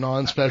non-white,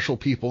 non-special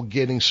people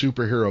getting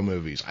superhero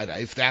movies.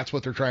 If that's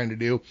what they're trying to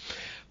do,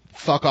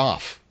 fuck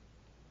off.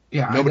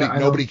 Yeah,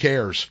 nobody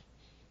cares.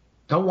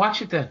 Don't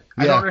watch it then.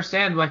 Yeah. I don't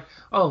understand. Like,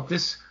 oh,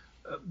 this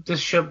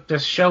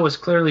show is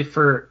clearly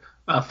for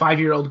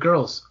 5-year-old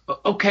girls.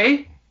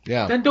 Okay.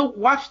 Yeah. Then don't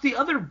watch the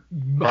other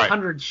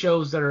 100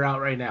 shows that are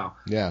out right now.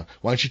 Yeah.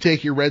 Why don't you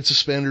take your red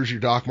suspenders, your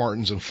Doc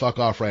Martens, and fuck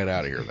off right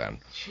out of here then?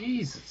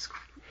 Jesus,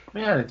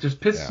 man, it just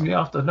pisses me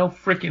off to no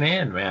freaking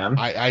end, man.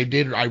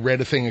 I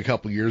read a thing a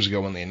couple years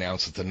ago when they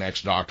announced that the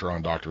next Doctor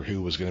on Doctor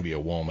Who was going to be a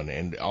woman,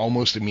 and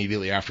almost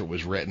immediately after it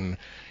was written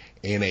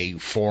in a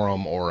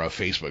forum or a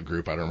Facebook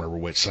group, I don't remember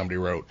which, somebody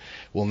wrote,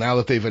 well, now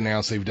that they've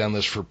announced they've done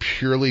this for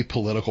purely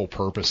political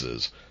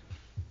purposes.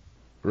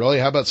 Really?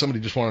 How about somebody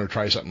just wanted to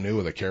try something new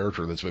with a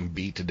character that's been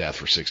beat to death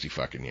for 60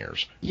 fucking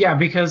years? Yeah,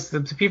 because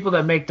the people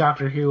that make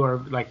Doctor Who are,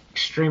 like,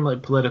 extremely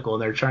political,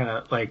 and they're trying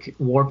to, like,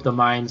 warp the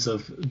minds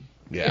of...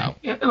 Yeah.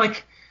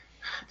 Like,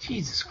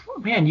 Jesus,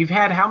 man, you've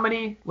had how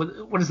many?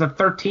 What is the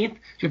 13th?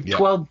 You have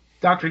 12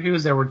 Doctor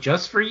Who's that were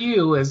just for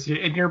you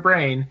in your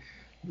brain.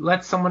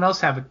 Let someone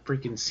else have a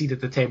freaking seat at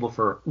the table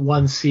for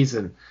one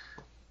season.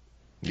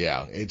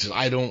 Yeah, it's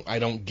I don't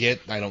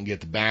get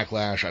the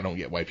backlash. I don't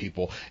get why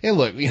people. And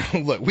look,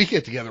 we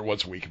get together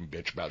once a week and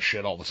bitch about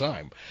shit all the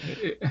time,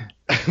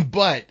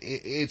 but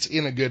it's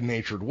in a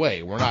good-natured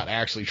way. We're not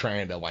actually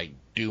trying to, like,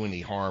 do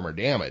any harm or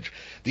damage.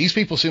 These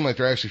people seem like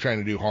they're actually trying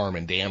to do harm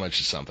and damage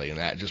to something, and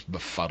that just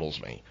befuddles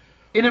me.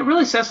 And it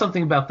really says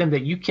something about them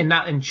that you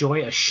cannot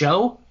enjoy a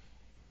show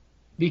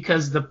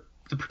because the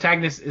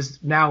protagonist is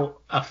now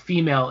a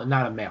female and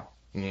not a male.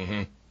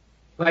 Mm-hmm.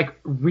 Like,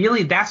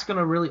 really, that's going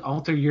to really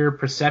alter your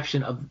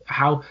perception of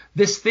how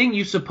this thing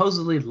you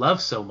supposedly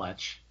love so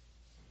much,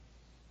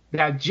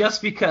 that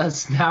just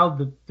because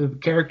now the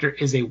character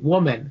is a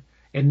woman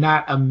and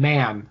not a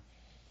man,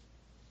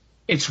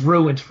 it's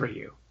ruined for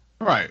you.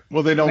 Right.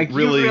 Well, they don't like,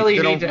 really. You really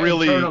they need don't to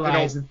really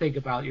internalize and think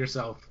about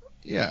yourself.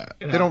 Yeah,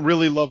 you know? They don't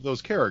really love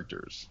those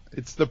characters.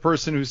 It's the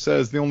person who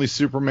says the only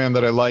Superman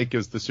that I like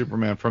is the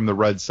Superman from the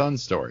Red Sun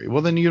story.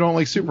 Well, then you don't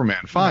like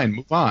Superman. Fine,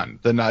 move on.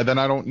 Then I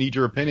don't need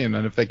your opinion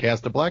on if they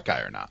cast a black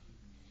guy or not.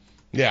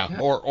 Yeah,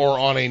 or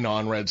on a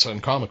non-Red Sun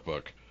comic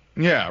book.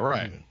 Yeah,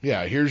 right.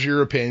 Yeah, here's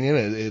your opinion.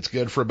 It's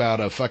good for about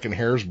a fucking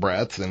hair's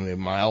breadth and a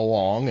mile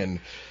long. And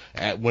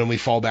when we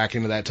fall back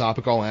into that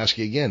topic, I'll ask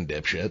you again,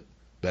 dipshit.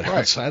 But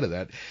outside of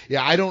that,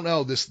 yeah, I don't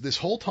know. This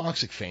whole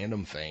toxic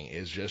fandom thing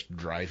is just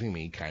driving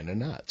me kind of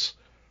nuts.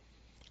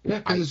 Yeah,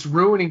 because it's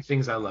ruining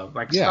things I love,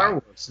 like Star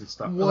Wars and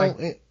stuff. Well,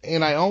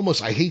 and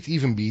I hate to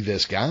even be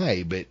this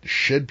guy, but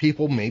should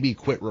people maybe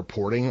quit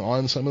reporting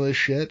on some of this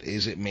shit?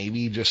 Is it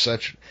maybe just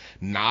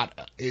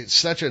it's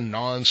such a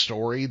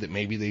non-story that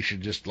maybe they should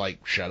just,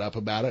 like, shut up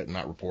about it and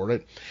not report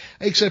it?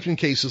 Except in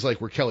cases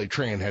like where Kelly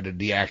Tran had to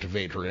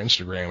deactivate her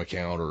Instagram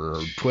account or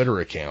her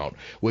Twitter account,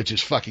 which is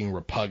fucking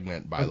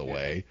repugnant, by the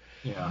way.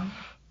 Yeah.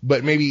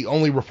 But maybe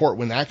only report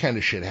when that kind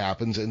of shit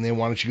happens, and then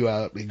why don't you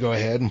go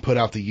ahead and put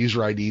out the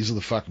user IDs of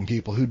the fucking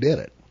people who did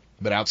it.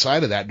 But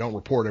outside of that, don't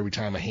report every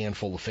time a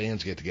handful of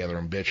fans get together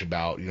and bitch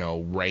about,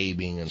 Rey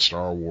being in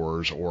Star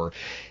Wars, or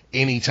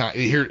anytime.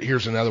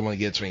 Here's another one that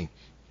gets me.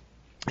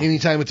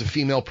 Anytime it's a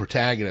female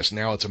protagonist,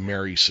 now it's a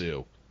Mary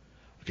Sue.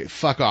 Okay,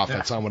 fuck off. Yeah.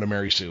 That's not what a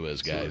Mary Sue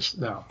is, guys.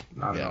 No,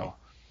 not at all.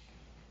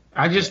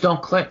 I just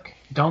don't click.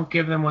 Don't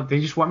give them what they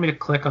just want me to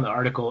click on the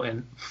article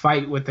and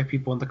fight with the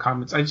people in the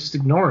comments. I just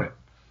ignore it.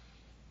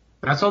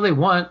 That's all they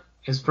want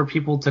is for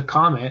people to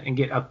comment and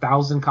get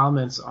 1,000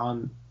 comments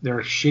on their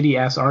shitty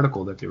ass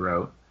article that they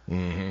wrote.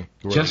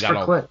 Mm-hmm. Just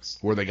for clicks.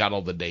 Where they got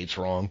all the dates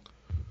wrong.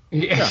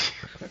 Yeah.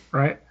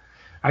 Right?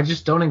 I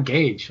just don't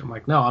engage. I'm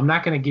like, no, I'm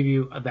not going to give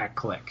you that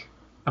click.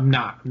 I'm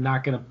not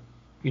going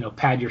to,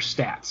 pad your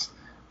stats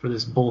for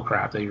this bull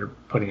crap that you're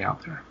putting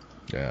out there.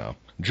 Yeah.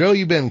 Joe,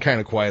 you've been kind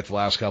of quiet the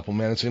last couple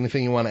minutes.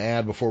 Anything you want to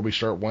add before we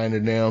start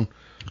winding down?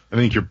 I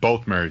think you're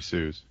both Mary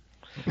Sues.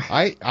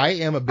 I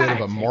am a bit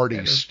of a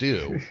Marty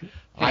Stew.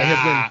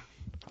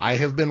 I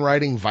have been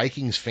writing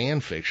Vikings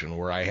fan fiction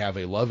where I have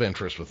a love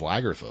interest with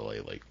Lagertha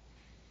lately.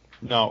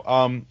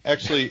 No,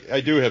 actually, I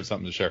do have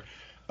something to share.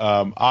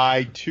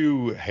 I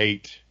too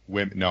hate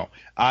women. No,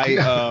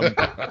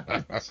 a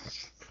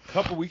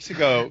couple weeks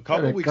ago,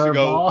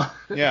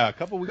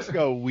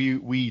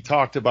 we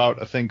talked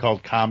about a thing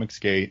called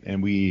Comicsgate,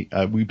 and we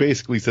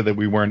basically said that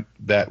we weren't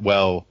that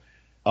well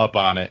up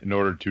on it in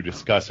order to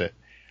discuss it.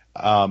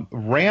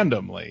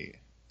 Randomly,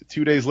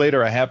 2 days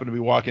later, I happened to be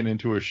walking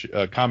into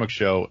a comic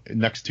show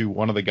next to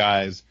one of the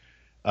guys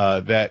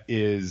that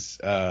is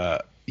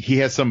he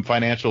has some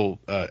financial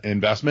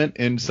investment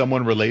in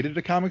someone related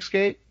to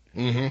Comicsgate.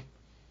 Mm-hmm.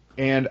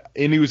 And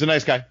he was a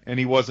nice guy, and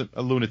he wasn't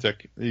a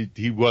lunatic.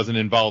 He wasn't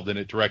involved in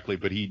it directly,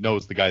 but he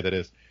knows the guy that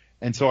is.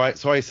 And so I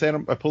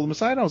pulled him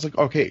aside, and I was like,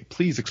 okay,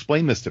 please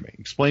explain this to me.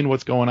 Explain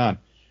what's going on.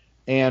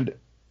 And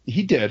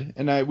he did,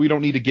 and we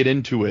don't need to get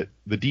into it,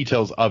 the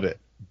details of it.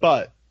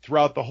 But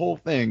throughout the whole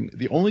thing,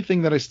 the only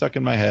thing that I stuck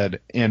in my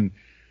head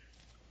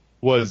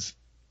was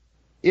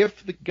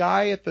if the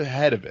guy at the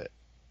head of it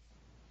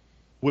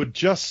would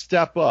just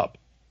step up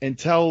and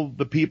tell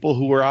the people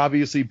who are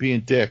obviously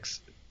being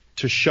dicks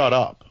to shut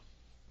up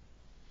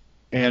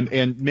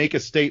and make a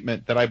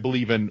statement that I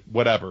believe in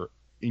whatever,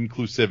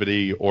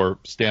 inclusivity or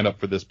stand up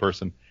for this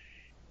person,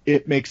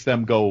 it makes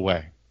them go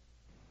away.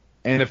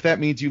 And if that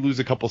means you lose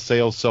a couple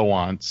sales, so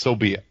on, so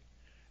be it.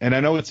 And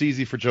I know it's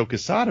easy for Joe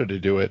Quesada to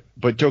do it,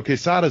 but Joe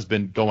Quesada's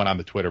been going on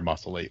the Twitter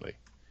muscle lately.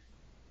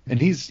 And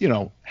he's,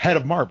 head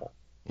of Marvel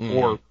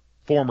or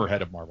former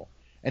head of Marvel.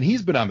 And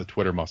he's been on the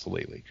Twitter muscle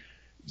lately.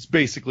 He's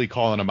basically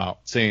calling them out,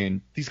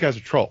 saying, these guys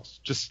are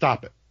trolls. Just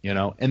stop it,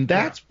 And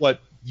that's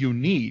what you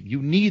need.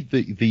 You need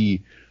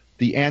the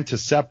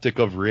antiseptic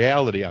of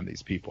reality on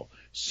these people.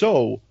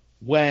 So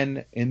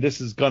when, and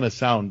this is going to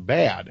sound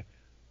bad,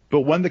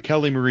 but when the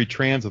Kelly Marie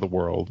Trans of the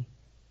world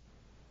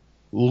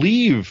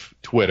leave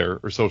Twitter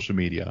or social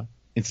media,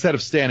 instead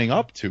of standing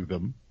up to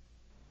them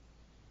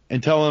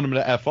and telling them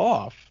to F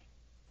off,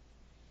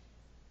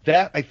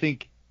 that I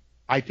think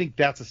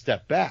that's a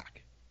step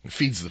back. It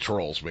feeds the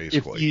trolls,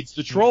 basically. It feeds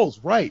the trolls,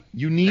 right.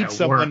 You need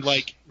someone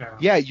like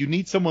you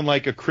need someone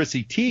like a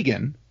Chrissy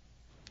Teigen,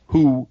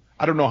 who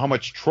I don't know how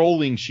much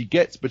trolling she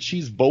gets, but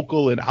she's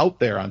vocal and out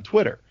there on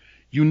Twitter.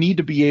 You need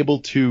to be able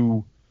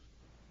to,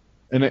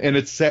 and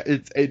it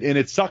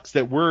sucks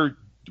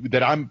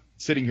that I'm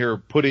sitting here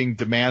putting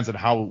demands on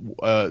how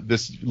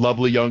this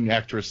lovely young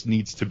actress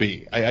needs to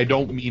be. I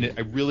don't mean it.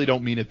 I really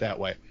don't mean it that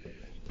way.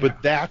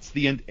 But that's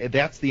the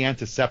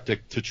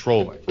antiseptic to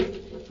trolling.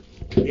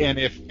 And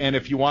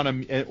if you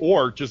want to,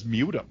 or just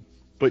mute them,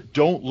 but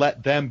don't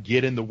let them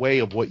get in the way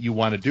of what you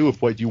want to do.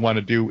 If what you want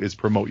to do is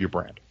promote your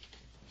brand.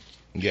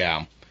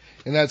 Yeah,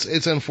 and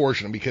it's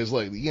unfortunate because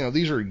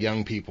these are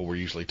young people we're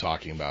usually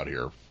talking about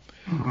here,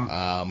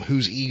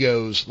 whose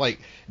egos, like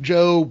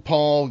Joe,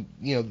 Paul,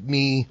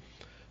 me.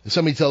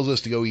 Somebody tells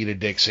us to go eat a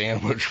dick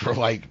sandwich, we're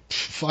like,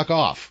 fuck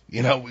off.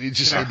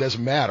 It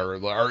doesn't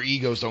matter. Our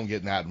egos don't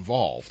get that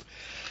involved.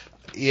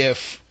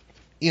 If,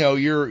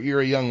 you're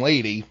a young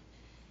lady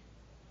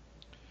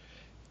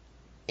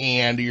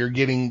and you're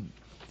getting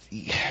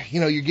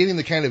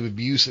the kind of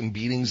abuse and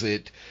beatings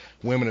that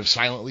women have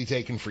silently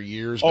taken for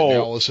years, but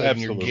now all of a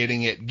sudden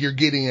absolutely. you're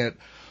getting it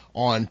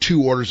on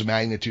 2 orders of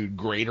magnitude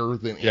greater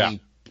than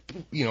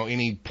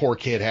any poor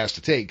kid has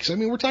to take. 'Cause,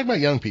 we're talking about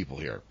young people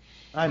here.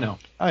 I know.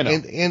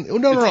 And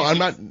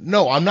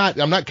no, I'm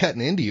not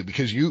cutting into you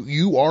because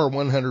you are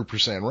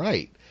 100%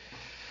 right.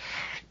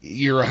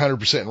 You're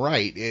 100%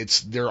 right.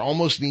 There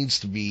almost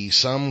needs to be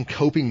some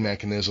coping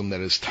mechanism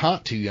that is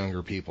taught to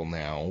younger people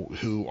now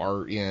who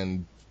are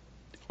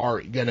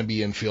going to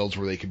be in fields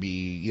where they could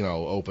be,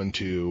 open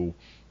to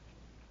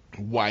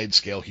wide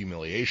scale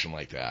humiliation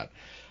like that.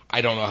 I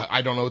don't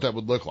know what that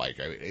would look like.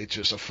 It's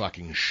just a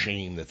fucking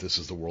shame that this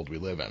is the world we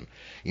live in.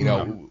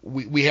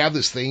 We have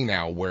this thing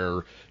now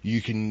where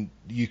you can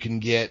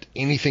get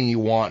anything you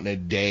want in a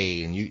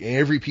day, and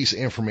every piece of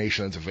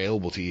information that's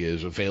available to you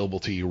is available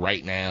to you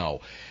right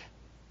now.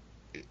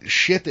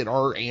 Shit that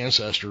our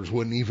ancestors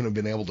wouldn't even have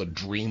been able to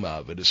dream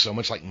of. It is so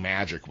much like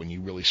magic when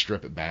you really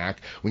strip it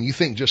back. When you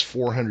think just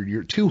 400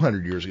 years,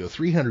 200 years ago,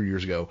 300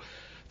 years ago,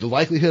 the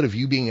likelihood of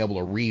you being able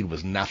to read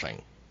was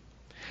nothing.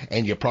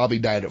 And you probably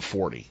died at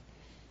 40.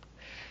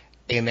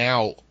 And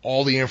now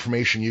all the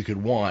information you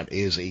could want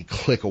is a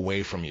click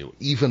away from you,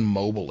 even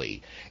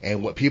mobily.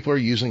 And what people are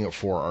using it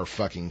for are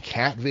fucking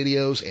cat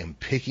videos and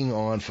picking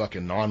on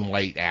fucking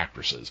non-white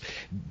actresses.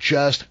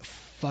 Just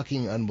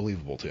fucking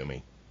unbelievable to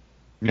me.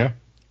 Yeah.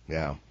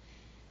 Yeah.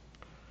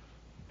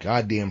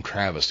 Goddamn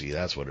travesty,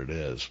 that's what it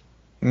is.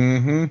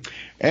 Mm-hmm.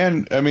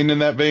 And, in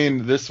that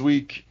vein, this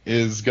week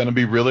is going to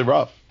be really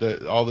rough.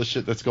 All the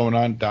shit that's going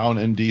on down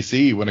in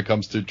D.C. when it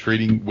comes to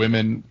treating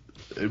women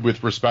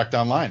with respect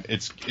online.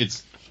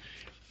 It's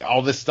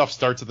all this stuff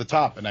starts at the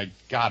top, and I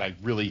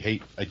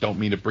don't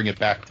mean to bring it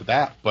back to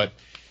that, but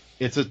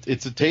it's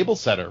a table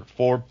setter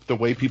for the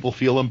way people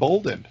feel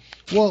emboldened.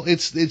 Well,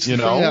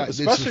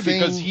 especially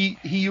because he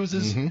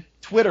uses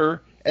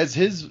Twitter as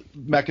his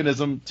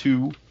mechanism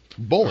to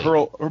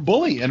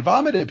bully and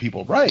vomit at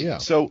people, right? Yeah.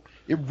 So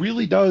it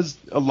really does.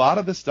 A lot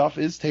of the stuff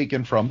is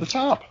taken from the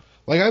top.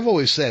 Like I've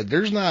always said,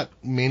 there's not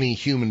many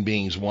human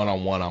beings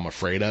one-on-one I'm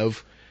afraid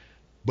of.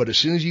 But as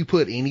soon as you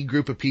put any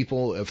group of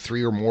people of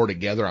 3 or more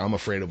together, I'm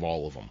afraid of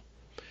all of them.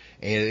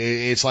 And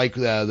it's like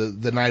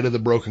the night of the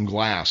broken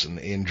glass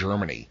in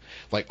Germany.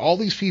 Like all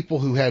these people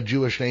who had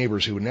Jewish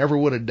neighbors who never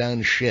would have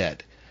done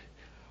shit,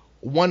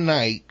 one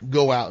night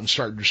go out and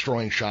start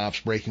destroying shops,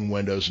 breaking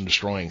windows, and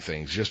destroying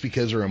things just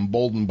because they're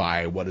emboldened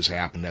by what has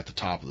happened at the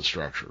top of the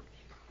structure.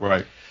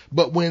 Right.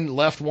 But when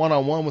left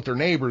one-on-one with their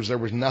neighbors, there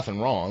was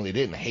nothing wrong. They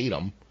didn't hate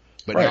them.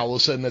 But now all of a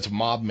sudden it's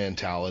mob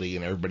mentality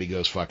and everybody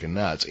goes fucking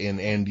nuts.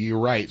 And you're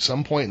right.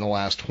 Some point in the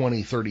last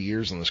 20, 30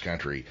 years in this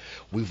country,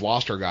 we've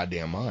lost our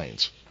goddamn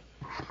minds.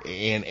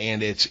 And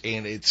it's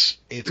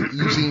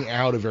oozing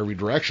out of every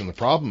direction. The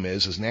problem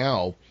is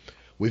now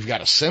we've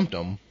got a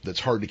symptom that's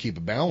hard to keep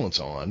a balance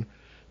on,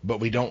 but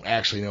we don't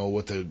actually know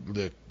what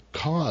the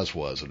cause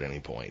was at any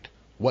point.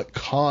 What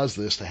caused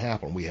this to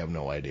happen? We have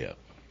no idea.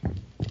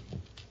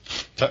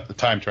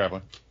 Time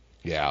traveling.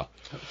 Yeah.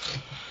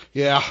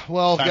 Yeah,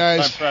 well,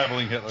 guys. Time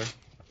traveling Hitler.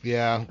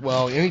 Yeah,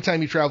 well,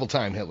 anytime you travel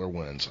time, Hitler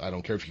wins. I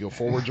don't care if you go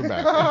forwards or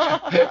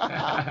backwards.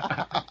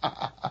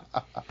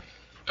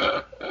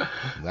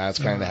 That's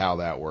kind of how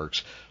that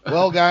works.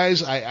 Well,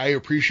 guys, I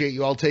appreciate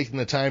you all taking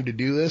the time to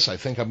do this. I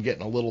think I'm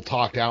getting a little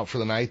talked out for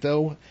the night,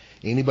 though.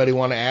 Anybody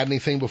want to add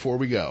anything before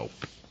we go?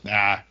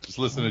 Nah, just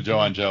listen to Joe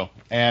on Joe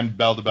and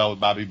Bell to Bell with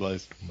Bobby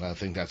Blaze. I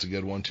think that's a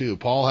good one, too.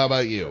 Paul, how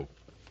about you?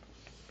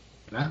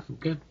 Nah,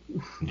 good.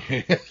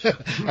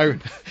 I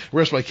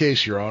rest my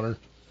case, Your Honor.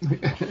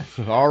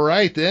 All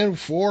right, then.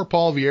 For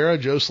Paul Vieira,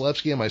 Joe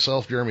Slepsky, and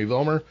myself, Jeremy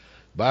Vilmer,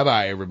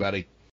 bye-bye, everybody.